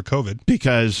cure for COVID.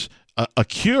 Because a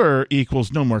cure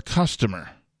equals no more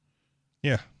customer.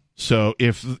 Yeah. So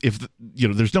if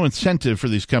there's no incentive for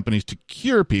these companies to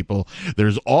cure people,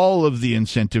 there's all of the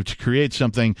incentive to create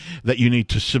something that you need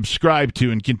to subscribe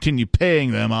to and continue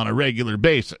paying them on a regular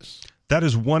basis. That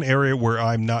is one area where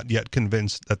I'm not yet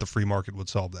convinced that the free market would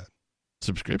solve that.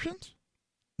 Subscriptions?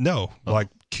 No, like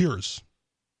cures.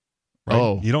 Right?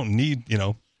 Oh. You don't need,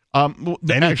 any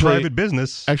private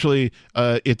business. Actually,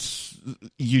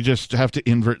 you just have to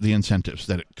invert the incentives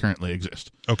that currently exist.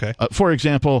 Okay. For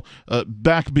example,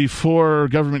 back before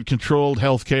government controlled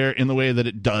healthcare in the way that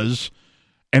it does,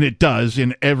 and it does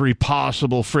in every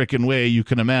possible frickin' way you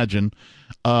can imagine,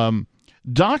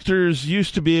 doctors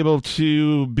used to be able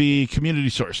to be community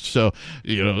sourced. So,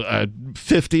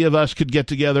 50 of us could get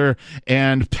together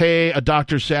and pay a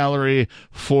doctor's salary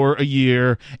for a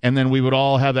year, and then we would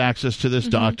all have access to this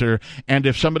doctor. And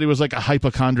if somebody was like a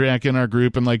hypochondriac in our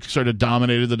group and like sort of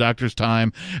dominated the doctor's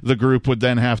time, the group would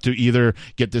then have to either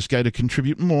get this guy to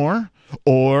contribute more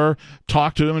or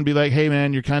talk to him and be like, hey,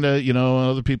 man, you're kind of,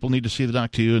 other people need to see the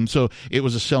doc too. And so it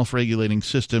was a self-regulating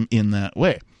system in that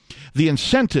way. The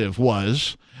incentive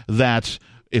was that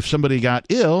if somebody got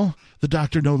ill, the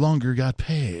doctor no longer got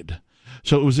paid.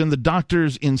 So it was in the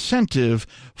doctor's incentive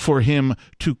for him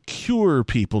to cure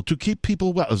people, to keep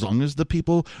people well. As long as the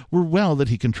people were well that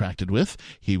he contracted with,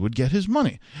 he would get his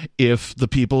money. If the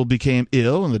people became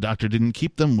ill and the doctor didn't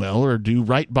keep them well or do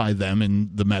right by them in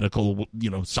the medical,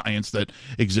 science that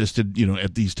existed,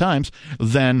 at these times,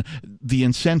 then the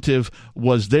incentive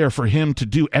was there for him to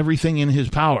do everything in his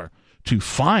power to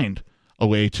find a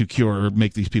way to cure or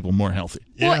make these people more healthy.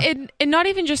 Yeah. Well, and not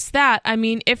even just that. I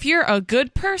mean, if you're a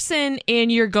good person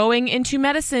and you're going into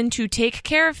medicine to take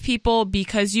care of people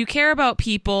because you care about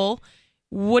people,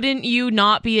 wouldn't you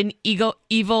not be an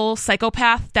evil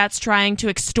psychopath that's trying to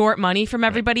extort money from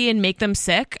everybody and make them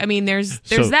sick? I mean, there's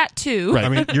that too. Right. I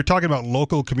mean, you're talking about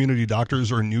local community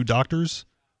doctors or new doctors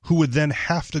who would then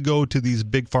have to go to these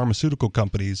big pharmaceutical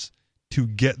companies to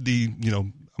get the,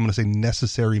 I'm going to say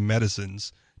necessary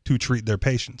medicines to treat their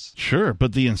patients. Sure,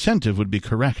 but the incentive would be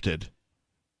corrected.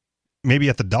 Maybe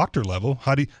at the doctor level.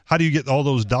 How do you get all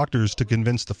those doctors to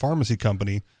convince the pharmacy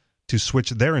company to switch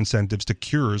their incentives to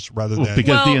cures rather than...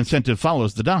 Because the incentive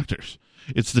follows the doctors.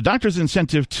 It's the doctor's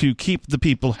incentive to keep the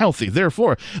people healthy.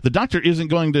 Therefore, the doctor isn't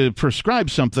going to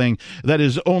prescribe something that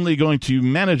is only going to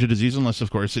manage a disease unless, of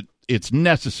course, it's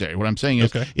necessary. What I'm saying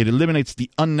is it eliminates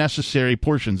the unnecessary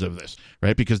portions of this,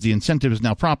 right? Because the incentive is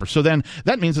now proper. So then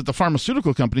that means that the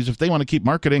pharmaceutical companies, if they want to keep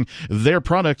marketing their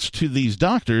products to these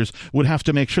doctors, would have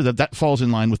to make sure that that falls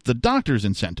in line with the doctor's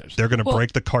incentives. They're going to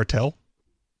break the cartel?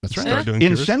 That's right.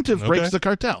 Incentive breaks the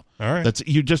cartel. All right.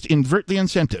 You just invert the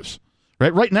incentives.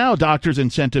 Right now, doctors'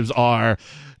 incentives are,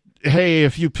 hey,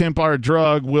 if you pimp our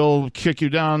drug, we'll kick you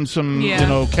down some,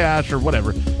 cash or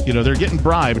whatever. They're getting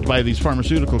bribed by these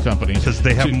pharmaceutical companies because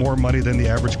they have more money than the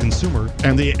average consumer,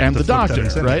 and the doctor,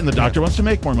 right? And the doctor wants to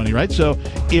make more money, right? So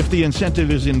if the incentive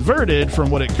is inverted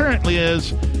from what it currently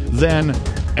is, then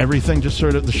everything just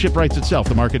sort of the ship rights itself.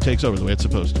 The market takes over the way it's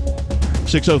supposed to.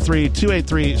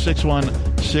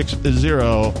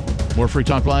 603-283-6160. More Free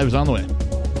Talk Live is on the way.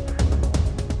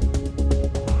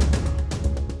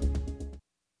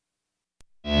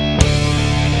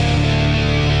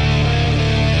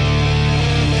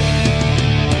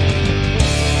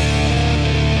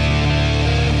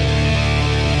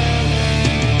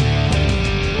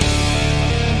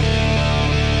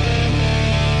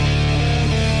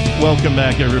 Welcome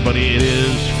back, everybody. It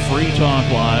is Free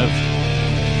Talk Live.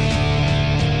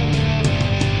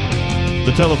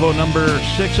 The telephone number,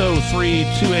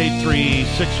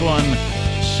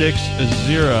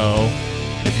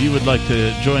 603-283-6160. If you would like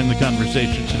to join the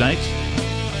conversation tonight.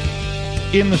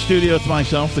 In the studio with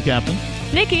myself, the captain.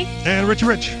 Nikki. And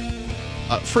Rich.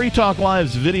 Free Talk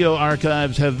Live's video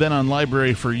archives have been on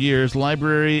Library for years.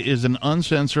 Library is an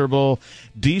uncensorable,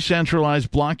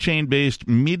 decentralized, blockchain-based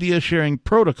media sharing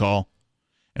protocol,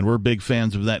 and we're big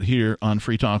fans of that here on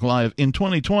Free Talk Live. In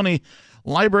 2020,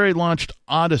 Library launched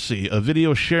Odyssey, a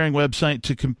video sharing website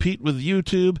to compete with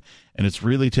YouTube, and it's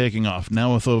really taking off,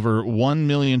 now with over 1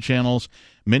 million channels,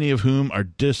 many of whom are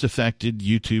disaffected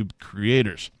YouTube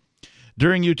creators.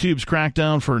 During YouTube's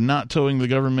crackdown for not towing the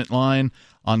government line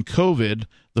on COVID,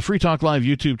 the Free Talk Live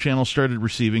YouTube channel started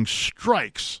receiving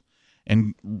strikes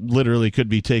and literally could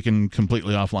be taken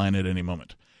completely offline at any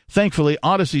moment. Thankfully,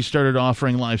 Odyssey started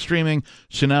offering live streaming,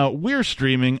 so now we're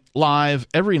streaming live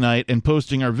every night and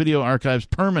posting our video archives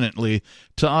permanently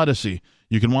to Odyssey.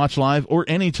 You can watch live or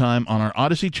anytime on our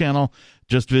Odyssey channel.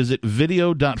 Just visit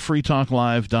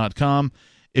video.freetalklive.com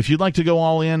If you'd like to go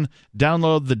all in,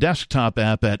 download the desktop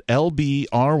app at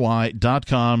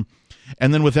lbry.com.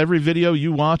 And then with every video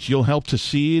you watch, you'll help to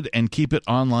seed and keep it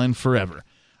online forever.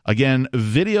 Again,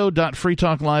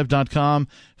 video.freetalklive.com.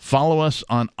 Follow us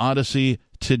on Odyssey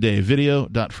today.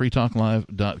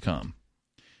 Video.freetalklive.com.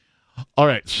 All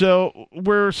right, so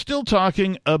we're still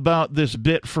talking about this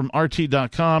bit from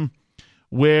RT.com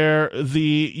where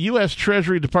the U.S.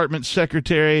 Treasury Department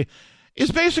Secretary is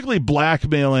basically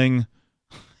blackmailing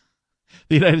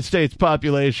the United States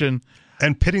population.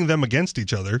 And pitting them against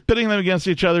each other.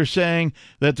 Saying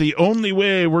that the only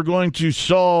way we're going to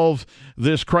solve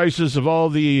this crisis of all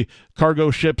the cargo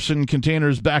ships and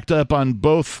containers backed up on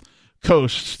both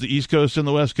coasts, the East Coast and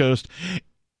the West Coast,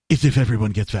 is if everyone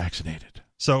gets vaccinated.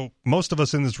 So most of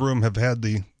us in this room have had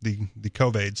the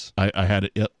COVIDs. I had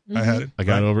it, yep. I had it. I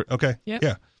got over it. Okay. Yep.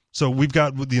 Yeah. So we've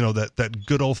got, that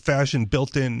good old-fashioned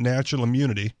built-in natural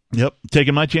immunity. Yep.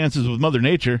 Taking my chances with Mother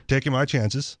Nature. Taking my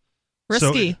chances.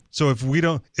 Risky. So if we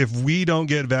don't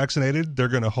get vaccinated, they're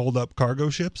going to hold up cargo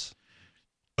ships.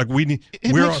 Like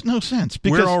it makes no sense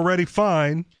because we're already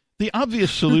fine. The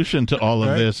obvious solution to all of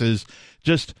right? this is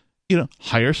just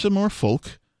hire some more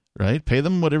folk, right? Pay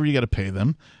them whatever you got to pay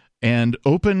them, and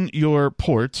open your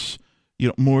ports,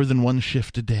 more than one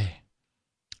shift a day.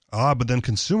 But then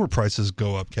consumer prices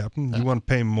go up, Captain. You want to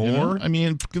pay more? I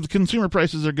mean, the consumer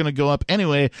prices are going to go up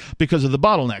anyway because of the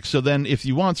bottlenecks. So then if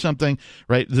you want something,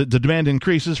 right, the demand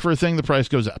increases for a thing, the price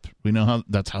goes up. We know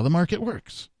that's how the market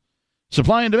works.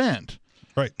 Supply and demand.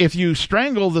 Right. If you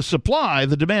strangle the supply,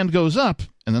 the demand goes up,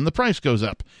 and then the price goes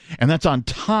up. And that's on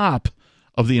top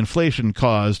of the inflation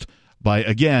caused by,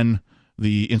 again,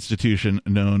 the institution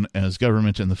known as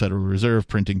government and the Federal Reserve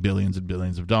printing billions and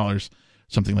billions of dollars,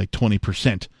 something like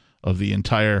 20% of the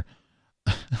entire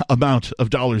amount of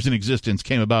dollars in existence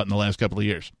came about in the last couple of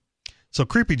years. So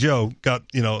Creepy Joe got,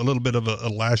 a little bit of a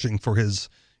lashing for his,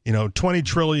 20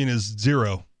 trillion is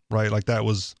zero, right? Like that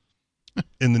was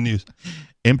in the news.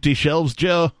 Empty shelves,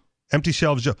 Joe. Empty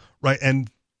shelves, Joe. Right. And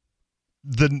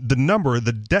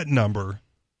the debt number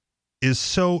is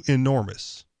so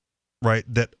enormous, right,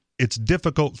 that it's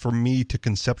difficult for me to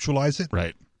conceptualize it.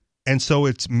 Right. And so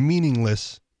it's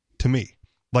meaningless to me.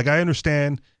 Like, I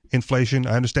understand inflation.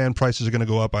 I understand prices are going to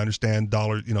go up. I understand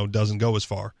dollar, doesn't go as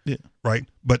far. Yeah. Right.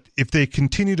 But if they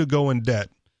continue to go in debt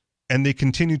and they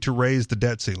continue to raise the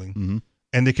debt ceiling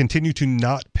and they continue to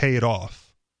not pay it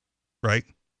off, right,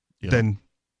 then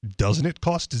doesn't it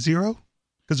cost zero?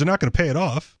 Because they're not going to pay it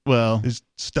off. Well, there's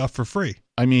stuff for free.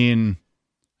 I mean,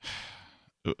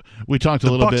 we talked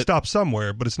a little bit. The buck stops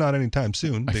somewhere, but it's not anytime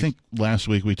soon. I think last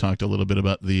week we talked a little bit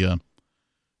about the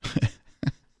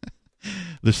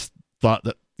this thought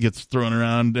that gets thrown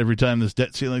around every time this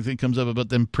debt ceiling thing comes up about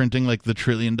them printing like the $1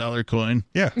 trillion coin.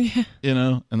 Yeah.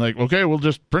 And like, okay, we'll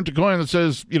just print a coin that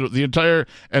says, the entire,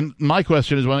 and my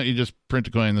question is, why don't you just print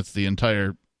a coin that's the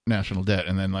entire national debt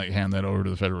and then like hand that over to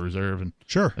the Federal Reserve and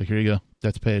sure, like, here you go,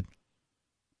 debt's paid.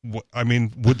 I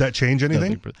mean, would that change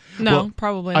anything? No,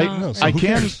 probably not.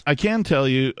 I can tell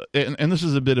you, and this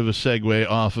is a bit of a segue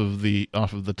off of the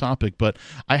topic, but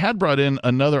I had brought in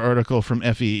another article from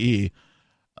FEE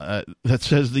that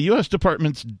says the U.S.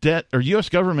 government's debt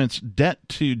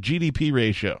to GDP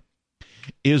ratio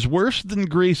is worse than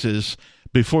Greece's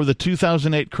before the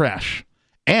 2008 crash,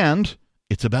 and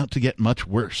it's about to get much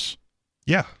worse.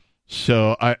 Yeah.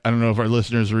 So I don't know if our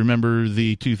listeners remember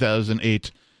the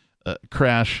 2008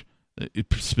 crash,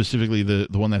 specifically the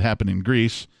one that happened in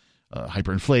Greece,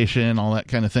 hyperinflation, all that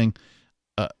kind of thing.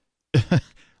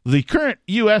 The current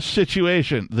U.S.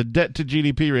 situation, the debt to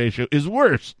GDP ratio, is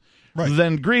worse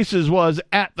than Greece's was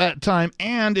at that time,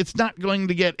 and it's not going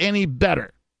to get any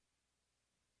better.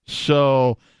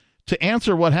 So to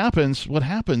answer what happens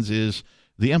is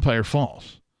the empire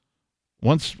falls.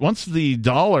 Once the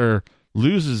dollar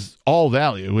loses all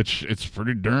value, which it's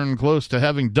pretty darn close to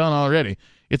having done already,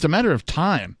 it's a matter of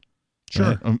time.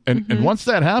 Sure. Right? And once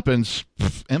that happens,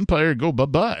 empire go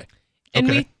bye-bye.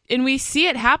 And we see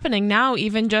it happening now,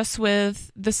 even just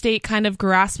with the state kind of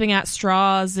grasping at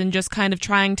straws and just kind of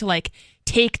trying to like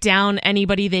take down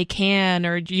anybody they can,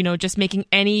 or just making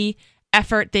any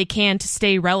effort they can to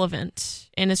stay relevant,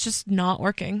 and it's just not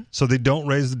working. So they don't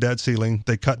raise the debt ceiling,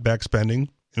 they cut back spending,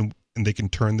 and they can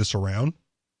turn this around.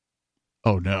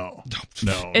 Oh no,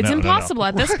 it's impossible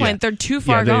at this point. They're too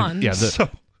far gone.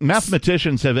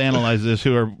 Mathematicians have analyzed this,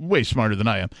 who are way smarter than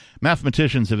I am.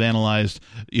 Mathematicians have analyzed,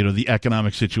 the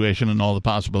economic situation and all the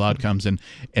possible outcomes, and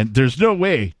there's no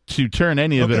way to turn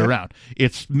any of it around.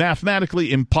 It's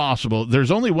mathematically impossible.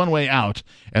 There's only one way out,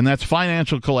 and that's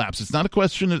financial collapse. It's not a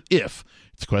question of if;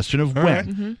 it's a question of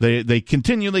when. They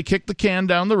continually kick the can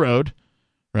down the road,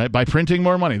 right? By printing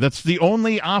more money. That's the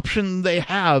only option they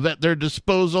have at their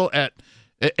disposal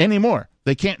anymore.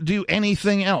 They can't do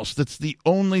anything else. That's the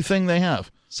only thing they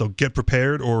have. So get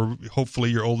prepared, or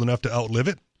hopefully you're old enough to outlive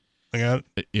it.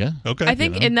 Yeah. Okay. I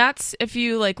think, and that's, if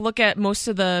you look at most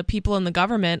of the people in the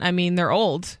government, I mean, they're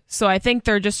old. So I think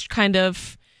they're just kind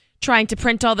of trying to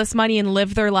print all this money and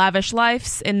live their lavish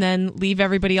lives and then leave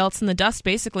everybody else in the dust,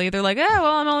 basically. They're like, well,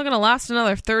 I'm only going to last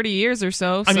another 30 years or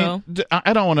so. I mean,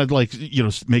 I don't want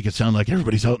to, make it sound like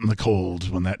everybody's out in the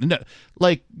cold when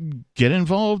get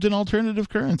involved in alternative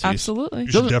currencies. Absolutely.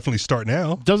 You should definitely start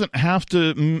now. Doesn't have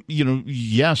to,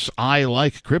 yes, I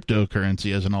like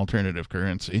cryptocurrency as an alternative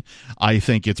currency. I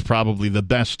think it's probably the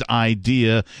best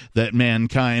idea that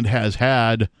mankind has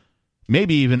had,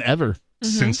 maybe even ever.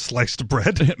 Since sliced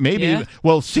bread, maybe. Yeah.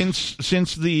 Well, since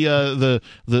the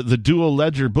dual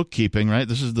ledger bookkeeping, right?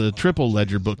 This is the triple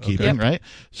ledger bookkeeping, right?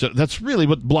 So that's really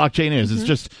what blockchain is. It's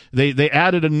just they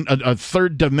added a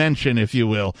third dimension, if you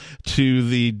will, to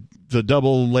the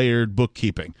double layered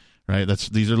bookkeeping, right?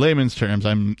 These are layman's terms.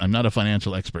 I'm not a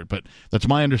financial expert, but that's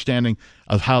my understanding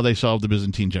of how they solved the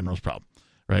Byzantine generals problem,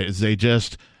 right? Is they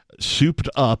just souped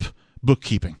up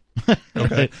bookkeeping,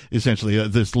 right? Essentially,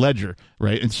 this ledger,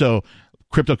 right? And so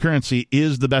cryptocurrency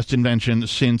is the best invention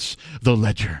since the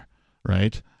ledger,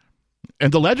 right?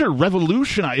 And the ledger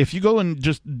revolutionized. If you go and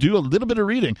just do a little bit of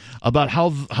reading about how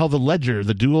the ledger,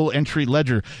 the dual entry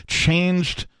ledger,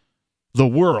 changed the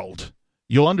world,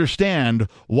 you'll understand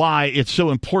why it's so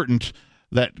important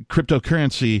that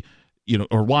cryptocurrency,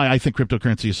 or why I think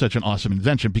cryptocurrency is such an awesome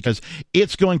invention, because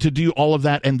it's going to do all of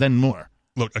that and then more.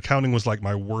 Look, accounting was like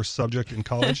my worst subject in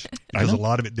college because a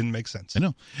lot of it didn't make sense. I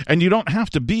know. And you don't have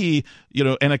to be,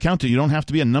 an accountant. You don't have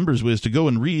to be a numbers whiz to go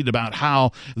and read about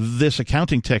how this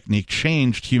accounting technique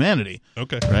changed humanity.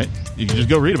 Okay. Right? You can just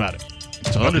go read about it.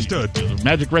 So understood. The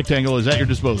magic rectangle is at your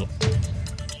disposal.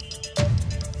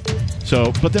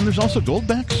 So, but then there's also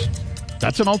goldbacks.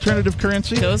 That's an alternative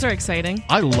currency. Those are exciting.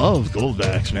 I love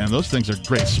goldbacks, man. Those things are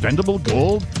great. Spendable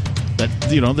gold. That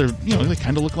they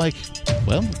kind of look like,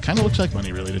 it kind of looks like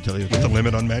money, really, to tell you. What's the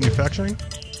limit on manufacturing?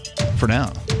 For now.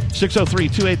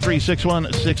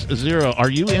 603-283-6160. Are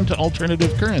you into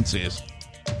alternative currencies?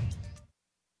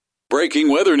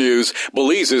 Breaking weather news.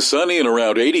 Belize is sunny and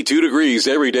around 82 degrees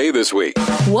every day this week.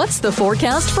 What's the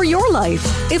forecast for your life?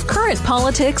 If current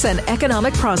politics and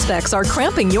economic prospects are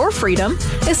cramping your freedom,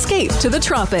 escape to the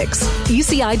tropics.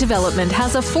 ECI Development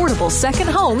has affordable second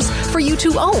homes for you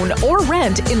to own or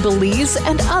rent in Belize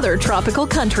and other tropical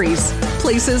countries.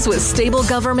 Places with stable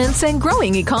governments and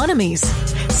growing economies.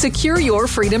 Secure your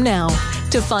freedom now.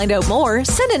 To find out more,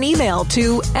 send an email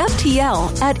to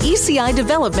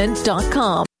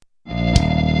ftl@ecidevelopment.com.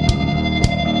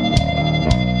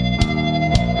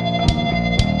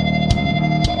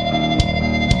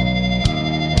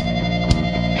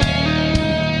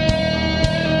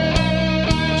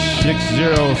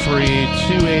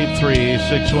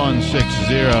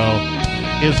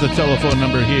 (603-283-6160) is the telephone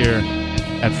number here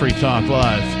at Free Talk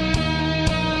Live.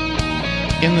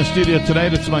 In the studio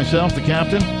tonight, it's myself, the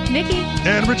captain, Nikki,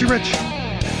 and Richie Rich.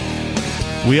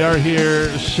 We are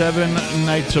here 7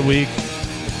 nights a week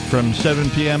from 7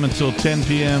 p.m. until 10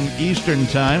 p.m. Eastern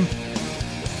Time,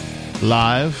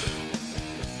 live.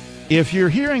 If you're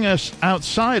hearing us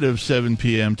outside of 7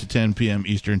 p.m. to 10 p.m.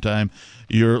 Eastern Time,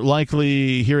 you're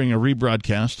likely hearing a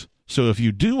rebroadcast. So if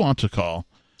you do want to call,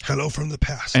 hello from the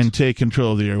past, and take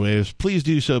control of the airwaves, please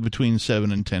do so between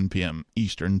 7 and 10 p.m.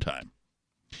 Eastern Time.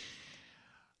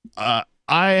 I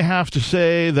have to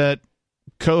say that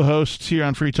co-hosts here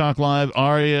on Free Talk Live,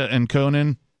 Aria and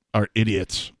Conan, are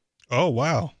idiots. Oh,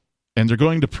 wow. And they're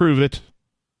going to prove it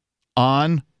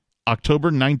on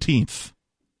October 19th,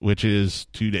 which is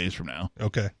 2 days from now.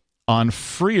 Okay. On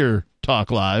Freer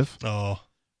Talk Live,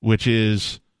 which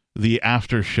is the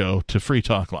after show to Free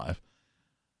Talk Live.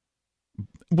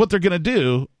 What they're going to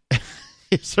do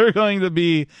is they're going to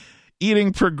be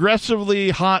eating progressively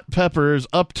hot peppers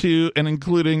up to and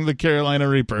including the Carolina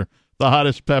Reaper, the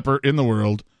hottest pepper in the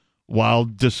world, while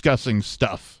discussing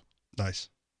stuff. Nice.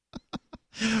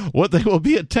 What they will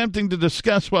be attempting to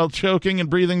discuss while choking and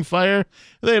breathing fire,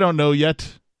 they don't know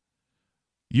yet.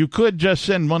 You could just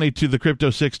send money to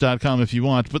thecrypto6.com if you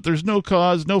want, but there's no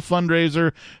cause, no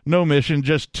fundraiser, no mission,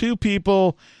 just two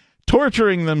people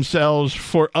torturing themselves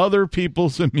for other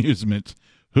people's amusement.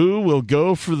 Who will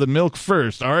go for the milk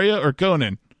first, Arya or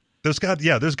Conan? There's got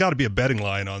to be a betting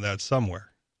line on that somewhere.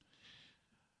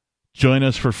 Join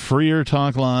us for Freer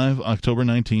Talk Live, October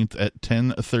 19th at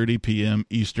 10:30 p.m.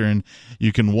 Eastern.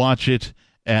 You can watch it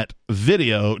at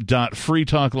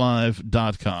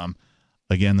video.freetalklive.com.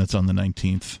 Again, that's on the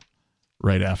 19th,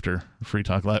 right after Free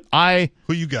Talk Live.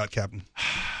 Who you got, Captain?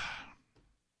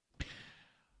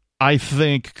 I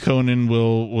think Conan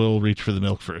will reach for the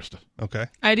milk first. Okay.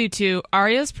 I do too.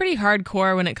 Arya's pretty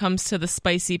hardcore when it comes to the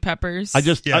spicy peppers.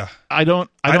 I don't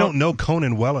know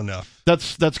Conan well enough.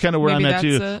 That's kind of where Maybe I'm at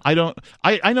too. that's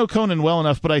I know Conan well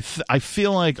enough, but I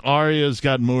feel like Arya's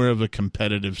got more of a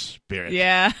competitive spirit.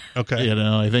 Yeah. Okay.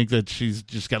 I think that she's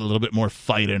just got a little bit more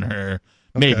fight in her.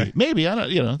 Okay. Maybe I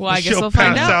don't. Well, I guess she'll we'll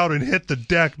find pass out and hit the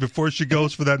deck before she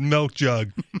goes for that milk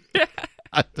jug.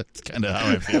 That's kind of how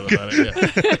I feel about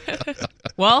it. Yeah.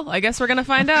 Well, I guess we're going to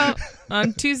find out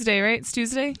on Tuesday, right? It's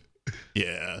Tuesday?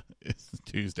 Yeah, it's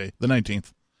Tuesday, the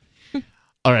 19th.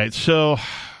 All right, so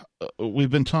we've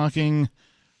been talking,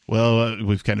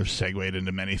 we've kind of segued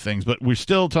into many things, but we're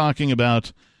still talking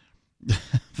about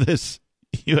this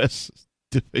U.S.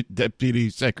 Deputy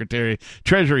Secretary,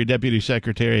 Treasury Deputy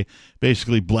Secretary,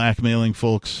 basically blackmailing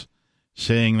folks,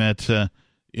 saying that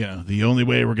the only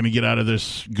way we're going to get out of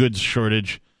this goods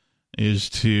shortage is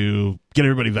to get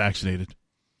everybody vaccinated.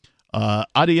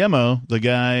 Adeyemo, the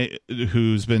guy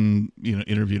who's been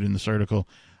interviewed in this article,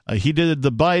 he did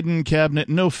the Biden cabinet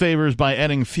no favors by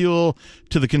adding fuel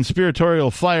to the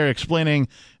conspiratorial fire, explaining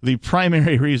the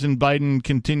primary reason Biden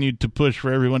continued to push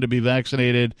for everyone to be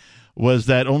vaccinated was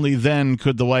that only then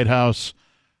could the White House,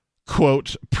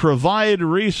 quote, provide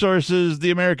resources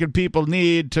the American people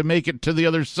need to make it to the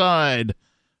other side,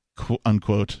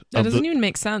 unquote. That doesn't even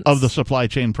make sense. Of the supply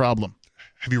chain problem.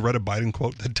 Have you read a Biden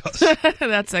quote that does?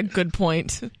 That's a good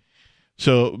point.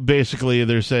 So basically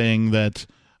they're saying that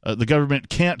the government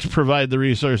can't provide the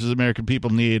resources American people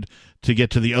need to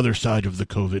get to the other side of the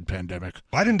COVID pandemic.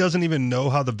 Biden doesn't even know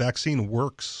how the vaccine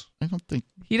works. I don't think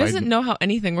he doesn't know how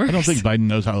anything works. I don't think Biden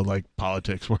knows how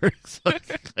politics works.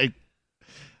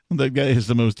 That guy is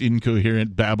the most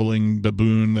incoherent, babbling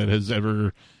baboon that has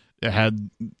ever had,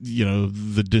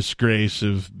 the disgrace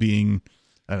of being,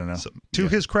 I don't know. So, to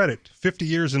his credit, 50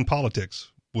 years in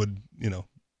politics would,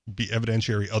 be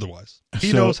evidentiary otherwise.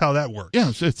 He knows how that works.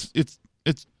 Yeah,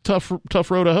 it's tough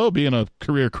road to hoe being a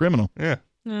career criminal. Yeah.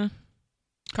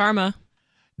 Karma.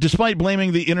 Despite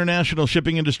blaming the international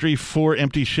shipping industry for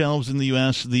empty shelves in the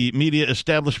U.S., the media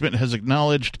establishment has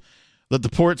acknowledged that the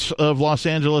ports of Los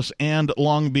Angeles and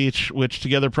Long Beach, which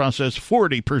together process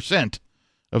 40%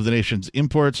 of the nation's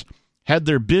imports, had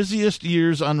their busiest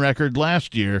years on record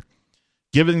last year,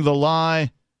 giving the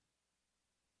lie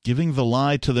to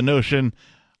the notion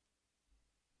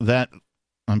that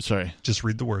just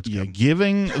read the words. Yeah,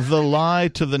 giving the lie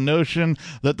to the notion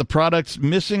that the products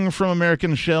missing from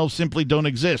American shelves simply don't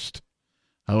exist.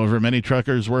 However, many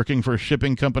truckers working for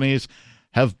shipping companies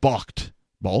have balked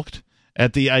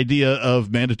at the idea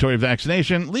of mandatory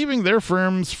vaccination, leaving their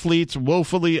firms' fleets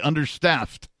woefully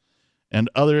understaffed, and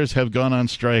others have gone on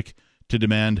strike to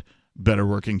demand better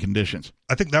working conditions.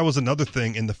 I think that was another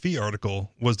thing in the fee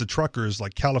article was the truckers,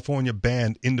 like California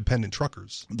banned independent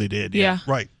truckers. They did. Yeah.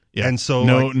 Right. Yeah. And so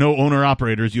no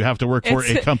owner-operators. You have to work for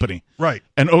a company. Right.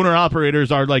 And owner-operators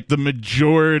are like the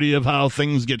majority of how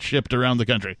things get shipped around the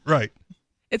country. Right.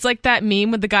 It's like that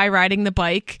meme with the guy riding the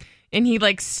bike and he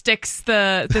sticks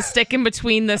the stick in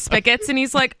between the spigots and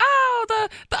he's like, oh, the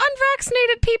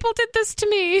unvaccinated people did this to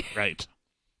me. Right.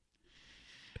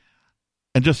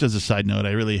 And just as a side note,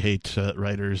 I really hate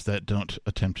writers that don't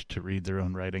attempt to read their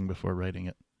own writing before writing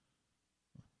it.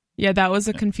 Yeah, that was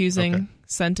a confusing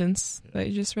sentence that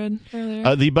you just read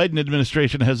earlier. The Biden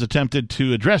administration has attempted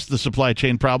to address the supply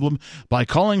chain problem by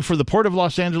calling for the Port of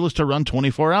Los Angeles to run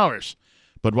 24 hours.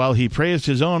 But while he praised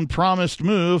his own promised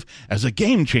move as a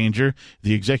game changer,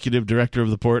 the executive director of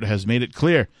the port has made it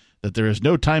clear that there is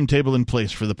no timetable in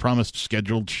place for the promised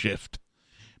scheduled shift.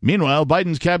 Meanwhile,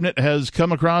 Biden's cabinet has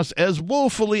come across as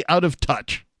woefully out of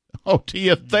touch. Oh, do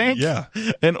you think? Yeah.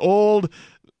 An old,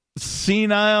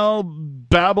 senile,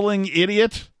 babbling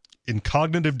idiot? In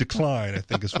cognitive decline, I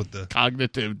think is what the...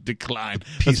 Cognitive decline.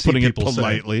 PC That's putting it people say.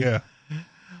 politely. Yeah.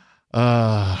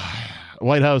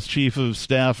 White House Chief of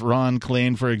Staff Ron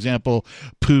Klain, for example,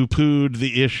 poo-pooed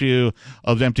the issue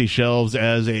of empty shelves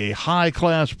as a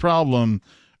high-class problem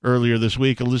earlier this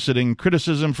week, eliciting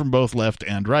criticism from both left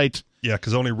and right. Yeah,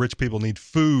 because only rich people need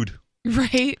food.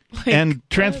 Right? And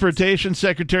Transportation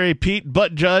Secretary Pete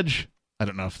Buttigieg, I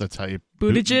don't know if that's how you...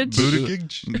 Buttigieg?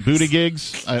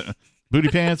 Booty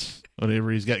pants,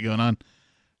 whatever he's got going on,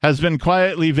 has been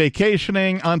quietly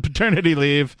vacationing on paternity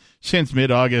leave since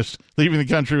mid-August, leaving the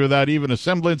country without even a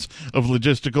semblance of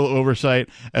logistical oversight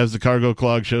as the cargo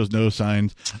clog shows no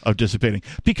signs of dissipating.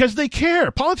 Because they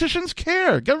care. Politicians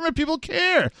care. Government people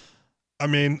care. I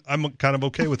mean, I'm kind of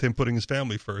okay with him putting his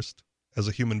family first as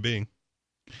a human being.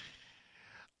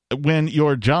 when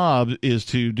your job is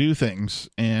to do things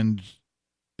and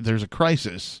there's a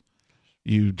crisis,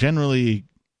 you generally,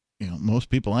 most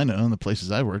people I know in the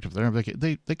places I've worked, if they're on vacation,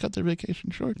 they cut their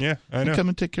vacation short. Yeah, I know. They come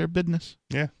and take care of business.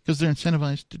 Yeah. Because they're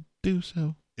incentivized to do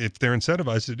so. If they're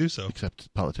incentivized to do so.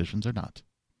 Except politicians are not.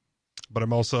 But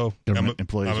I'm also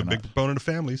employees. I'm a big proponent of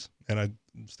families, and I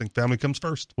think family comes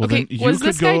first. Well, okay, was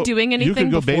this guy doing anything before,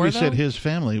 you could go babysit though? his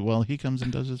family while he comes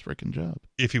and does his frickin' job.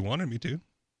 If he wanted me to.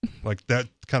 Like, that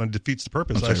kind of defeats the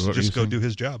purpose. I should just go do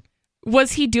his job.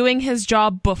 Was he doing his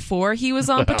job before he was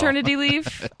on paternity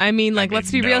leave? I mean,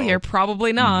 let's be real here.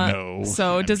 Probably not. No.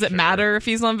 So does it matter if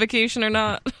he's on vacation or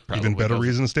not? Even better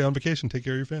reason to stay on vacation. Take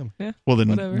care of your family. Yeah. Well, then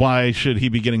whatever. Why should he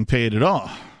be getting paid at all?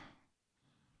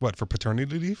 What, for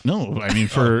paternity leave? No, I mean,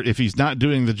 if he's not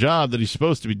doing the job that he's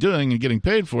supposed to be doing and getting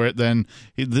paid for it, then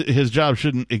his job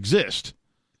shouldn't exist.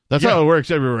 That's how it works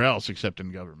everywhere else except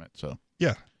in government. So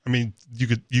yeah, I mean,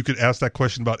 you could ask that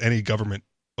question about any government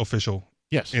official.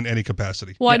 Yes. In any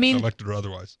capacity. Well, I mean, elected or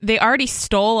otherwise. They already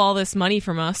stole all this money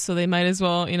from us, so they might as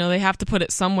well, they have to put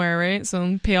it somewhere, right?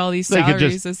 So pay all these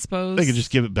salaries, I suppose. They could just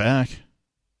give it back.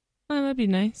 Oh, that'd be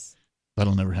nice.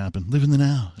 That'll never happen. Live in the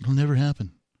now. It'll never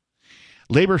happen.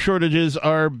 Labor shortages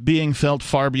are being felt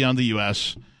far beyond the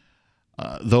U.S.,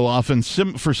 though often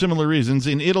for similar reasons.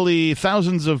 In Italy,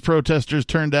 thousands of protesters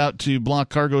turned out to block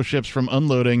cargo ships from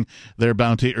unloading their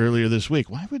bounty earlier this week.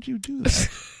 Why would you do that?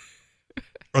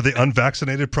 Are they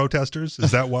unvaccinated protesters?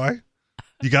 Is that why?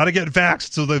 You got to get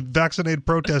vaxxed so the vaccinated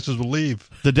protesters will leave.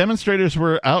 The demonstrators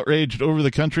were outraged over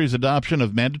the country's adoption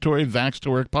of mandatory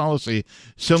vax-to-work policy,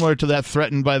 similar to that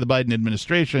threatened by the Biden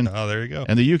administration. Oh, there you go.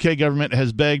 And the UK government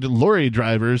has begged lorry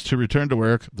drivers to return to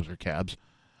work. Those are cabs.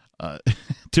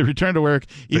 To return to work.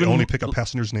 They only pick up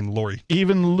passengers named Lori.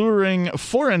 Even luring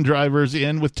foreign drivers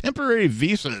in with temporary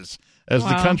visas as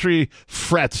the country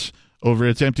frets over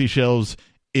its empty shelves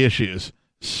issues.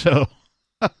 So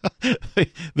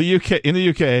in the UK,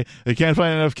 they can't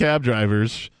find enough cab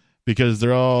drivers because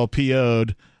they're all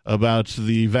PO'd about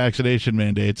the vaccination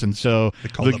mandates, and so they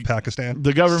called up Pakistan.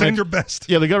 The government, send your best.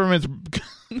 Yeah, the government's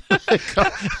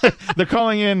they're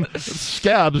calling in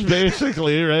scabs,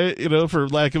 basically, right? For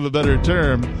lack of a better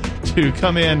term, to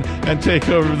come in and take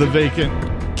over the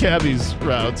vacant cabbies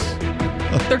routes.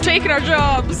 They're taking our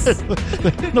jobs.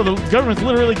 No, the government's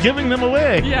literally giving them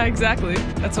away. Yeah, exactly.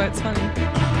 That's why it's funny.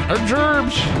 Our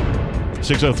gerbs.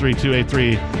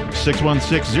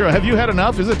 603-283-6160. Have you had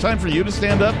enough? Is it time for you to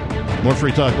stand up? More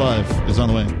Free Talk Live is on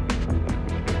the way.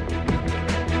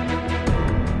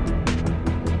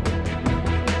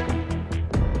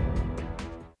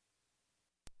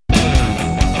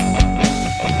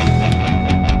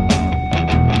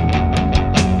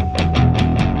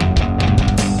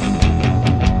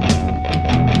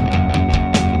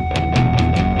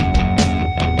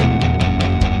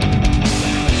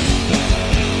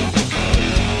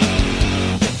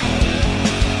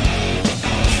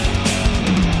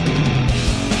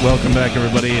 Welcome back,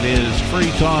 everybody. It is Free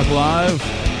Talk Live.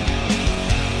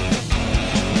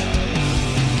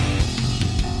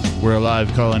 We're a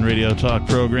live call-in radio talk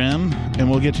program, and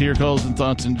we'll get to your calls and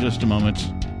thoughts in just a moment.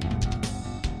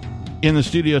 In the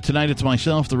studio tonight, it's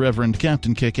myself, the Reverend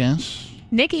Captain Kickass.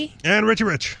 Nikki. And Richie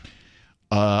Rich.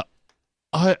 I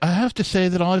have to say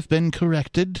that I've been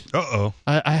corrected. Uh-oh.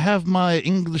 I have my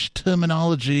English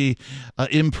terminology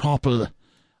improper,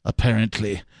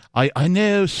 apparently. I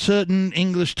know certain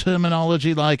English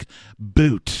terminology like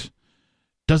boot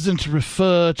doesn't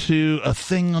refer to a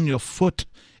thing on your foot.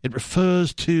 It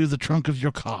refers to the trunk of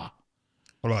your car.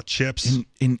 What about chips?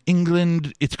 In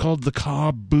England, it's called the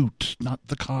car boot, not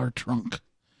the car trunk.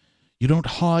 You don't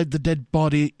hide the dead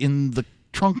body in the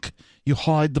trunk. You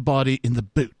hide the body in the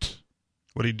boot.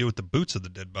 What do you do with the boots of the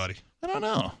dead body? I don't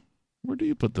know. Where do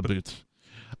you put the boots?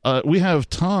 We have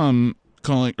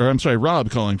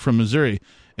Rob calling from Missouri.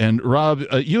 And Rob,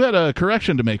 you had a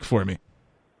correction to make for me.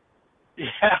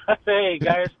 Yeah. Hey,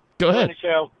 guys. Go ahead. The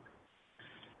show.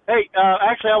 Hey,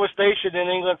 actually, I was stationed in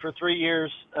England for 3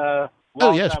 years long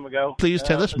time ago. Please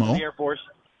tell us more. In the Air Force.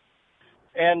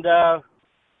 And I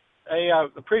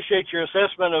appreciate your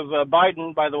assessment of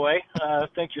Biden, by the way. I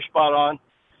think you're spot on.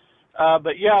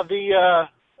 But, yeah,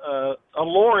 a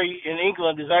lorry in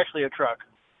England is actually a truck.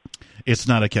 It's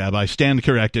not a cab. I stand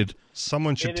corrected.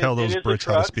 Someone should tell those Brits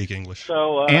how to speak English.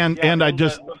 So, and I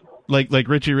just like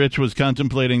Richie Rich was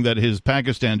contemplating that his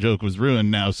Pakistan joke was ruined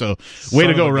now. So way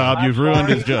to go, Rob! You've ruined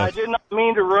his joke. I did not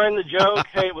mean to ruin the joke.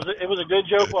 Hey, it was a good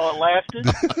joke while it lasted.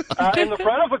 And the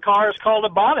front of a car is called a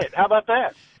bonnet. How about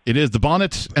that? It is the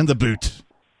bonnet and the boot.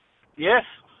 Yes.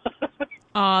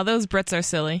 Aw, those Brits are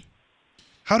silly.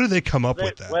 How do they come up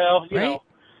with that? Well, you know.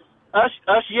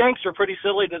 us Yanks are pretty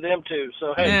silly to them too.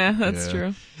 So hey, yeah, that's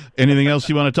true. Anything else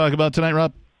you want to talk about tonight,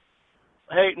 Rob?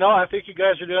 Hey, no, I think you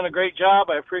guys are doing a great job.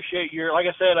 I appreciate your, like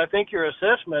I said, I think your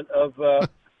assessment of the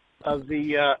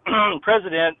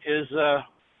president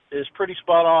is pretty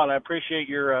spot on. I appreciate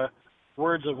your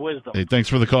words of wisdom. Hey, thanks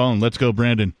for the call, and let's go,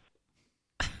 Brandon.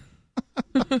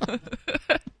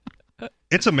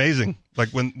 It's amazing,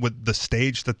 like with the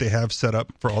stage that they have set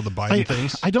up for all the Biden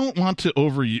things. I don't want to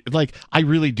I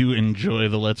really do enjoy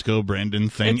the "Let's Go, Brandon"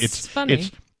 thing. It's funny.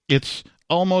 It's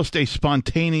almost a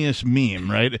spontaneous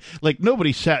meme, right? Like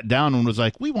nobody sat down and was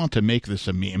like, "We want to make this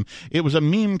a meme." It was a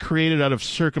meme created out of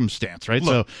circumstance, right?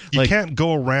 Look, so you can't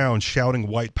go around shouting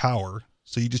white power,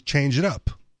 so you just change it up.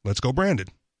 Let's go, Brandon.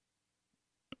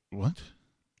 What?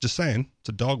 Just saying, it's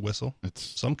a dog whistle. It's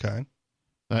some kind.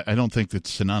 I don't think it's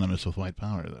synonymous with white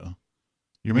power, though.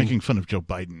 You're making fun of Joe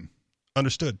Biden.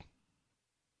 Understood.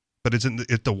 But isn't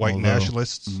it the white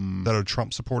nationalists that are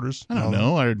Trump supporters? I don't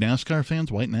know. Are NASCAR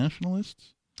fans white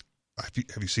nationalists? Have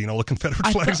you seen all the Confederate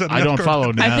flags? I don't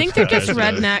follow NASCAR. I think they're just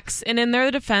rednecks, and in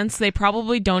their defense, they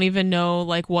probably don't even know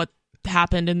like what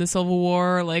happened in the Civil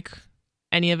War, like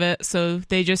any of it. So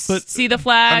they just see the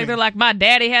flag. They're like, "My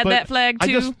daddy had that flag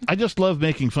too." I just love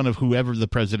making fun of whoever the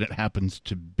president happens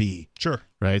to be. Sure.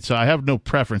 Right. So I have no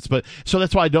preference, but so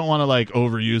that's why I don't want to like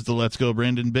overuse the "Let's Go,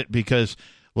 Brandon" bit because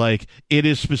like it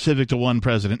is specific to one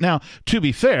president. Now, to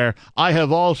be fair, I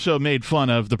have also made fun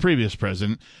of the previous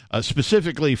president,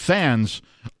 specifically fans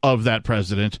of that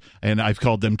president, and I've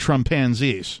called them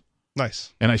Trumpanzees.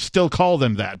 Nice. And I still call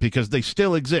them that because they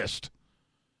still exist.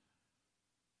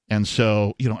 And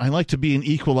so, I like to be an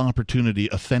equal opportunity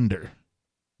offender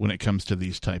when it comes to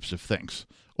these types of things.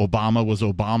 Obama was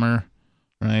Obama,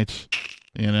 right?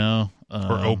 Or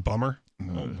Obama.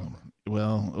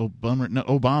 Well,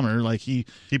 Obama, like he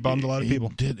bombed a lot of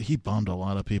people. He bombed a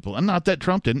lot of people. And not that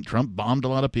Trump didn't. Trump bombed a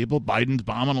lot of people. Biden's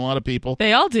bombing a lot of people.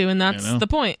 They all do, and that's the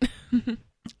point.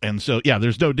 And so,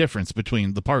 there's no difference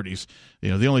between the parties.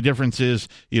 The only difference is,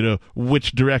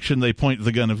 which direction they point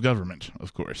the gun of government,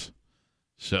 of course.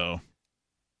 So,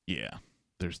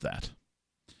 there's that.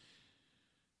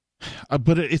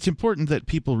 But it's important that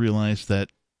people realize that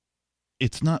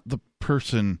it's not the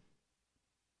person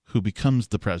who becomes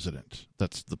the president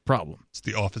that's the problem. It's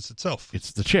the office itself.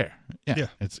 It's the chair. Yeah.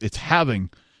 It's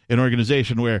having an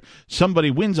organization where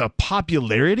somebody wins a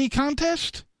popularity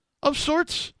contest of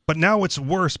sorts. But now it's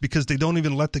worse because they don't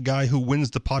even let the guy who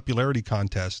wins the popularity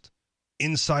contest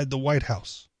inside the White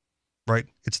House. Right?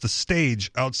 It's the stage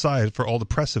outside for all the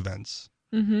press events.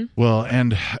 Mm-hmm. Well,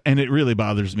 and it really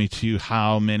bothers me, too,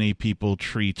 how many people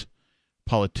treat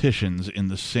politicians in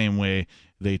the same way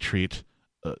they treat,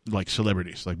 like,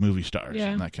 celebrities, like movie stars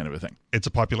and that kind of a thing. It's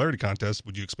a popularity contest.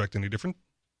 Would you expect any different?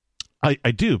 I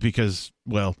do because,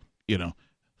 well,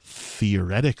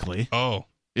 theoretically,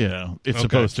 it's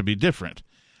supposed to be different.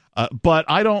 But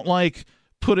I don't like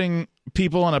putting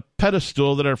people on a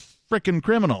pedestal that are frickin'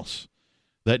 criminals.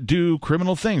 That do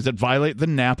criminal things, that violate the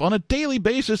NAP on a daily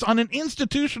basis on an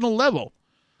institutional level,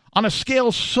 on a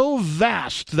scale so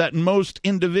vast that most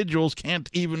individuals can't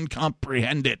even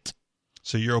comprehend it.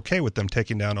 So you're okay with them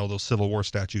taking down all those Civil War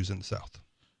statues in the South?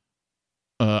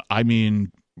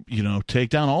 Take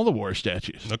down all the war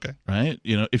statues. Okay. Right?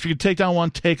 If you could take down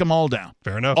one, take them all down.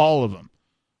 Fair enough. All of them.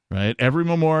 Right? Every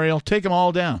memorial, take them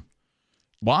all down.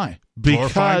 Why?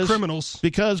 Glorify criminals.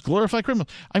 Because glorify criminals.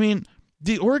 I mean,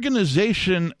 the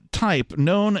organization type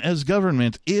known as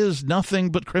government is nothing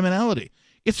but criminality.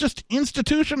 It's just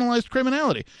institutionalized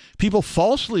criminality. People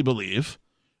falsely believe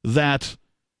that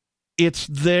it's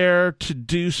there to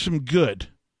do some good.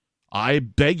 I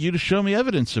beg you to show me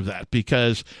evidence of that,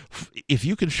 because if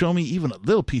you can show me even a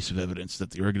little piece of evidence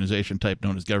that the organization type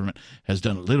known as government has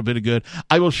done a little bit of good,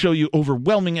 I will show you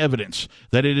overwhelming evidence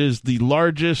that it is the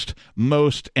largest,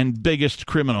 most, and biggest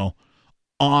criminal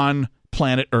on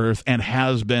planet Earth and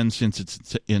has been since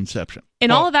its inception.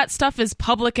 And all of that stuff is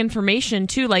public information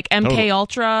too, like MK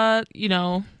Ultra,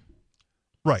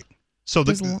 Right. So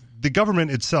the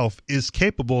government itself is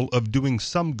capable of doing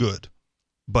some good,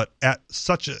 but at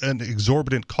such an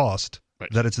exorbitant cost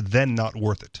that it's then not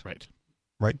worth it. Right.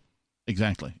 Right?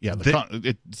 Exactly. Yeah.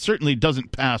 It certainly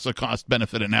doesn't pass a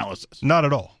cost-benefit analysis. Not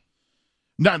at all.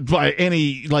 Not by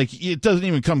any, it doesn't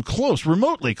even come close,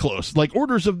 remotely close, like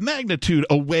orders of magnitude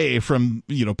away from,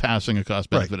 passing a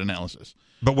cost-benefit analysis.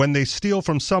 But when they steal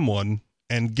from someone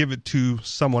and give it to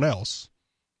someone else,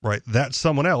 right, that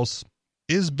someone else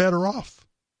is better off,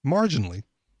 marginally,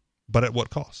 but at what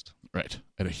cost? Right.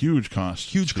 At a huge cost.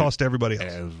 Huge cost to everybody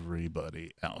else.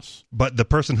 Everybody else. But the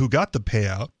person who got the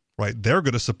payout, right, they're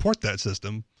going to support that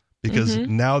system because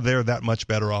now they're that much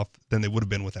better off than they would have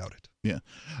been without it. Yeah.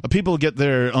 People get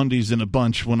their undies in a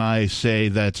bunch when I say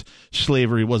that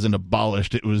slavery wasn't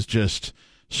abolished. It was just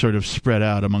sort of spread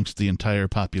out amongst the entire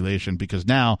population, because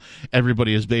now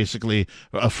everybody is basically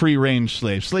a free-range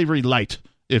slave, slavery light,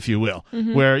 if you will,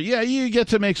 where, you get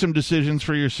to make some decisions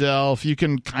for yourself. You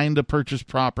can kind of purchase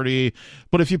property,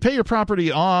 but if you pay your property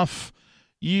off,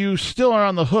 you still are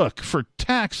on the hook for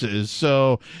taxes.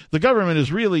 So the government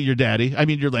is really your daddy,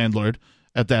 your landlord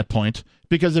at that point,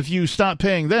 because if you stop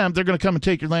paying them, they're going to come and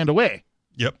take your land away.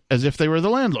 Yep. As if they were the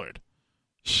landlord.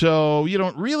 So you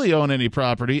don't really own any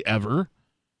property ever.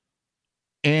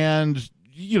 And,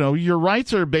 your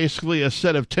rights are basically a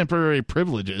set of temporary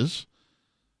privileges.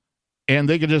 And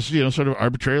they can just, sort of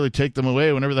arbitrarily take them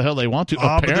away whenever the hell they want to.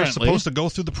 But they're supposed to go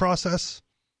through the process?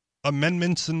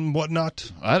 Amendments and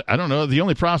whatnot? I don't know. The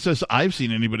only process I've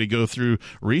seen anybody go through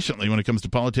recently when it comes to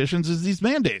politicians is these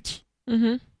mandates.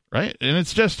 Right? And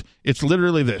it's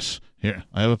literally this. Here,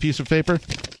 I have a piece of paper.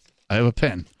 I have a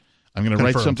pen. I'm going to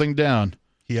write something down.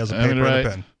 He has a paper and a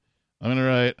pen. I'm going to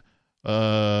write...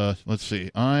 let's see.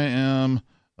 I'm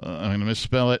going to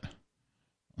misspell it.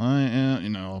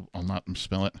 I'll not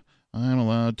misspell it. I'm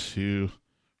allowed to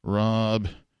rob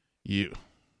you.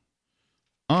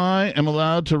 I am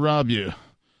allowed to rob you.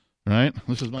 Right?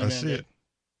 This is my mandate. See it.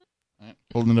 Right.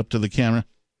 Holding it up to the camera.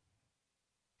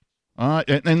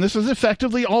 And this is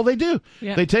effectively all they do.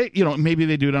 Yeah. They take, maybe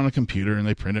they do it on a computer and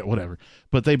they print it, whatever.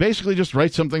 But they basically just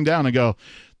write something down and go,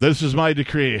 this is my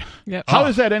decree. Yep. How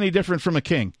is that any different from a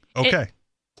king? Okay.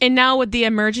 And now with the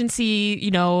emergency,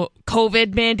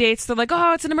 COVID mandates, they're like,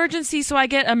 it's an emergency, so I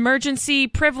get emergency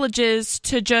privileges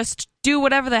to just do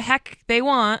whatever the heck they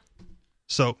want.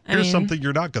 So here's something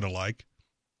you're not going to like.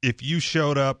 If you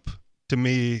showed up to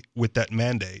me with that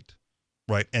mandate,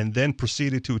 right, and then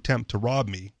proceeded to attempt to rob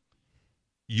me,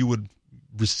 you would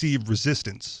receive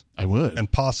resistance. I would.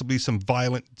 And possibly some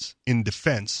violence in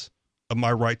defense of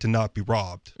my right to not be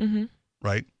robbed.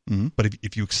 Right? But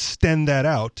if you extend that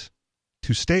out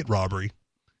to state robbery,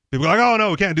 people are like, oh,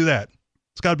 no, we can't do that.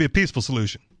 It's got to be a peaceful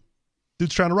solution.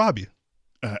 Dude's trying to rob you.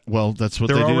 Well, that's what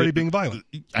they're do. already being violent.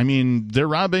 They're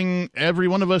robbing every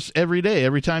one of us every day,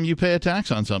 every time you pay a tax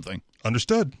on something.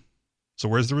 Understood. So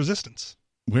where's the resistance?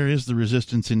 Where is the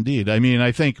resistance indeed?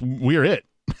 I think we're it.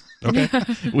 Okay.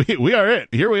 we are it.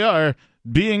 Here we are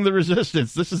being the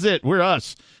resistance. This is it. We're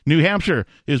us. New Hampshire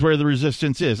is where the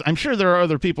resistance is. I'm sure there are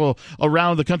other people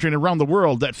around the country and around the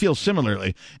world that feel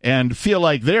similarly and feel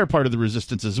like they're part of the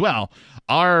resistance as well.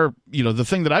 The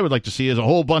thing that I would like to see is a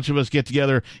whole bunch of us get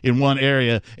together in one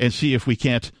area and see if we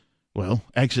can't,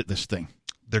 exit this thing.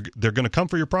 They're going to come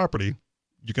for your property.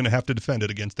 You're going to have to defend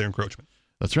it against their encroachment.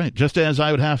 That's right. Just as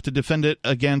I would have to defend it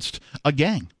against a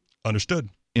gang. Understood.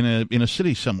 In a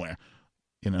city somewhere,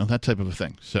 that type of a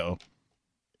thing. So,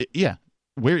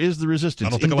 where is the resistance? I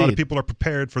don't think a lot of people are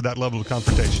prepared for that level of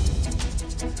confrontation.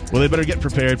 Well, they better get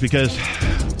prepared, because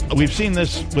we've seen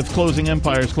this with closing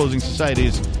empires, closing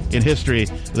societies in history,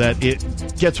 that it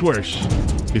gets worse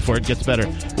before it gets better.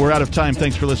 We're out of time.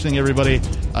 Thanks for listening, everybody.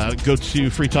 Go to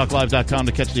freetalklive.com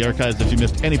to catch the archives if you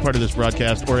missed any part of this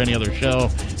broadcast or any other show.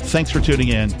 Thanks for tuning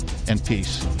in, and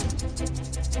peace.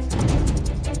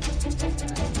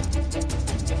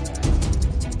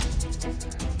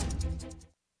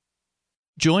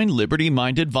 Join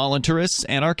liberty-minded voluntarists,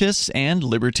 anarchists, and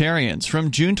libertarians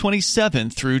from June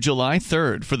 27th through July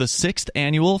 3rd for the 6th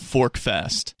annual Fork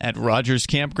Fest at Rogers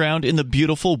Campground in the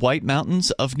beautiful White Mountains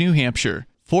of New Hampshire.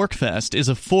 Fork Fest is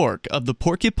a fork of the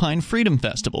Porcupine Freedom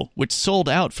Festival, which sold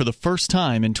out for the first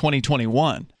time in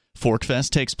 2021. Fork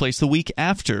Fest takes place the week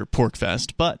after Pork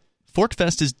Fest, but Fork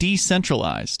Fest is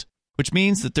decentralized, which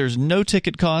means that there's no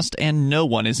ticket cost and no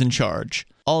one is in charge.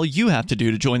 All you have to do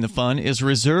to join the fun is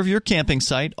reserve your camping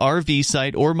site, RV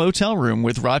site, or motel room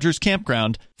with Rogers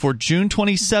Campground for June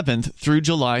 27th through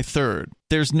July 3rd.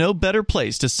 There's no better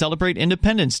place to celebrate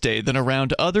Independence Day than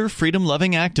around other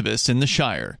freedom-loving activists in the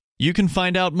Shire. You can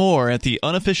find out more at the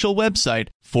unofficial website,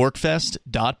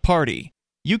 forkfest.party.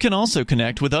 You can also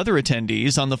connect with other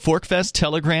attendees on the Forkfest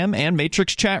Telegram and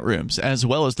Matrix chat rooms, as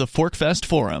well as the Forkfest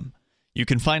Forum. You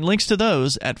can find links to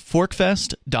those at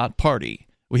forkfest.party.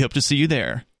 We hope to see you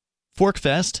there.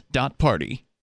 Forkfest.party.